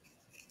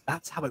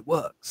 That's how it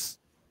works.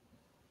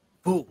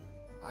 Fool.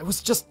 I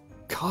was just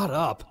caught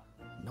up.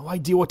 No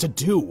idea what to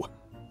do.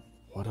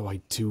 What do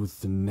I do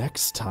the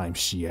next time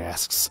she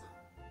asks?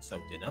 So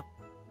dinner?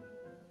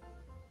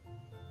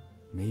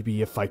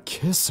 Maybe if I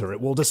kiss her, it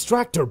will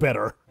distract her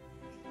better.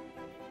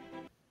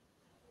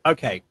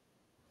 Okay,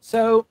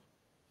 so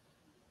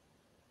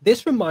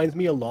this reminds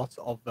me a lot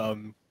of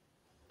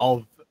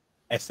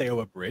SAO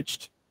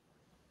Abridged.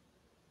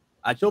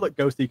 I'm sure that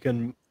Ghosty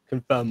can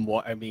confirm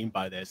what I mean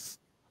by this.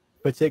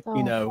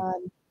 God.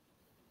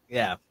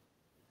 Yeah,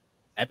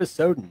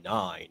 episode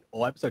 9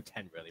 or episode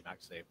 10, really,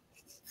 actually,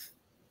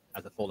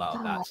 as a fallout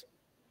of that.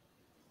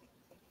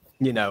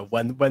 You know,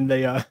 when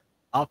they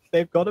after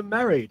they've gotten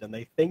married and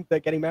they think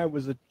that getting married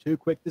was a too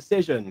quick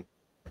decision.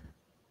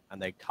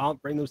 And they can't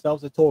bring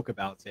themselves to talk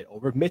about it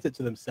or admit it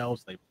to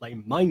themselves. They play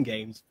mind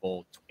games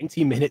for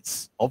 20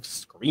 minutes of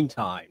screen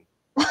time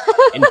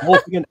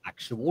involving an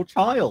actual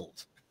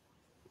child.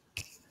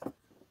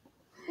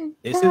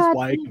 This is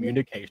why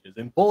communication is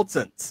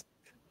important.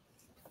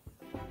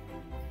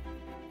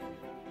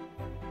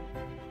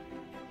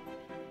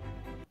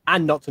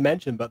 And not to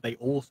mention, but they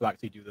also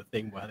actually do the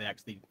thing where they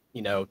actually,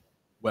 you know,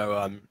 where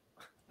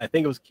I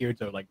think it was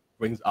Kirito like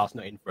brings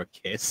Asuna in for a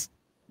kiss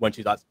when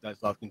she's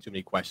asking too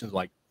many questions,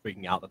 like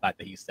freaking out the fact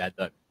that he said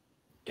that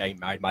getting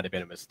married might have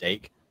been a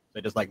mistake. So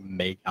they just like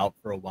make out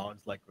for a while.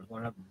 It's like,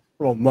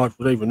 so much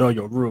would even know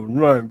your real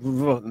name,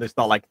 and they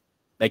start like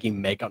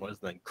making makeup noises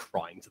and then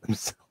crying to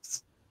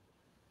themselves.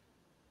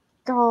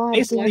 God.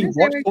 Basically,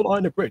 watch Full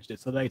Iron Abridged.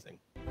 It's amazing.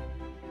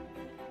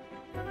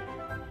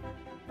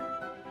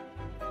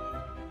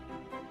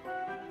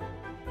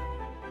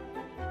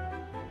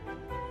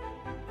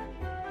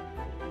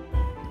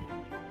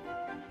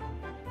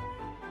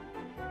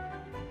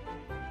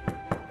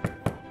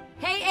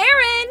 Hey,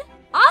 Aaron!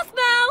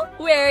 Othmo!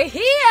 We're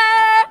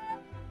here!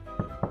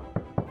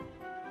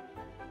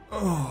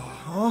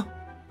 Huh?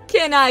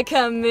 Can I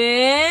come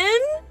in?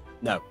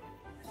 No.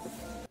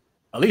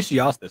 At least she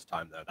asked this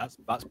time, though. That's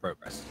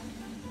progress.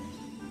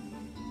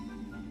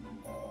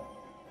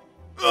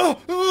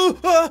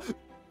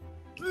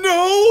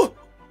 No!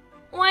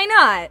 Why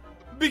not?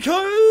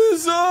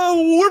 Because,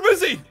 we're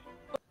busy!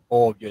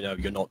 Or, you know,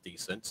 you're not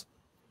decent.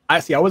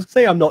 Actually, I would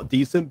say I'm not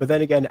decent, but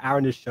then again,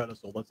 Aaron is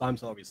shirtless all the time,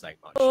 so I'll be saying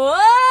much.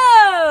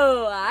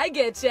 Whoa! I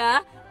get ya.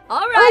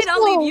 All right,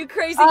 I'll leave you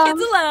crazy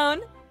kids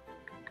alone.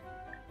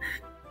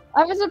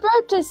 I was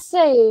about to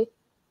say,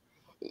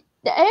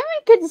 Aaron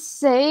could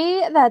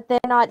say that they're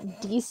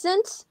not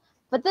decent,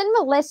 but then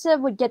Melissa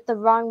would get the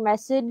wrong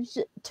message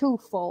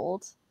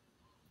twofold.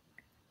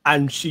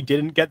 And she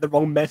didn't get the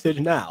wrong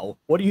message now.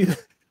 What do you...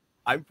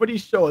 I'm pretty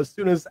sure as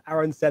soon as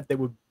Aaron said they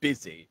were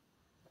busy,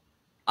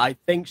 I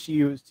think she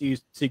used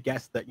to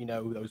guess that, you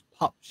know, those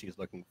pups she's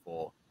looking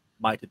for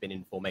might have been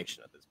in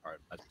formation at this part.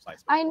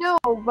 Precisely. I know,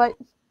 but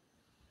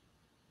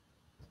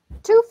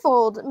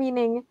twofold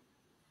meaning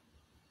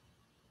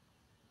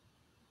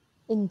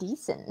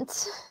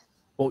indecent.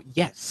 Well,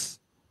 yes,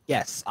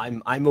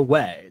 I'm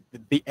aware.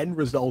 The end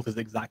result is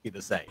exactly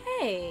the same.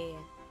 Hey,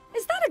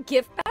 is that a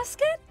gift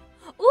basket?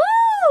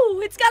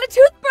 Ooh, it's got a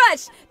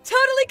toothbrush!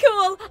 Totally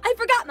cool! I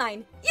forgot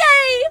mine.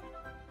 Yay!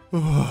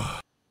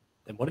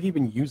 Then what have you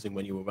been using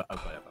when you were... Oh,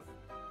 whatever.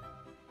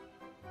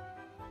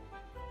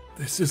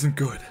 This isn't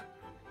good.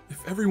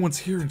 If everyone's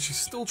here and she's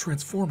still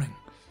transforming,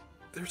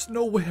 there's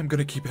no way I'm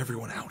gonna keep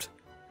everyone out.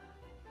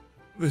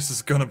 This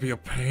is gonna be a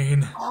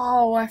pain.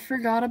 Oh, I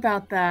forgot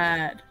about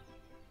that.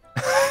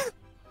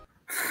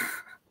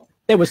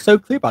 They were so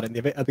clear about it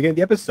at the beginning of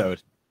the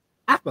episode.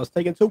 Aphma's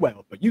taken to a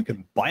werewolf, but you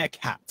can buy a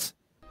cat.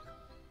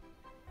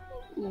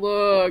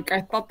 Look,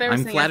 I thought they were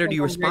I'm saying flattered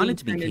you Ethel responded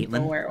to me, already turned into a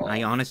Caitlin. werewolf.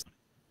 I honestly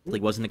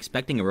wasn't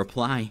expecting a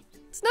reply.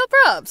 It's no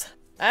probs.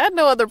 I had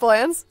no other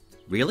plans.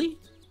 Really?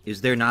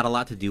 Is there not a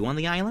lot to do on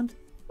the island?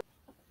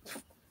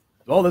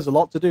 Well, there's a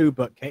lot to do,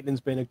 but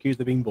Caitlin's been accused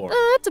of being boring.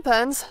 It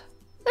depends.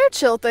 There are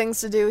chill things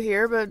to do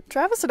here, but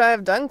Travis and I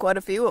have done quite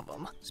a few of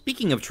them.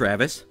 Speaking of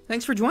Travis,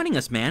 thanks for joining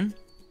us, man.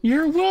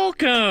 You're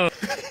welcome!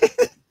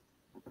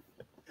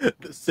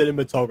 The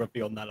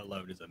cinematography on that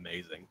alone is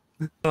amazing.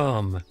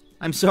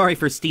 I'm sorry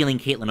for stealing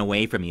Caitlin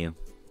away from you.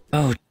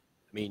 Oh. I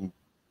mean,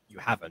 you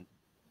haven't.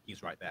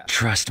 He's right there.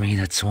 Trust me,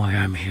 that's why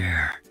I'm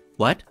here.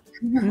 What?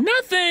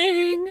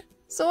 Nothing!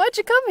 So why'd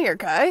you come here,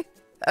 Kai?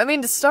 I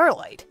mean to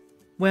Starlight.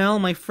 Well,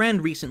 my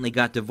friend recently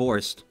got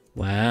divorced.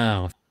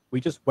 Wow.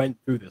 We just went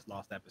through this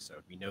last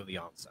episode. We know the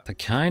answer. The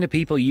kind of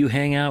people you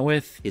hang out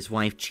with... His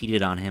wife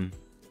cheated on him.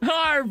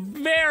 Are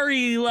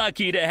very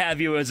lucky to have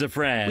you as a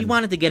friend. We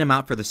wanted to get him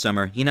out for the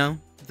summer, you know?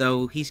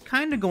 Though he's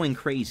kinda going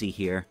crazy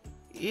here.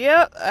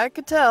 Yep, I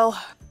could tell.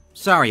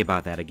 Sorry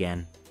about that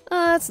again.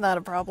 That's not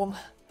a problem.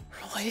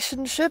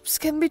 Relationships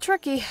can be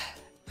tricky.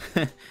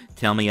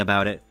 Tell me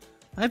about it.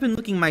 I've been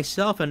looking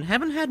myself and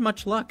haven't had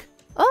much luck.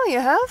 Oh, you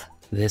have?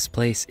 This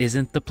place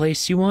isn't the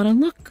place you want to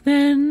look,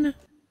 then.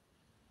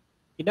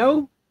 You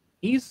know,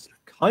 he's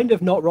kind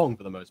of not wrong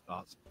for the most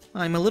part.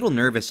 I'm a little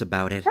nervous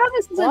about it.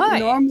 Travis isn't Why?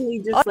 normally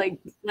just, like,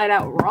 flat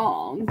out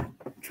wrong.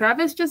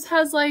 Travis just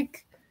has,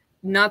 like,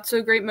 not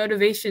so great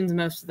motivations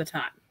most of the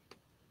time.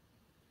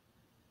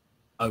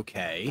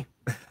 Okay.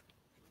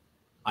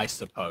 I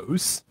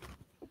suppose.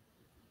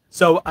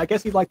 So, I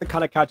guess he's like the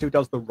kind of character who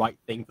does the right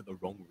thing for the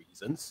wrong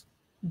reasons.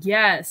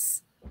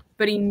 Yes,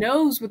 but he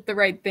knows what the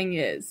right thing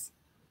is.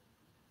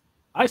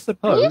 I Are you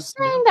suppose.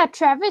 saying that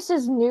Travis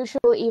is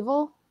neutral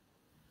evil?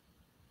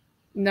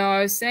 No,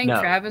 I was saying No.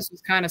 Travis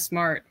was kind of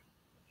smart.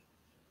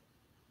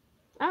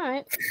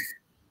 Alright.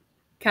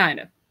 Kind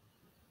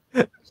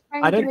of.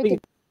 I don't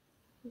think.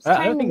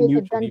 I don't think a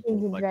neutral Dungeons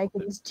evil and like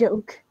Dragons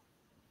joke.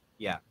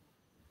 Yeah.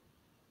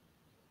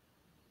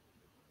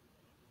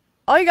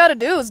 All you gotta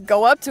do is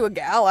go up to a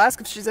gal, ask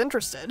if she's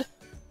interested.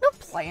 No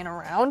playing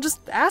around,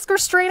 just ask her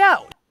straight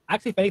out.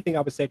 Actually, if anything,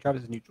 I would say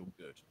Travis is neutral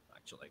good,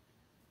 actually.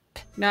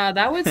 Nah,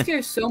 that would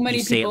scare so many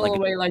You say it people like a-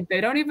 away. Like, they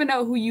don't even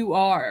know who you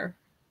are.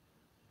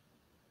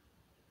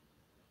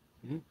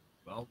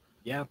 Well,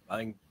 yeah, I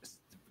think,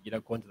 you know,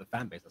 according to the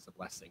fan base, that's a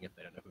blessing if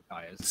they don't know who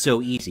Kai is.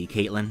 So easy,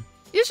 Caitlin.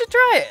 You should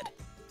try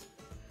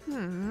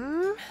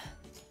it.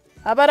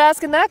 How about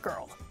asking that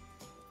girl?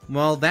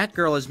 Well, that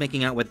girl is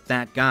making out with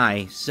that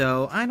guy,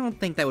 so I don't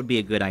think that would be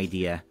a good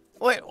idea.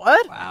 Wait,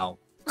 what? Wow.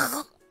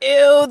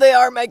 Ew, they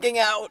are making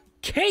out.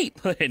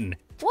 Caitlin!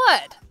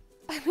 What?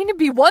 I mean, it'd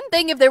be one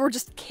thing if they were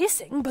just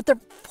kissing, but they're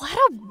flat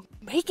out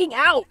making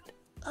out.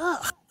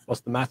 Ugh,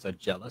 What's the matter?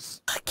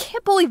 Jealous? I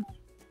can't believe...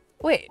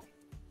 Wait,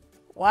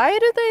 why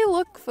do they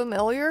look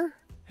familiar?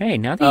 Hey,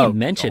 now that you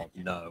mention God,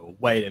 no.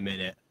 Wait a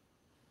minute.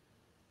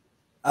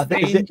 I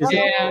Zane, think,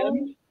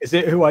 Dan. is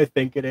it who I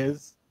think it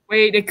is?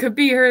 Wait, it could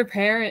be her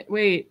parent.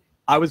 Wait.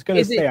 I was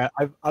gonna Is say,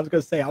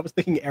 I was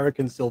thinking Eric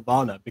and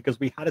Sylvana because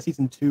we had a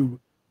season 2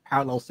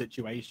 parallel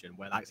situation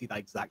where actually that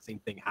exact same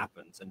thing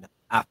happens, and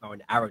Aphma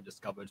and Aaron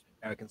discovered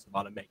Eric and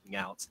Sylvana making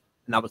out,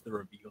 and that was the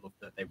reveal of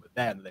that they were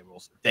there and that they were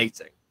also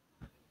dating.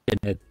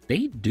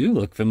 they do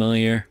look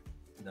familiar.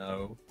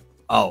 No.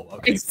 Oh,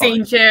 okay. It's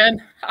fine.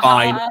 Zane-chan.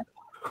 Fine.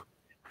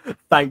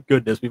 Thank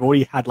goodness. We've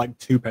already had like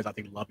 2 pairs, I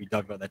think,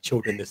 lovey-dovey about their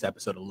children this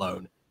episode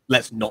alone.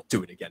 Let's not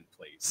do it again,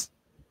 please.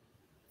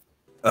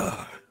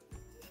 Ugh.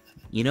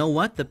 You know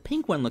what? The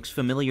pink one looks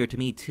familiar to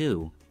me,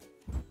 too.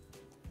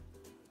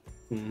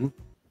 Hmm.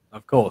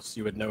 Of course,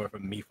 you would know her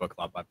from Mifa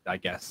Club, I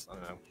guess. I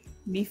don't know.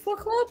 Mifa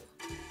Club?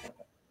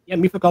 Yeah,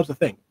 Mifa Club's a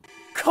thing.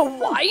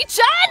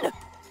 Kawaii-chan?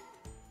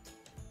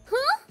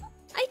 Huh?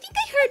 I think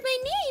I heard my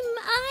name.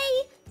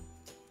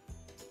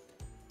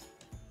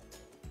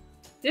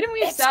 Didn't we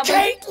establish...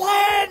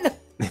 Caitlin!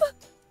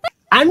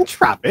 And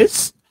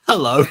Travis.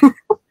 Hello.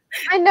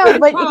 I know,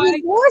 but Hi.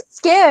 he's more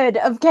scared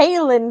of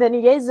Kaylin than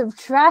he is of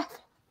Travis.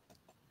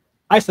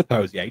 I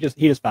suppose, yeah. He just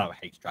flat out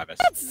hates Travis.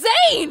 That's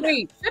Zane!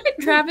 Wait, shouldn't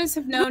Travis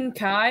have known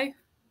Kai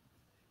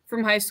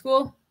from high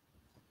school?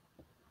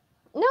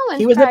 No, in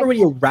He was fact, never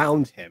really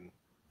around him.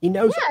 He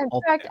knows. yeah, in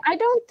of fact, him. I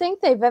don't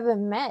think they've ever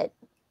met.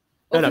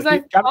 Well, No,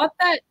 because he- I thought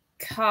that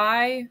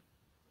Kai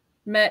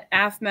met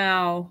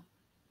Aphmau,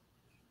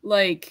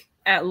 like,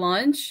 at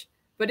lunch.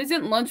 But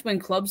isn't lunch when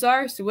clubs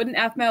are? So wouldn't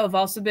Aphmau have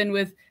also been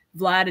with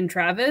Vlad and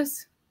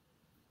Travis?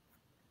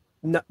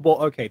 No,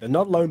 well, okay. The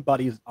Not Alone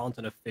Buddies aren't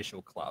an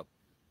official club.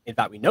 In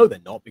fact, we know they're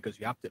not because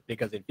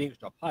in Phoenix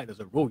Drop High,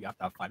 there's a rule you have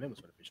to have 5 members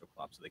for an official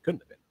club, so they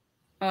couldn't have been.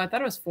 Oh, I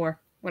thought it was 4.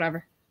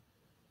 Whatever.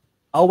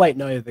 Oh wait,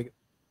 no.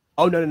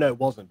 No, it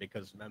wasn't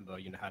because remember,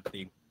 had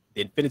the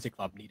Infinity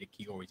Club needed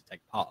Kiori to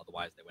take part,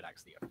 otherwise they would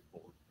actually have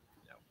fallen.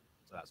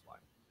 So that's why.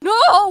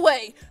 No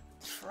way!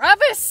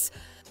 Travis!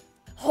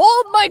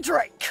 Hold my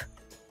drink!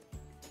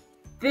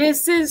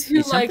 This is who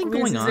Is like something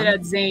going loses it on?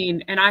 at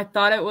Zane, and I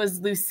thought it was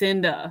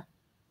Lucinda.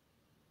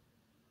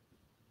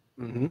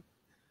 Mm-hmm.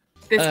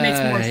 This makes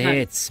more sense.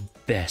 It's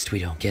best we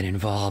don't get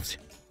involved.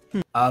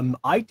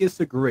 I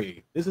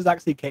disagree. This is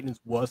actually Caitlin's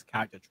worst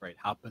character trait,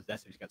 how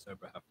possessive she gets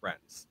over her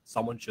friends.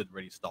 Someone should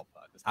really stop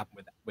her. This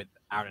happened with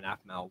Aaron and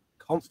Aphmau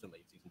constantly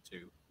in season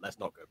 2. Let's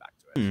not go back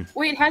to it.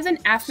 Wait,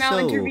 hasn't Aphmau So-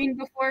 intervened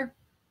before?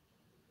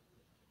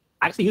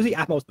 Actually, usually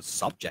Aphmau was the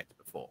subject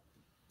before.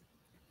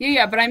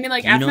 Yeah, but I mean,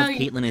 like, Do you know if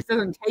Aphmau Caitlyn is-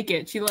 doesn't take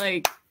it. She,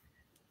 like,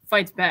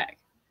 fights back.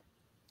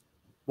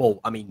 Well,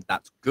 I mean,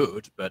 that's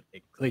good, but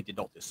it clearly did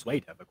not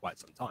dissuade her for quite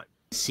some time.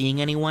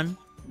 Seeing anyone?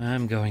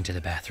 I'm going to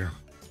the bathroom.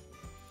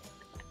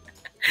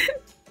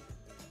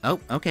 Oh,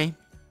 okay.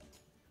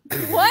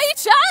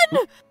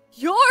 Kawaii-chan!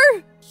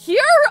 You're here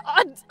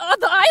on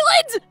the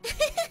island?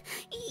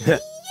 Yeah.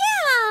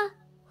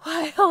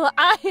 Well,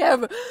 I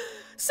am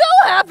so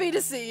happy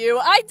to see you.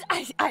 I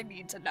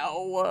need to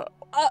know,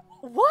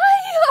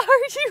 why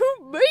are you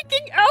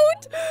making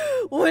out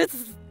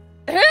with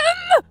him?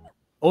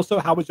 Also,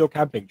 how was your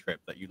camping trip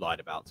that you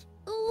lied about?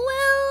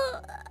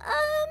 Well,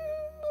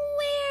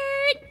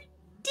 we're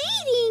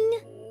dating.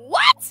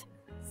 What?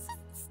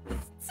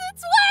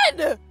 Since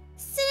when?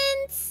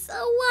 Since a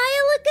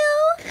while ago.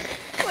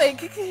 Wait,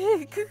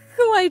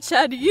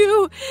 Kawaii-chan,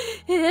 you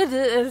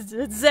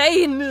and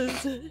Zane,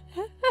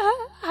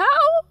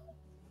 how?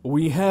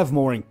 We have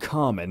more in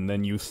common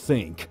than you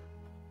think.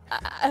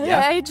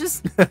 I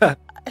just didn't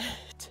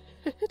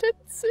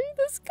see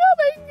this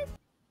coming.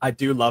 I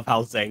do love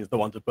how Zane's the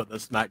one to put the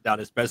smack down,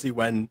 especially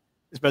when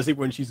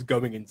she's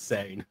going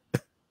insane.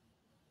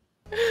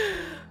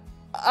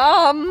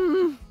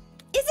 Isn't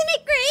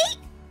it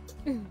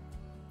great?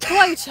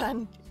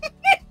 Kawaii-chan,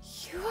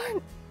 you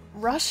aren't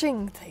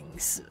rushing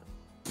things,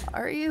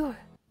 are you?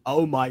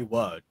 Oh my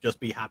word, just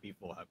be happy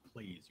for her,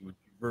 please. You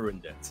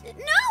ruined it.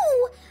 No!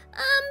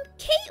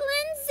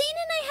 Caitlin, Zane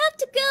and I have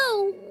to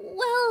go.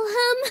 Well,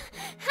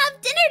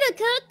 have dinner to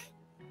cook.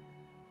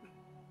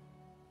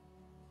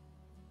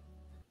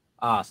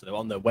 So they're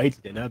on their way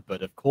to dinner,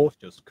 but of course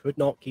just could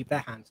not keep their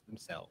hands to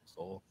themselves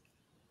or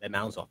their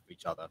mouths off of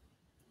each other.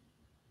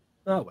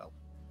 Oh well.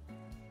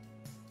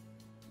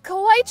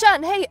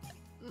 Kawaii-chan, hey,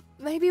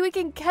 maybe we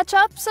can catch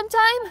up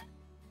sometime?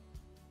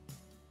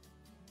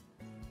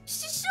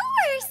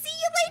 Sure, see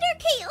you later,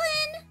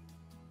 Caitlin.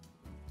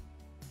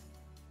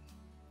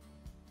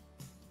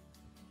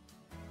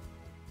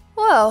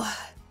 Well,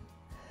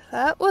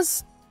 that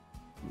was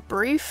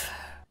brief.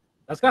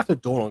 That's gonna have to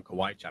dawn on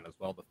Kawaii-chan as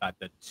well, the fact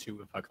that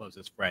 2 of her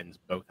closest friends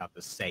both have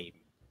the same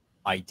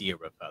idea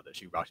of her, that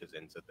she rushes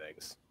into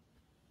things.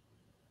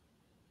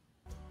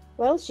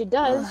 Well, she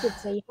does.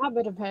 It's a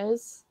habit of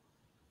hers.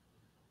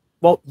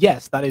 Well,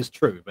 yes, that is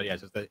true, but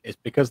yes, it's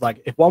because,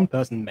 like, if one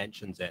person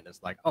mentions it,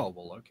 it's like, oh,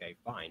 well, okay,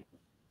 fine.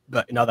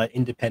 But another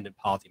independent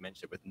party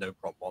mentions it with no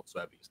problem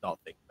whatsoever, you start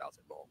thinking about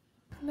it more.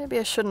 Maybe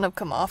I shouldn't have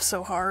come off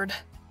so hard.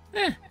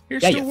 You're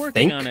Yeah, still you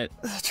working think? on it.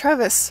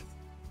 Travis,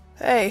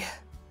 hey.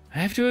 I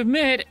have to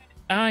admit,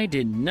 I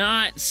did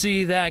not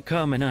see that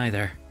coming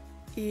either.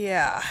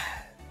 Yeah,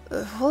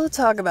 we'll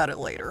talk about it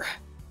later.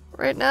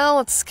 Right now,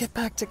 let's get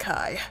back to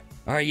Kai.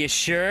 Are you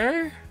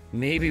sure?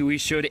 Maybe we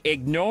should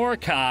ignore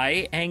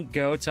Kai and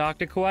go talk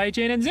to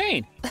Kawaii-chan and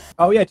Zane.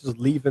 Oh yeah, just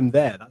leave him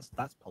there.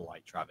 That's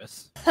polite,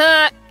 Travis.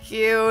 Ha,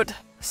 cute.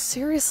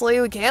 Seriously,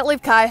 we can't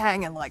leave Kai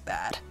hanging like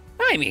that.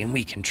 I mean,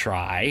 we can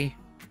try.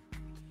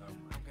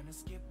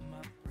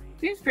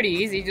 Seems pretty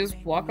easy, just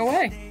walk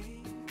away.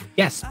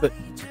 Yes, but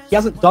he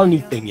hasn't done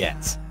anything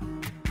yet.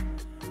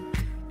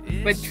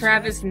 But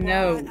Travis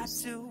knows.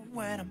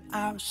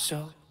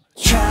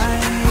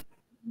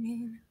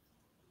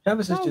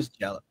 Travis is just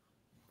jealous.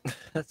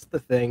 That's the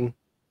thing.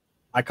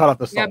 I cut off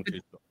the Yeah, song but too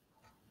short.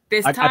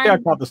 This I think I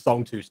time, cut the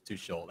song too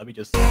short. Let me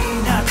just. There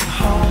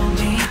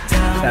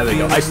we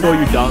go. I saw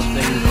you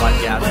dancing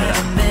like yeah.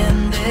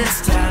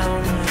 This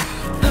town.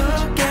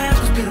 Look at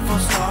those beautiful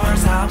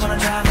stars. I wanna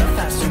drive a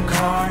faster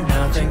car.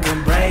 Nothing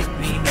can break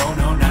me. No,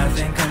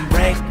 nothing can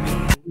break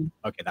me.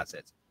 Okay, that's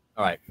it.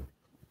 All right.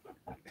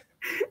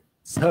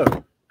 So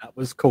that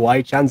was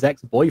Kawaii-chan's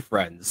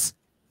ex-boyfriends,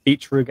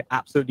 featuring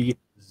absolutely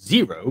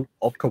 0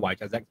 of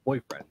Kawaii-chan's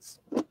ex-boyfriends,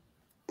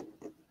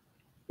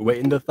 who were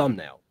in the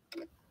thumbnail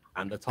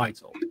and the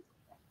title.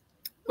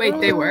 wait,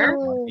 they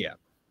were? Yeah.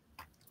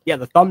 Yeah,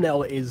 the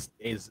thumbnail is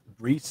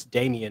Reese,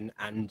 Damien,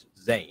 and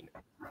Zane,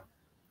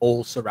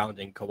 all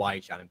surrounding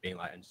Kawaii-chan and being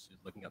like, and she's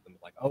looking at them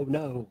like, oh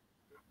no,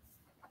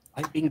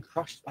 I'm being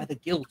crushed by the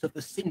guilt of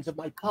the sins of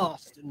my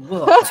past. And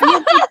look. 2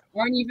 of them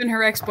aren't even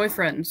her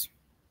ex-boyfriends.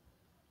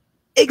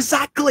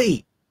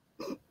 Exactly!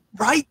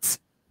 Right?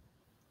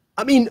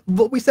 I mean,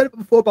 what we said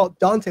before about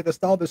Dante at the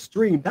start of the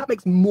stream, that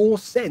makes more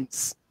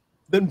sense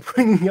than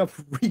bringing up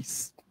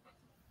Reese.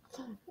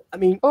 I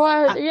mean...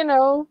 Or, you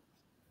know...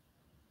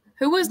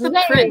 Who was the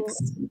Zane.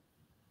 prince?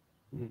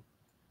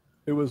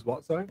 Who was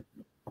what, sorry?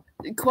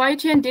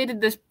 Kawaii-chan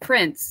dated this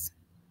prince.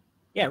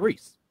 Yeah,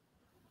 Reese.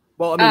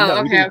 Well, I mean, Oh, no,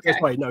 okay, he didn't, okay.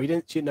 sorry, no, he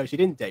didn't. She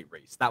didn't date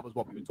Reese. That was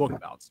what we were talking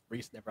about.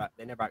 Reese they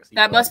never actually.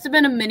 That must have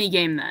been a mini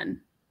game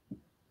then.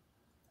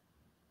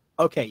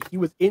 okay, he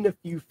was in a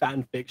few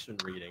fan fiction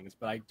readings,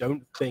 but I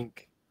don't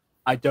think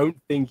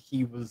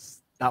he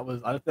was. I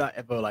don't think that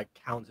ever like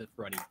counted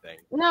for anything.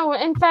 No,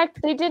 in fact,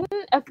 they didn't.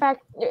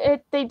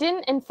 They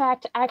didn't, in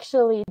fact,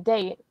 actually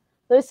date.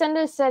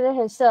 Lucinda said it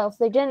herself.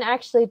 They didn't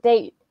actually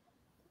date.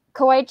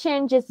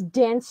 Kawaii-chan just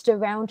danced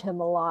around him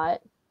a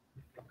lot.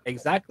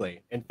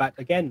 Exactly. In fact,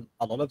 again,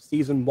 a lot of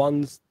season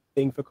one's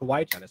thing for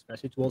Kawaii-chan,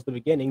 especially towards the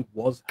beginning,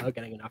 was her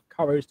getting enough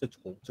courage to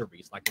talk to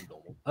Reese like a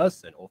normal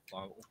person or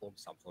form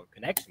some sort of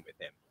connection with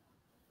him.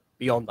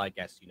 Beyond, I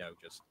guess,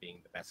 just being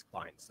the best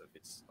clients of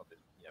his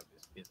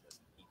business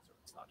and pizza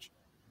and such.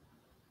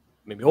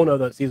 I mean, we all know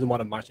that season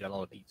one of MyStreet had a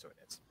lot of pizza in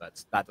it,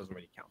 but that doesn't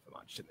really count for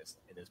much in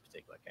this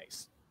particular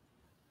case.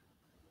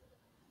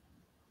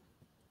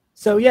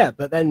 So yeah,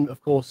 but then of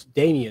course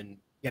Damien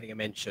getting a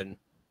mention.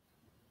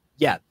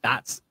 Yeah,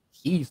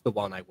 he's the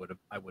one I would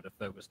have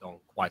focused on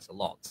quite a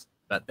lot.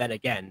 But then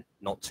again,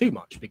 not too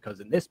much because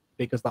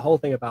the whole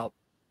thing about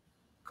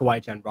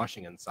Kawaii-chan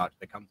rushing and such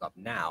that comes up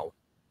now,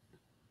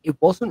 it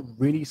wasn't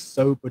really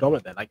so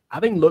predominant there. Like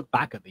having looked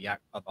back at the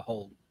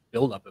whole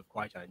build up of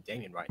Kawaii-chan and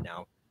Damien right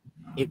now,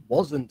 it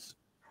wasn't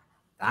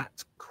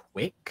that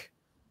quick.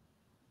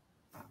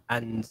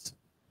 And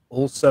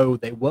also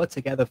they were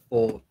together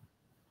for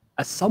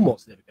a somewhat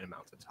significant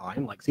amount of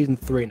time. Like season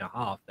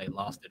 3.5, they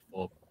lasted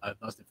for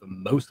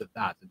most of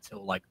that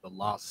until like the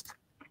last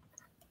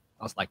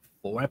like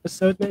 4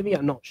 episodes maybe.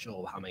 I'm not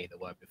sure how many there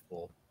were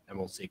before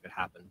Emerald Secret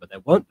happened, but there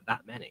weren't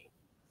that many.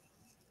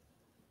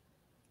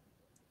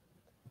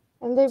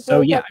 And they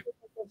broke up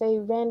because of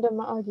a random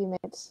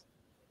argument.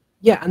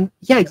 Yeah,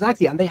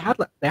 exactly. And they had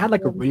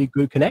like a really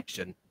good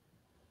connection.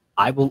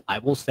 I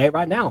will say it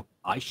right now.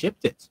 I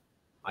shipped it.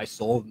 I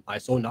saw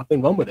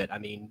nothing wrong with it. I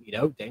mean,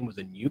 Dane was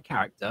a new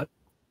character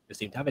who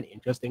seemed to have an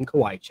interest in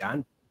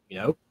Kawaii-chan.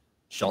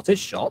 Shot his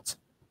shot,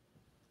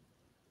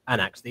 and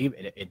actually,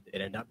 it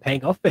ended up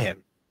paying off for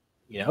him.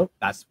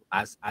 That's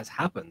as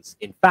happens.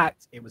 In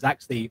fact, it was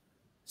actually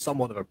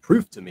somewhat of a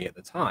proof to me at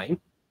the time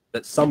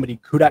that somebody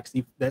could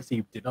actually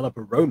develop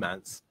a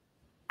romance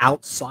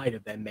outside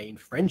of their main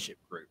friendship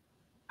group,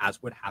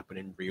 as would happen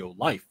in real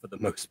life for the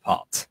most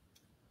part.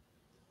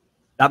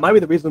 That might be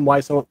the reason why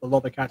a lot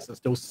of the characters are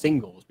still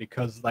singles,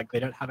 because like they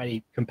don't have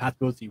any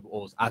compatibility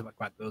or as much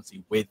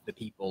compatibility with the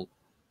people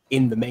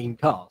in the main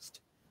cast,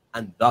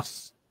 and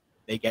thus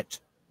they get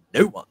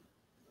no one.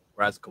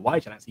 Whereas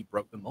Kawaii-chan actually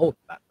broke the mold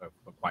for that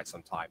for quite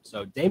some time.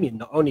 So Damien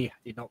not only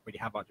did not really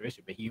have much of an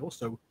issue, but he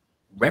also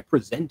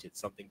represented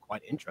something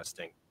quite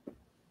interesting.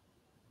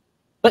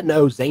 But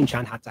no,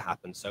 Zane-chan had to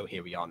happen, so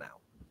here we are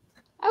now.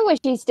 I wish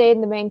he stayed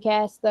in the main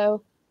cast,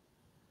 though.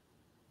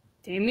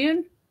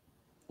 Damien?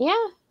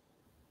 Yeah.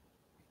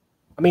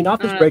 I mean,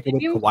 after his breakup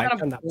with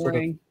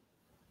Kawaii-chan,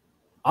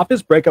 after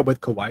his breakup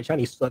with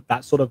Kawaii-chan,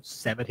 that sort of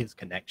severed his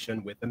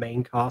connection with the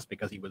main cast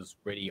because he was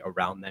really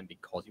around them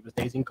because he was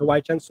dating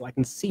Kawaii-chan. So I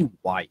can see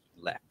why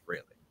he left,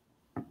 really.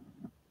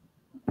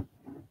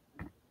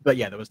 But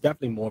yeah, there was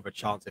definitely more of a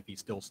chance if he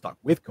still stuck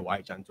with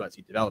Kawaii-chan to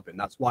actually develop it. And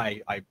that's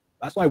why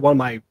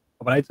when I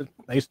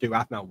used to do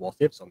Athmau What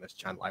Ifs on this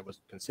channel, I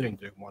was considering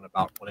doing one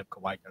about what if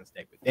Kawaii-chan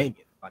stayed with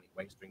Damien, finding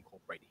ways to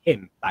incorporate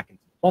him back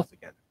into the plot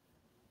again.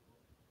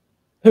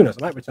 Who knows?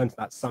 I might return to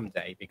that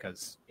someday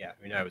because, yeah,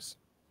 who knows?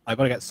 I've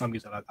got to get some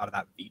use out of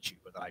that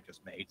VTuber that I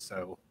just made,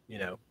 so,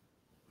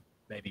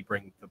 maybe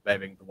bring the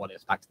What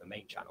Ifs back to the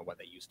main channel where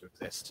they used to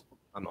exist.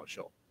 I'm not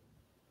sure.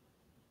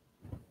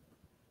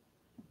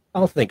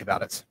 I'll think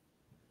about it.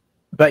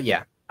 But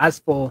yeah, as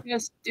for...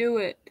 Just do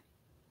it.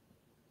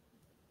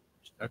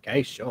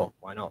 Okay, sure.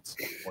 Why not?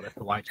 What if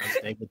Kawaii-chan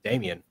stayed with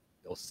Damien?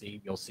 You'll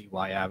see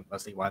why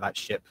that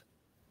ship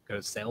could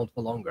have sailed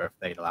for longer if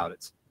they'd allowed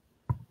it.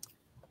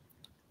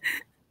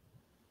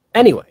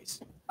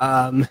 Anyways,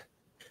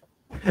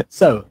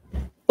 so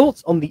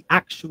thoughts on the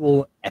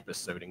actual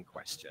episode in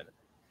question.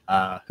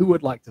 Who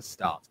would like to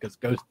start? Because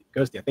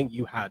Ghosty, I think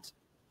you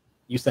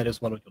said it was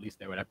one of your least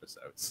favorite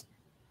episodes.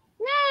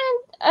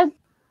 I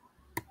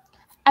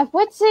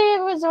would say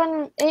it was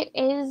one.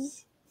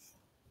 It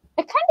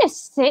kind of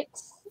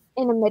sits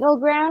in a middle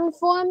ground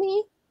for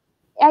me.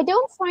 I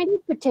don't find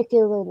it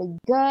particularly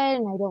good,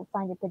 and I don't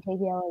find it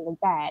particularly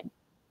bad.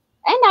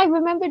 And I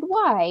remembered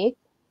why.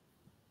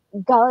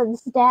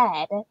 God's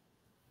dad.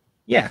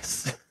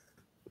 Yes.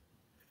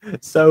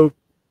 So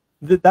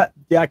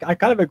I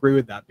kind of agree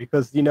with that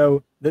because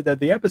the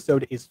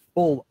episode is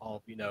full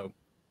of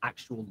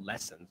actual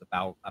lessons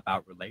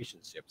about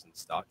relationships and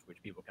such,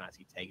 which people can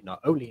actually take not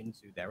only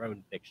into their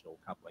own fictional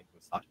couplings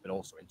and such, but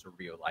also into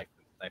real life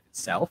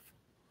itself.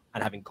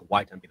 And having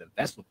Kawaii-chan be the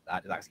vessel for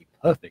that is actually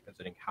perfect,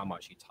 considering how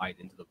much he tied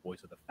into the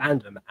voice of the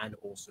fandom and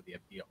also the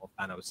idea of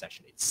fan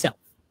session itself.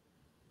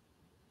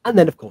 And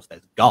then, of course,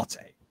 there's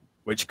Garte,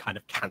 which kind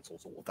of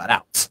cancels all of that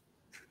out.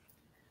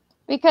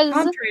 Because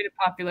contrary to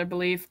popular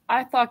belief,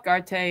 I thought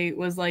Garte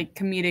was like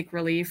comedic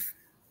relief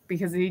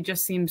because he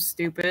just seems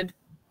stupid.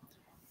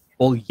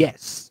 Well,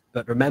 yes,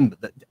 but remember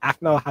that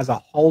Athmau has a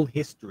whole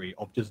history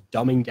of just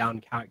dumbing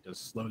down characters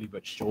slowly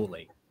but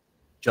surely,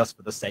 just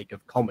for the sake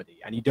of comedy,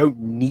 and you don't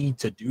need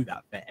to do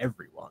that for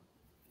everyone.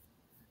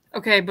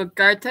 Okay, but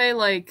Garte,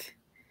 like,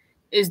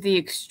 is the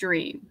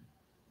extreme,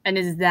 and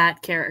is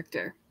that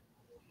character.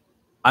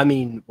 I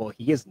mean, well,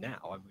 he is now.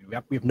 I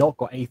mean, we've not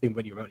got anything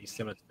really remotely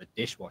similar to the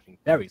dishwashing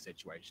fairy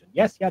situation.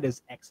 Yes, he had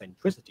his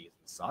eccentricities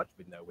and such,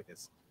 with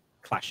his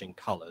clashing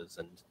colors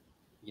and,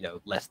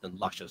 less than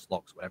luscious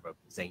locks, whatever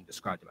Zane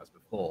described him as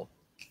before.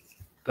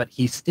 But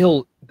he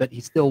still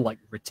like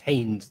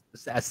retained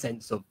a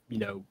sense of,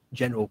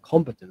 general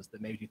competence that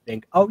made you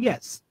think, oh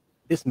yes,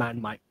 this man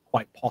might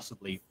quite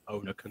possibly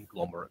own a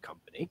conglomerate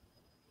company.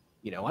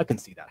 I can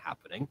see that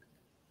happening.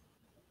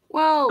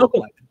 Well,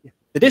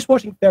 the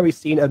dishwashing fairy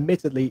scene,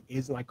 admittedly,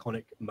 is an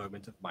iconic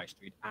moment of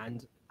MyStreet,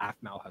 and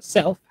Afmal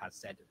herself has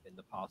said in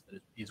the past that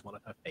it is one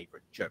of her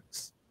favorite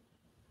jokes.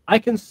 I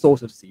can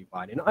sort of see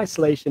why. In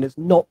isolation, it's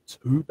not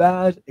too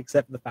bad,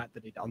 except for the fact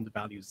that it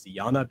undervalues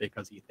Ziana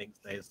because he thinks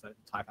there's certain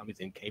Thai families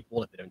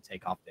incapable if they don't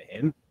take after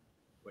him,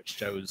 which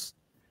shows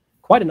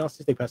quite a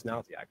narcissistic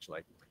personality,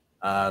 actually.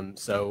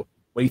 So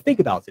when you think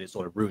about it, it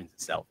sort of ruins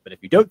itself. But if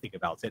you don't think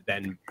about it,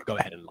 then go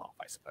ahead and laugh,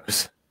 I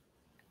suppose.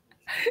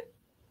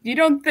 You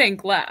don't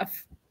think,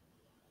 laugh.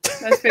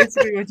 That's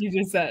basically what you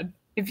just said.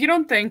 If you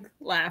don't think,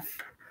 laugh.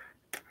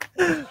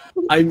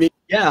 I mean,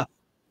 yeah.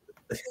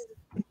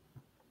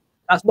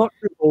 That's not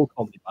true for all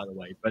comedy, by the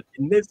way, but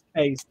in this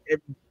case,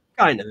 it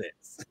kind of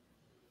is.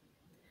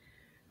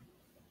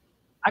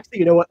 Actually,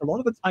 you know what? A lot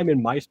of the time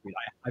in MyStreet,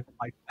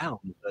 I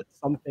found that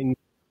something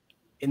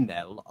in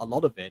there, a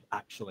lot of it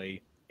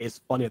actually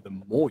is funnier the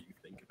more you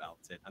think about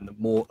it, and the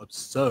more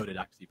absurd it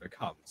actually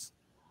becomes.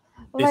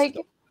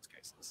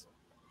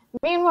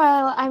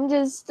 Meanwhile, I'm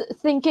just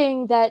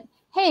thinking that,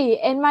 hey,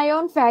 in my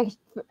own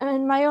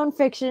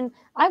fiction,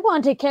 I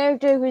want a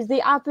character who's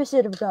the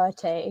opposite of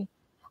Garte.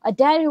 A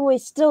dad who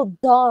is still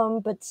dumb,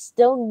 but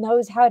still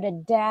knows how to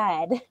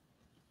dad.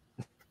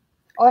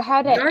 Or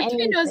how to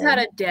Garte knows how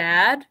to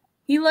dad.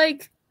 He,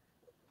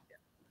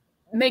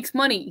 makes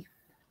money.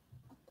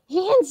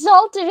 He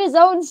insulted his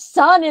own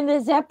son in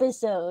this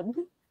episode.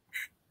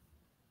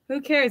 Who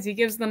cares? He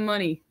gives them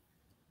money.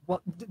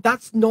 Well,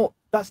 that's not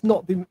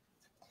the...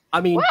 I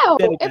mean, wow,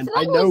 then again,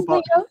 I know,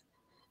 but...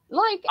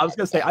 I was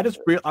going to say, I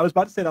was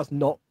about to say that's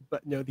not,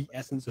 but the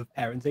essence of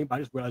parenting, but I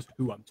just realized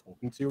who I'm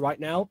talking to right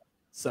now.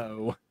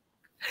 So,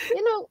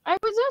 I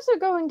was also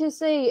going to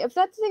say, if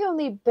that's the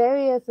only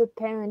barrier for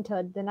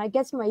parenthood, then I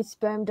guess my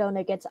sperm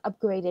donor gets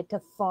upgraded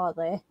to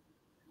father.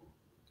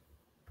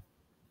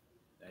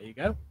 There you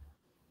go.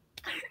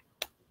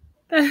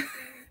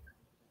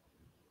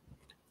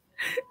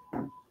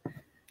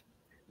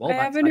 Well, I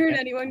haven't heard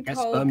anyone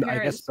call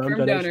parents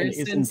sperm donors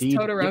since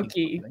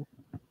Todoroki.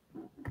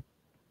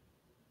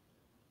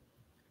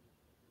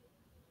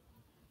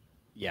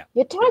 Yeah.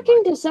 You're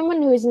talking to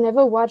someone who's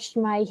never watched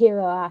My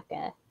Hero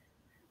Academia.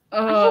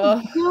 I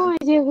have no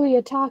idea who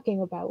you're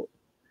talking about.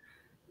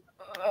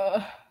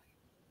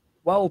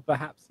 Well,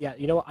 perhaps, yeah.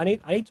 You know what? I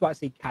need to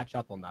actually catch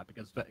up on that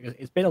because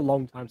it's been a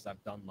long time since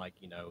I've done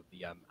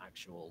the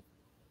actual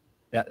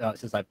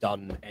since I've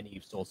done any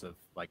sort of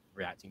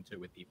reacting to it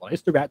with people. I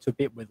used to react to a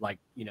bit with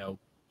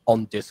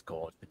on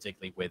Discord,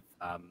 particularly with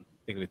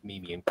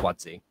Mimi and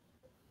Quadzi.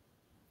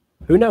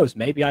 Who knows?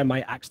 Maybe I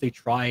might actually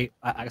try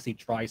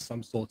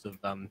some sort of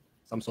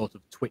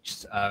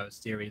Twitch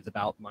series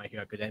about My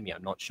Hero Academia.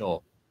 I'm not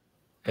sure.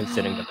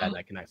 Considering that then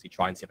I can actually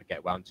try and see if I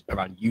get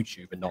around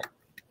YouTube and not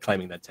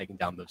claiming they're taking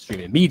down the stream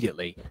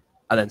immediately,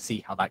 and then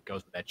see how that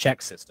goes with their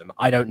check system.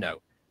 I don't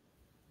know.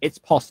 It's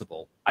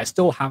possible. I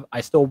still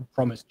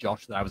promised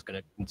Josh that I was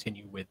going to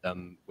continue with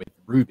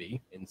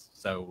Ruby, and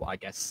so I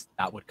guess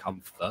that would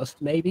come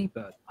first, maybe.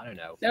 But I don't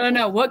know.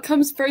 No. What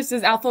comes first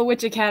is Alpha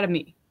Witch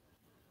Academy.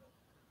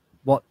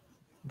 What?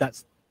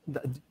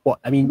 What?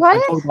 I mean,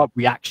 I'm talking about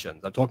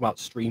reactions. I'm talking about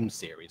stream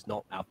series,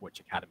 not Alpha Witch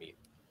Academy.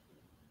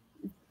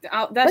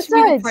 That should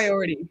be the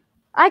priority.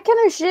 I can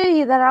assure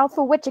you that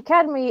Alpha Witch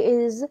Academy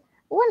is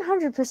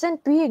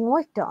 100% being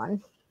worked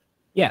on.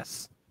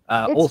 Yes.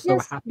 Also,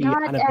 happy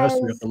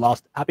anniversary of the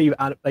last. Happy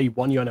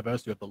 1 year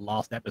anniversary of the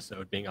last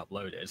episode being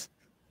uploaded.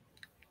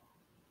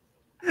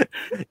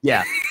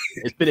 Yeah,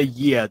 it's been a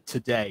year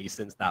today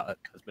since that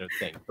has been a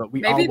thing. But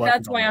maybe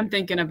that's why I'm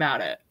thinking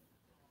about it.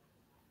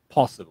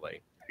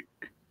 Possibly.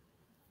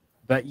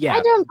 But yeah,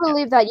 I don't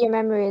believe that your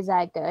memory is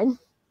that good.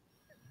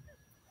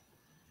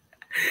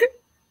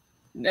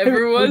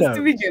 Never was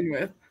to begin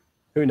with.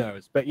 Who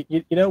knows? But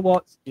you know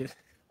what?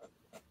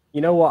 You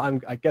know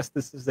what? I guess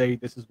this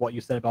is what you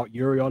said about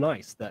Yuri on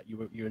Ice, that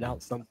you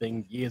announced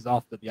something years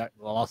after the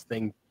last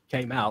thing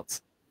came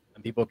out,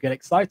 and people get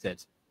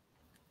excited.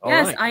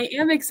 Yes, I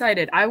am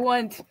excited. I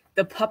want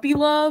the puppy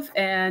love,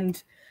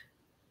 and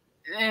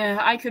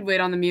I could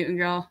wait on the Mutant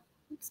Girl.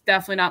 It's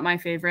definitely not my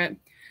favorite.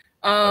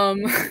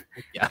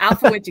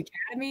 Alpha Witch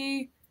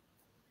Academy.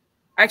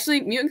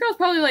 Actually, Mutant Girl is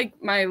probably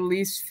my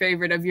least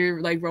favorite of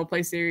your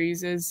roleplay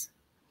series.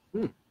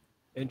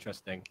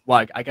 Interesting.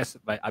 Well, I guess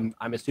I'm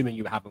assuming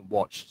you haven't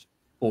watched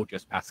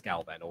Fortress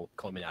Pascal then, or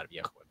Culmin out of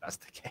Viejo, if that's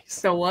the case.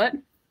 So what?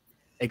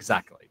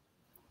 Exactly.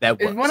 There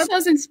Is was. one of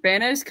those in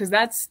Spanish? Because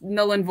that's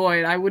null and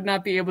void. I would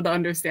not be able to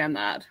understand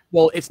that.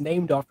 Well, it's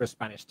named after a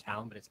Spanish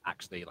town, but it's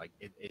actually like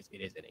it is in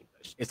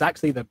English. It's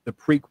actually the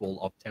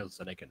prequel of Tales of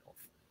Sonic and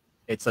North.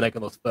 It's Sonic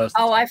and North's first.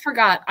 Oh, I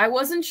forgot. I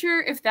wasn't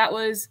sure if that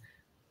was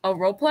a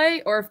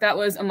roleplay or if that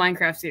was a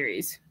Minecraft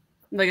series,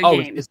 like a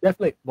game. It's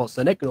definitely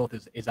Sonic and North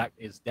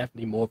is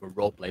definitely more of a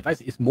roleplay. In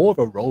fact, it's more of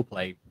a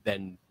roleplay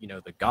than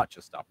the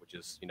gacha stuff, which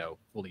is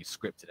fully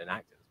scripted and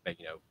acted,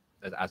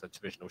 but as a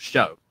traditional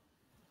show.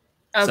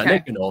 Okay.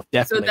 Sonic and North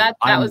definitely. So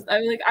that was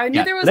I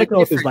knew there was Sonic a and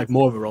North is difference. like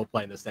more of a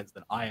roleplay in the sense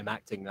that I am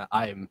acting, that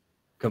I am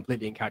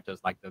completely in character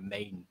as like the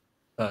main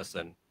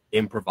person,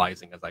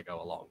 improvising as I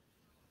go along.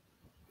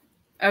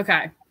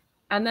 Okay.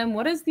 And then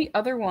what is the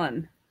other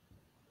one?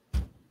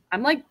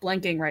 I'm like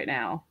blanking right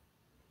now.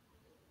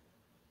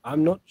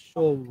 I'm not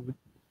sure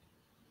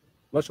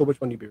which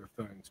one you'd be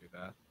referring to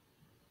there.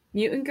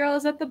 Mutant Girl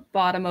is at the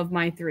bottom of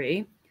my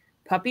 3.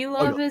 Puppy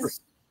Love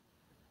is.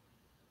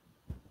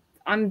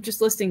 I'm just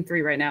listing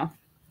 3 right now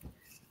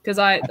because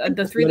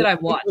the 3 that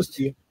I've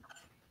watched.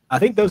 I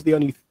think those are the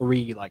only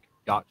 3 like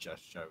gacha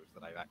shows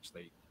that I've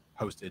actually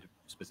posted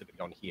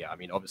specifically on here. I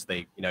mean,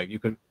 obviously, you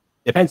could.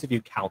 Depends if you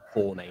count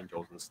Fallen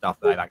Angels and stuff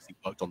that I've actually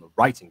worked on the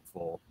writing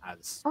for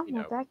as. Oh,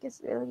 my back is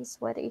really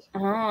sweaty.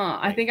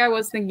 I think I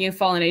was thinking of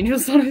Fallen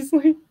Angels,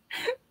 honestly.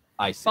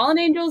 I see. Fallen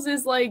Angels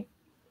is like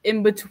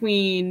in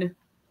between,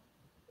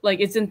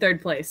 like it's in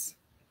 3rd place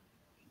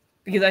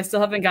because I still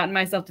haven't gotten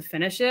myself to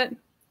finish it.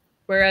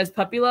 Whereas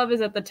Puppy Love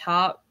is at the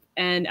top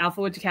and Alpha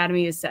Witch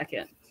Academy is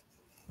 2nd.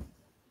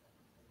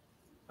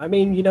 I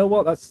mean, you know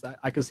what?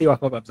 I can see why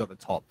Puppy Love's at the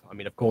top. I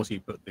mean, of course, you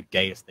put the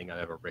gayest thing I've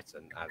ever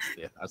written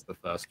as the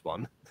first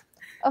one.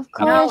 Of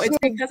course. No, it's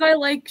because I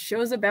like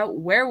shows about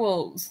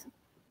werewolves.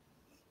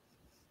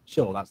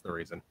 Sure, that's the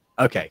reason.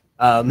 Okay.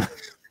 All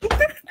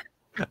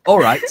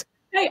right.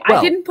 Hey, Well,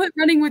 I didn't put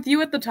Running With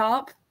You at the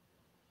top.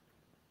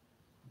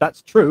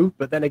 That's true,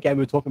 but then again,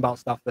 we're talking about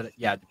stuff that,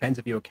 it depends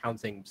if you're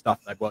counting stuff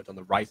that I've worked on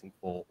the writing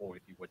for, or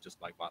if you were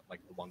just like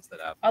the ones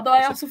that are. Although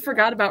I also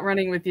forgot about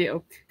Running With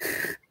You.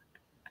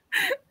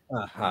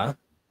 Uh-huh.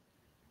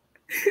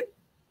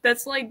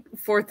 That's like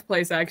 4th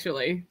place,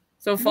 actually.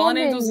 So Fallen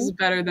Angels is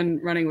better than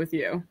Running With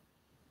You.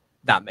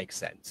 That makes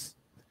sense.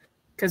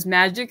 Because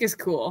magic is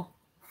cool.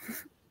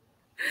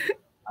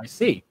 I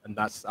see, and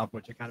that's Alpha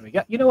Witch Academy.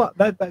 Yeah, you know what?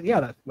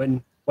 That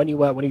when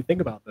you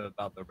think about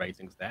the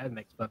ratings there, it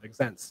makes perfect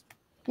sense.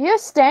 Your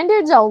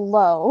standards are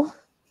low.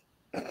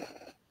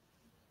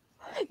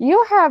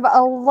 You have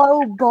a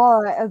low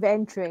bar of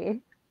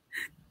entry.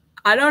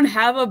 I don't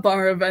have a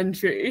bar of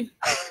entry.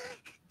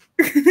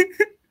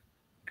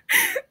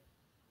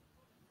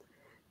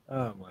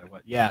 Oh my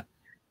word! Yeah,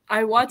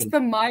 I watch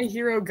the My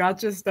Hero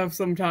Gotcha stuff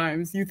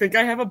sometimes. You think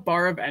I have a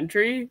bar of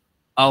entry?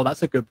 Oh,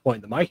 that's a good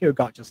point. The My Hero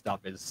Gotcha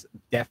stuff is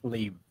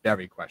definitely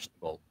very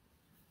questionable.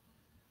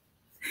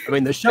 I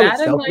mean, the show That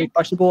itself and, is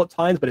questionable at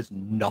times, but it's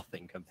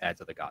nothing compared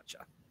to the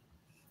Gotcha.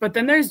 But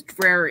then there's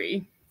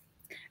Drary.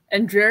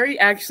 And Drary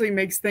actually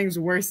makes things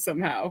worse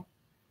somehow.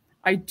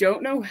 I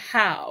don't know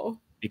how.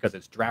 Because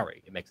it's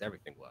Drary. It makes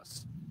everything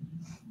worse.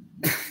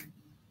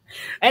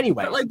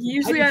 Anyway. But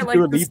usually I like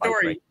the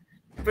story.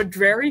 But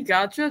Drary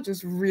Gotcha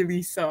just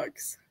really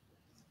sucks.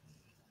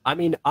 I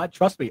mean,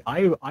 trust me,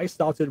 I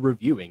started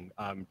reviewing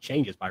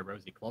Changes by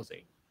Rosie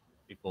Closey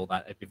before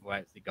I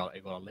actually got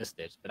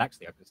listed. But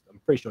actually, I'm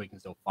pretty sure you can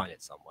still find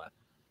it somewhere.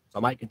 So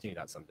I might continue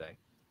that someday.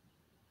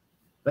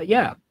 But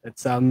yeah,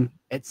 it's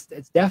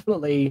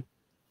definitely.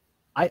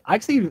 I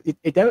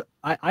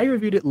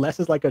reviewed it less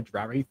as like a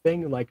Drary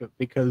thing,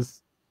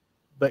 because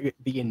the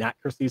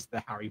inaccuracies of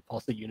the Harry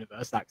Potter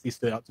universe actually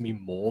stood out to me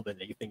more than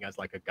anything as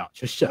like a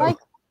gacha show.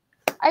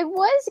 I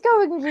was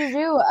going to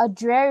do a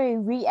Drary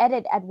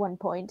re-edit at one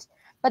point,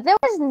 but there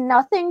was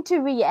nothing to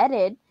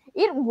re-edit.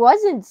 It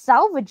wasn't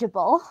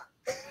salvageable.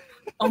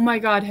 Oh my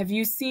god, have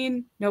you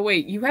seen... No,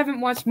 wait, you haven't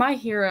watched My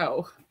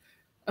Hero.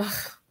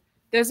 Ugh.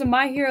 There's a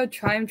My Hero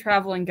Time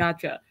Traveling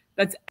Gacha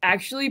that's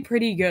actually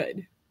pretty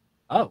good.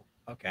 Oh,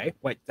 okay.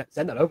 Wait,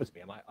 send that over to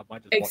me. I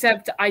might just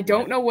Except I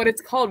don't know what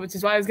it's called, which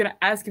is why I was going to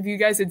ask if you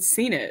guys had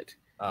seen it.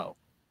 Oh.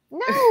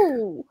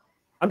 No!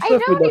 I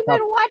don't even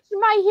watch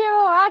My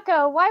Hero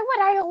Acca. Why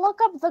would I look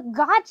up the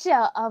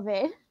gacha of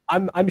it?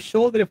 I'm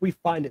sure that if we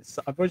find it,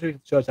 I'm pretty sure if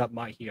it shows up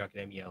My Hero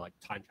Academia, like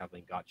time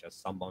traveling gacha,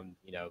 someone,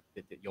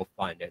 that you'll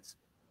find it.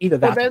 Either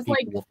that, there's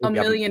like a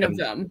million of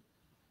them.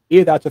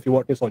 Either that, or if you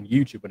watch this on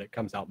YouTube when it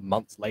comes out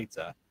months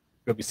later,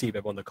 you'll be seeing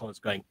everyone in the comments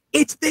going,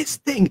 "It's this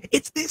thing!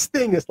 It's this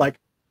thing!" It's like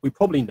we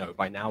probably know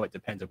by now. It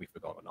depends if we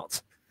forgot or not.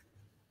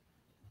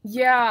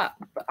 Yeah,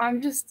 but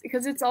I'm just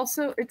because it's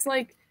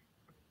like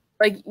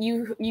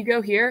you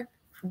go here,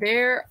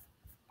 there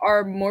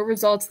are more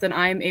results than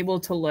I'm able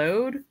to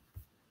load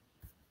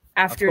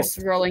after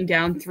scrolling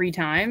down 3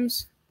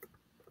 times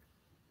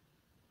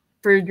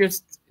for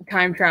just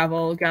time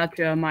travel.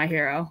 Gotcha, My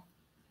Hero.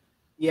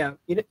 Yeah,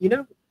 I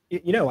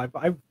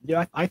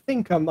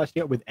think I should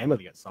get with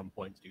Emily at some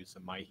point to do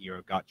some My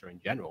Hero Gacha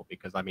in general,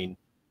 because I mean,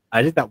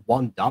 I did that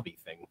one Derby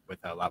thing with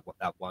her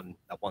that one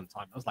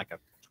time. That was like a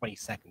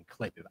 20-second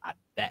clip at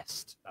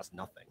best. That's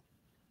nothing.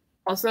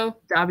 Also,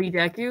 Dabi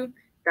Deku,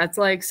 that's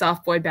like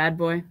soft boy, bad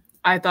boy.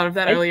 I thought of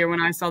that earlier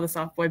when I saw the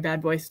soft boy,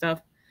 bad boy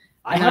stuff.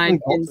 I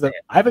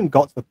haven't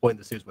got to the point in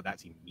the series where they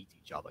actually meet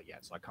each other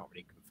yet, so I can't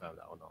really confirm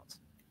that or not.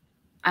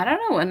 I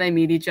don't know when they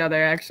meet each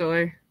other,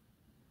 actually.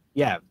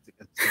 Yeah,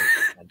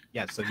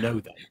 so no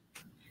then.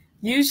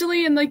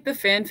 Usually in like the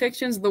fan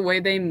fictions, the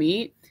way they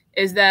meet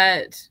is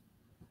that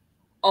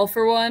All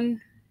For One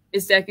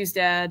is Deku's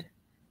dad,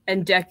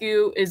 and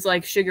Deku is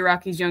like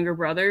Shigaraki's younger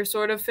brother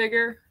sort of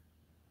figure.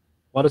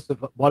 What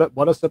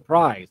a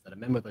surprise that a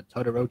member of the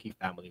Todoroki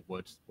family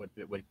would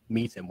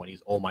meet him when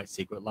he's All Might's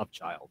secret love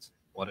child.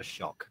 What a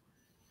shock.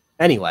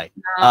 Anyway,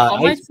 All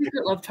Might's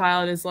secret love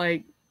child is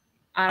like,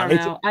 I don't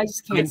know. I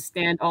just can't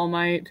stand All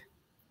Might.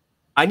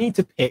 I need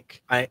to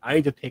pick. I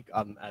need to pick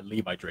a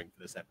Levi drink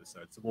for this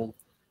episode. So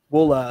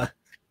we'll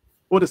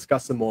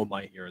discuss some more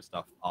My Hero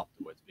stuff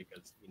afterwards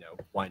because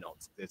why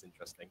not? It's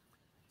interesting.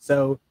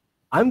 So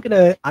I'm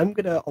gonna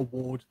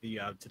award the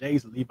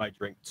today's Levi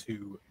drink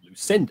to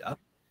Lucinda,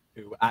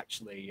 who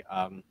actually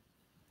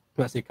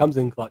comes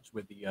in clutch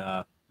with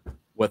the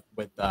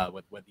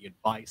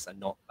advice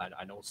and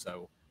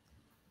also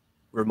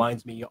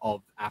reminds me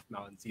of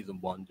Aphmau in season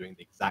 1 doing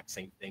the exact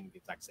same thing the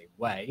exact same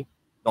way,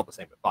 not the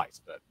same advice,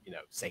 but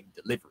same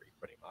delivery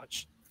pretty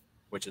much,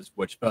 which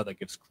further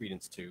gives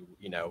credence to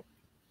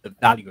the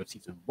value of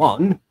season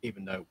 1,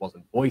 even though it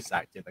wasn't voice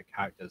acted, the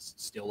characters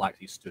still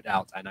actually stood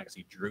out and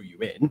actually drew you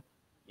in,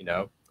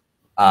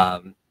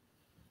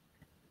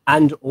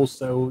 and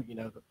also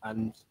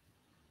and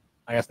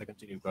I guess they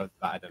continue both,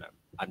 but I don't know.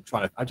 I'm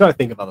trying to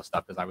think of other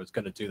stuff because I was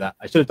going to do that.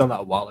 I should have done that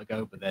a while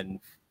ago, but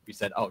then we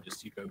said, oh,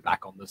 just you go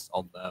back on the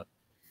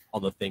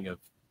thing of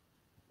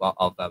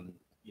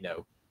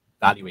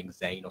valuing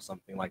Zane or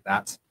something like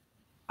that,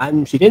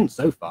 and she didn't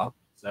so far.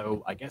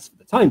 So I guess for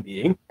the time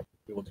being,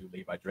 we will do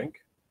Levi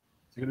drink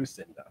to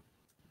Lucinda,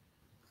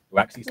 who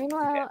actually.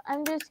 Meanwhile,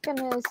 I'm just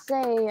gonna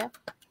say,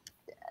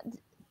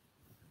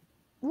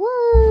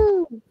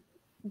 woo!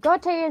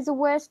 Gote is the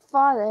worst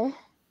father.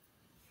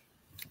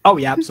 Oh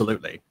yeah,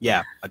 absolutely.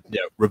 Yeah,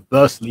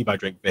 reverse Levi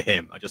drink for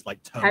him. I just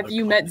like turn. Have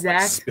you met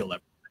Zach? Spill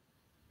everything.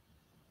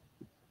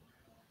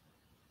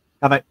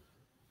 Have I?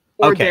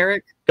 Or okay.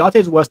 Derek?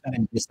 Gate's worse than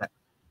in this.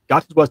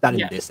 Gate's worse than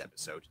in this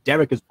episode.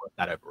 Derek is worse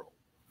than overall.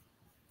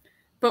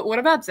 But what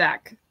about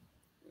Zach?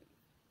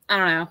 I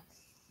don't know.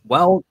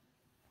 Well,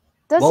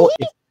 does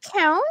he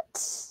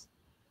count?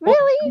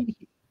 Really?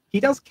 He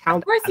does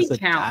count as a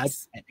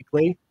counts. dad,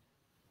 technically.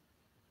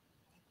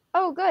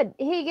 Oh, good.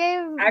 He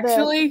gave.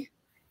 Actually,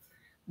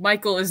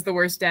 Michael is the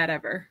worst dad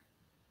ever.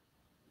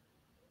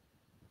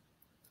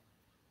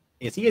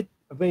 Is he?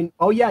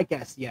 Oh yeah, I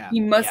guess yeah. He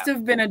must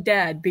have been a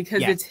dad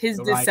because it's his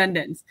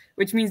descendants,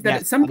 which means that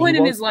at some point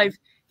in his life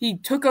he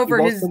took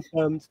over his.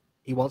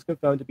 He was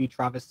confirmed to be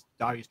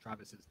Darius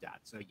Travis's dad,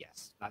 so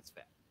yes, that's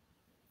fair.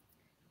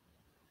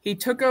 He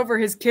took over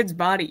his kid's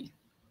body.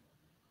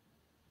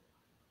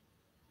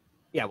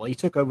 Yeah, well, he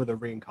took over the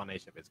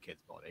reincarnation of his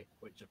kid's body,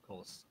 which, of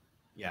course,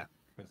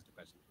 brings into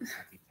question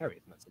exactly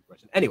Terry's in that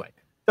situation. Anyway,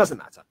 doesn't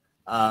matter.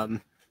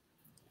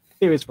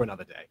 Theories for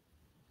another day.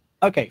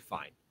 Okay,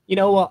 fine. You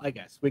know what? I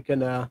guess we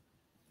can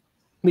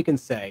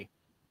say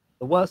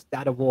the worst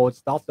dad award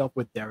starts off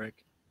with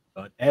Derek,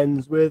 but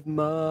ends with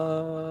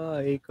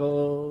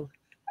Michael.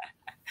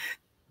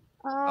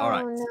 All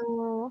right.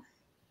 No.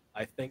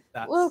 I think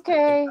that's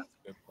okay. That's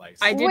a good place.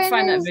 I did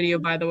find that video,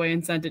 by the way,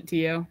 and sent it to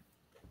you.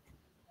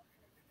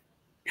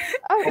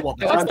 Oh, a couple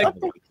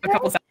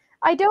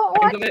I don't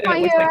watch it, My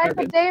it looks Hero like garbage.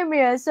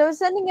 Academia, so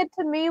sending it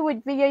to me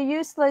would be a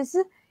useless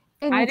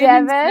endeavor. I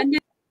didn't send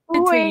it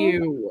to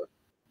you.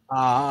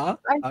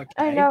 Okay.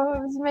 I know, I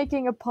was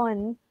making a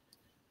pun.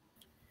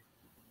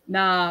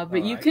 Nah,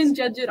 but you can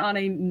judge it on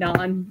a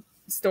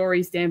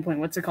non-story standpoint.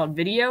 What's it called?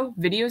 Video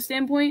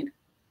standpoint?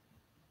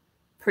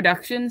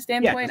 Production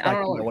standpoint? Yeah, I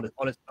don't know.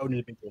 On its own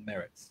individual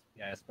merits.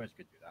 Yeah, I suppose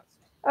you could do that.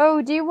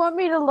 Oh, do you want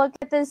me to look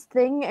at this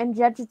thing and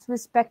judge its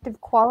respective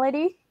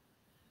quality?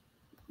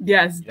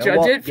 Yes,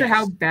 judge it for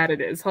how bad it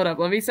is. Hold up,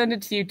 let me send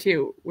it to you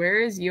too. Where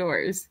is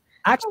yours?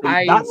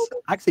 Actually,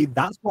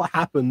 that's what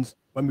happened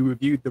when we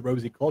reviewed the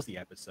Rosie Closey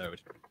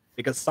episode.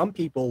 Because some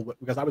people,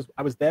 because I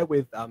was there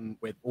with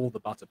all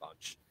the Butter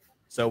Bunch.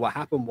 So what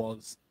happened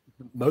was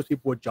most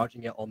people were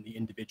judging it on the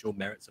individual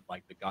merits of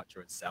like the gacha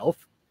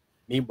itself.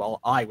 Meanwhile,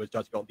 I was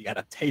judging on the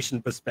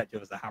adaptation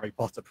perspective as a Harry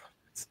Potter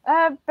product.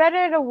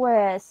 Better to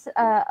worse.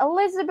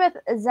 Elizabeth,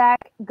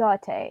 Zach,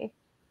 Gote.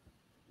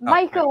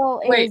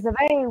 Michael is the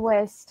very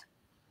worst.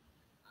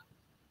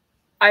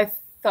 I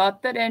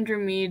thought that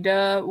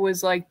Andromeda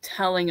was like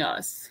telling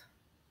us.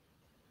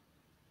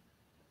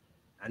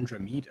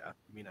 Andromeda?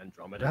 You mean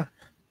Andromeda?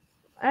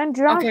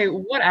 Okay,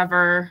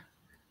 whatever.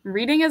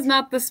 Reading is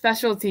not the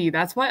specialty.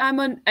 That's why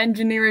I'm an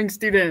engineering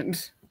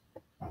student.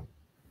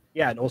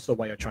 Yeah, and also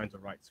why you're trying to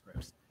write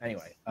scripts.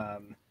 Anyway,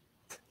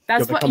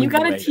 that's what you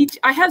gotta teach.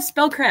 I have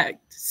spell check.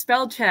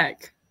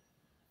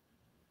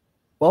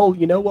 Well,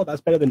 you know what?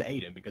 That's better than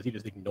Aiden because he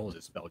just ignores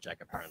his spell check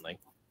apparently.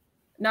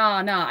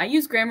 Nah, I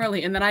use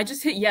Grammarly and then I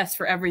just hit yes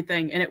for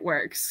everything and it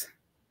works.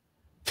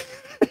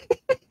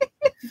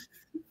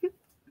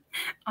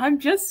 I'm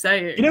just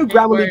saying. You know,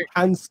 Grammarly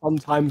can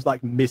sometimes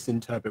like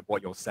misinterpret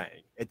what you're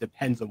saying. It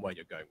depends on where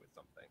you're going with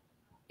something.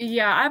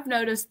 Yeah, I've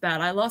noticed that.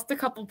 I lost a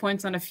couple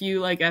points on a few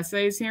like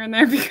essays here and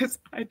there because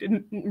I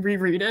didn't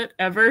reread it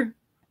ever.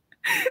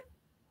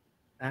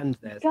 And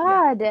there's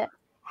God,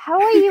 how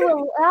are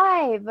you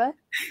alive?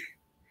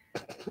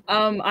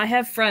 I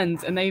have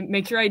friends and they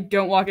make sure I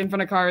don't walk in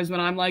front of cars when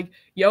I'm like,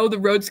 yo, the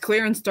road's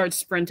clear, and start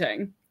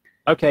sprinting.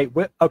 Okay,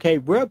 we're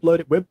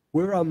uploaded.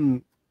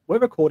 We're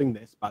recording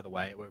this, by the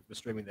way. We're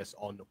streaming this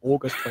on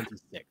August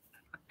 26th,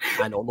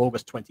 and on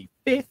August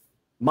 25th,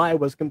 Maya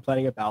was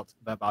complaining about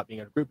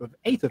being in a group of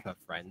 8 of her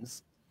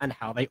friends and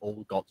how they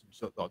all got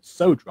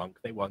so drunk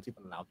they weren't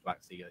even allowed to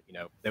actually,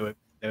 they were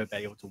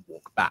able to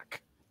walk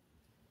back.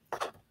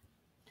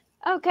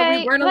 Okay,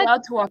 we weren't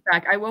allowed to walk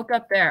back. I woke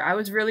up there. I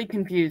was really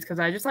confused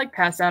because I just like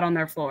passed out on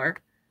their floor.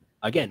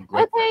 Again,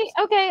 great.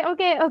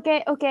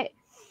 Okay.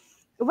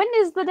 When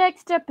is the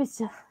next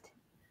episode?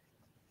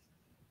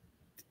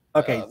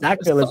 Okay, Zach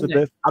and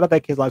Elizabeth, out of their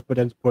kids' lives,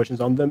 put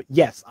portions on them.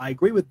 Yes, I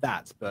agree with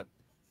that, but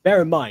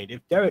bear in mind,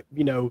 if Derek,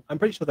 I'm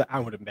pretty sure that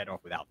Aaron would have been better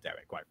off without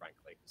Derek, quite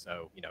frankly.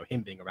 So,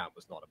 him being around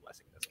was not a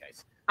blessing in this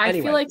case. I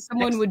feel like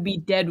someone would be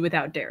dead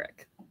without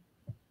Derek.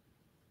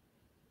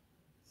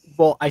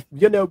 Well,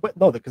 but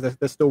no, because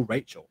there's still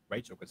Rachel.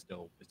 Rachel could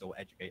still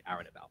educate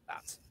Aaron about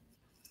that,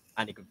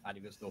 and he could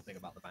still think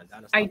about the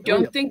bandana. I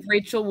don't think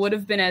Rachel would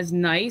have been as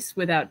nice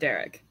without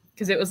Derek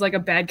because it was like a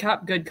bad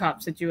cop, good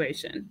cop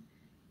situation,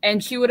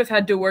 and she would have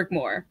had to work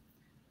more.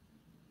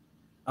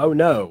 Oh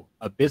no,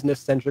 a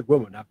business-centric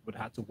woman would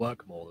have to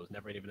work more. There was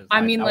never even.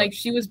 I mean, like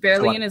she was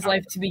barely in his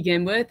life to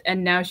begin with,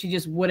 and now she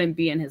just wouldn't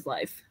be in his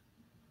life.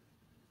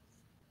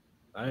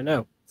 I don't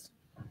know.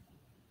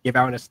 Give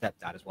Aaron a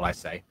stepdad is what I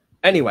say.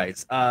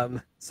 Anyways,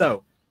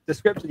 so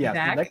description. Yes,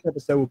 the next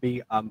episode will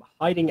be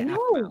hiding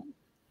Aquaman.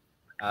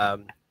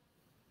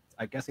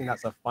 I'm guessing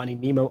that's a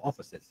Finding Nemo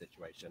opposite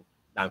situation.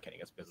 No, I'm kidding.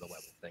 It's because of the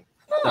werewolf thing.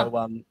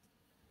 So,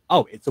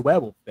 oh, it's a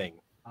werewolf thing.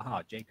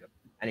 Aha, Jacob.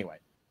 Anyway,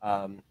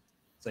 so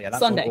yeah, that's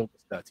Sunday. on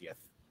August 30th.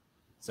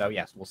 So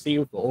yes, we'll see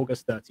you for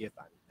August 30th, and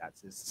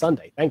that's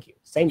Sunday. Thank you.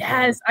 Same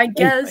time. Yes, I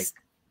guess.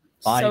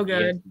 5 So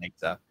years good.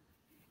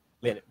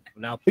 later.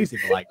 Now, please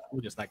leave a like.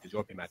 We'll just like to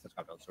drop in my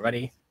subscribe notes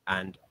already,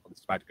 and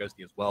subscribe to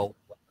Ghosty as well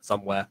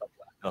somewhere.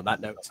 And on that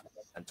note,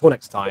 until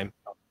next time,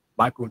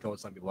 Michael told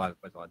some people are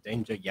in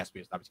danger. Yes, we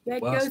established the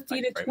Get worst. Ghosty to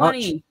Thank you very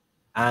 20. much,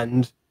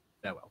 and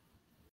farewell.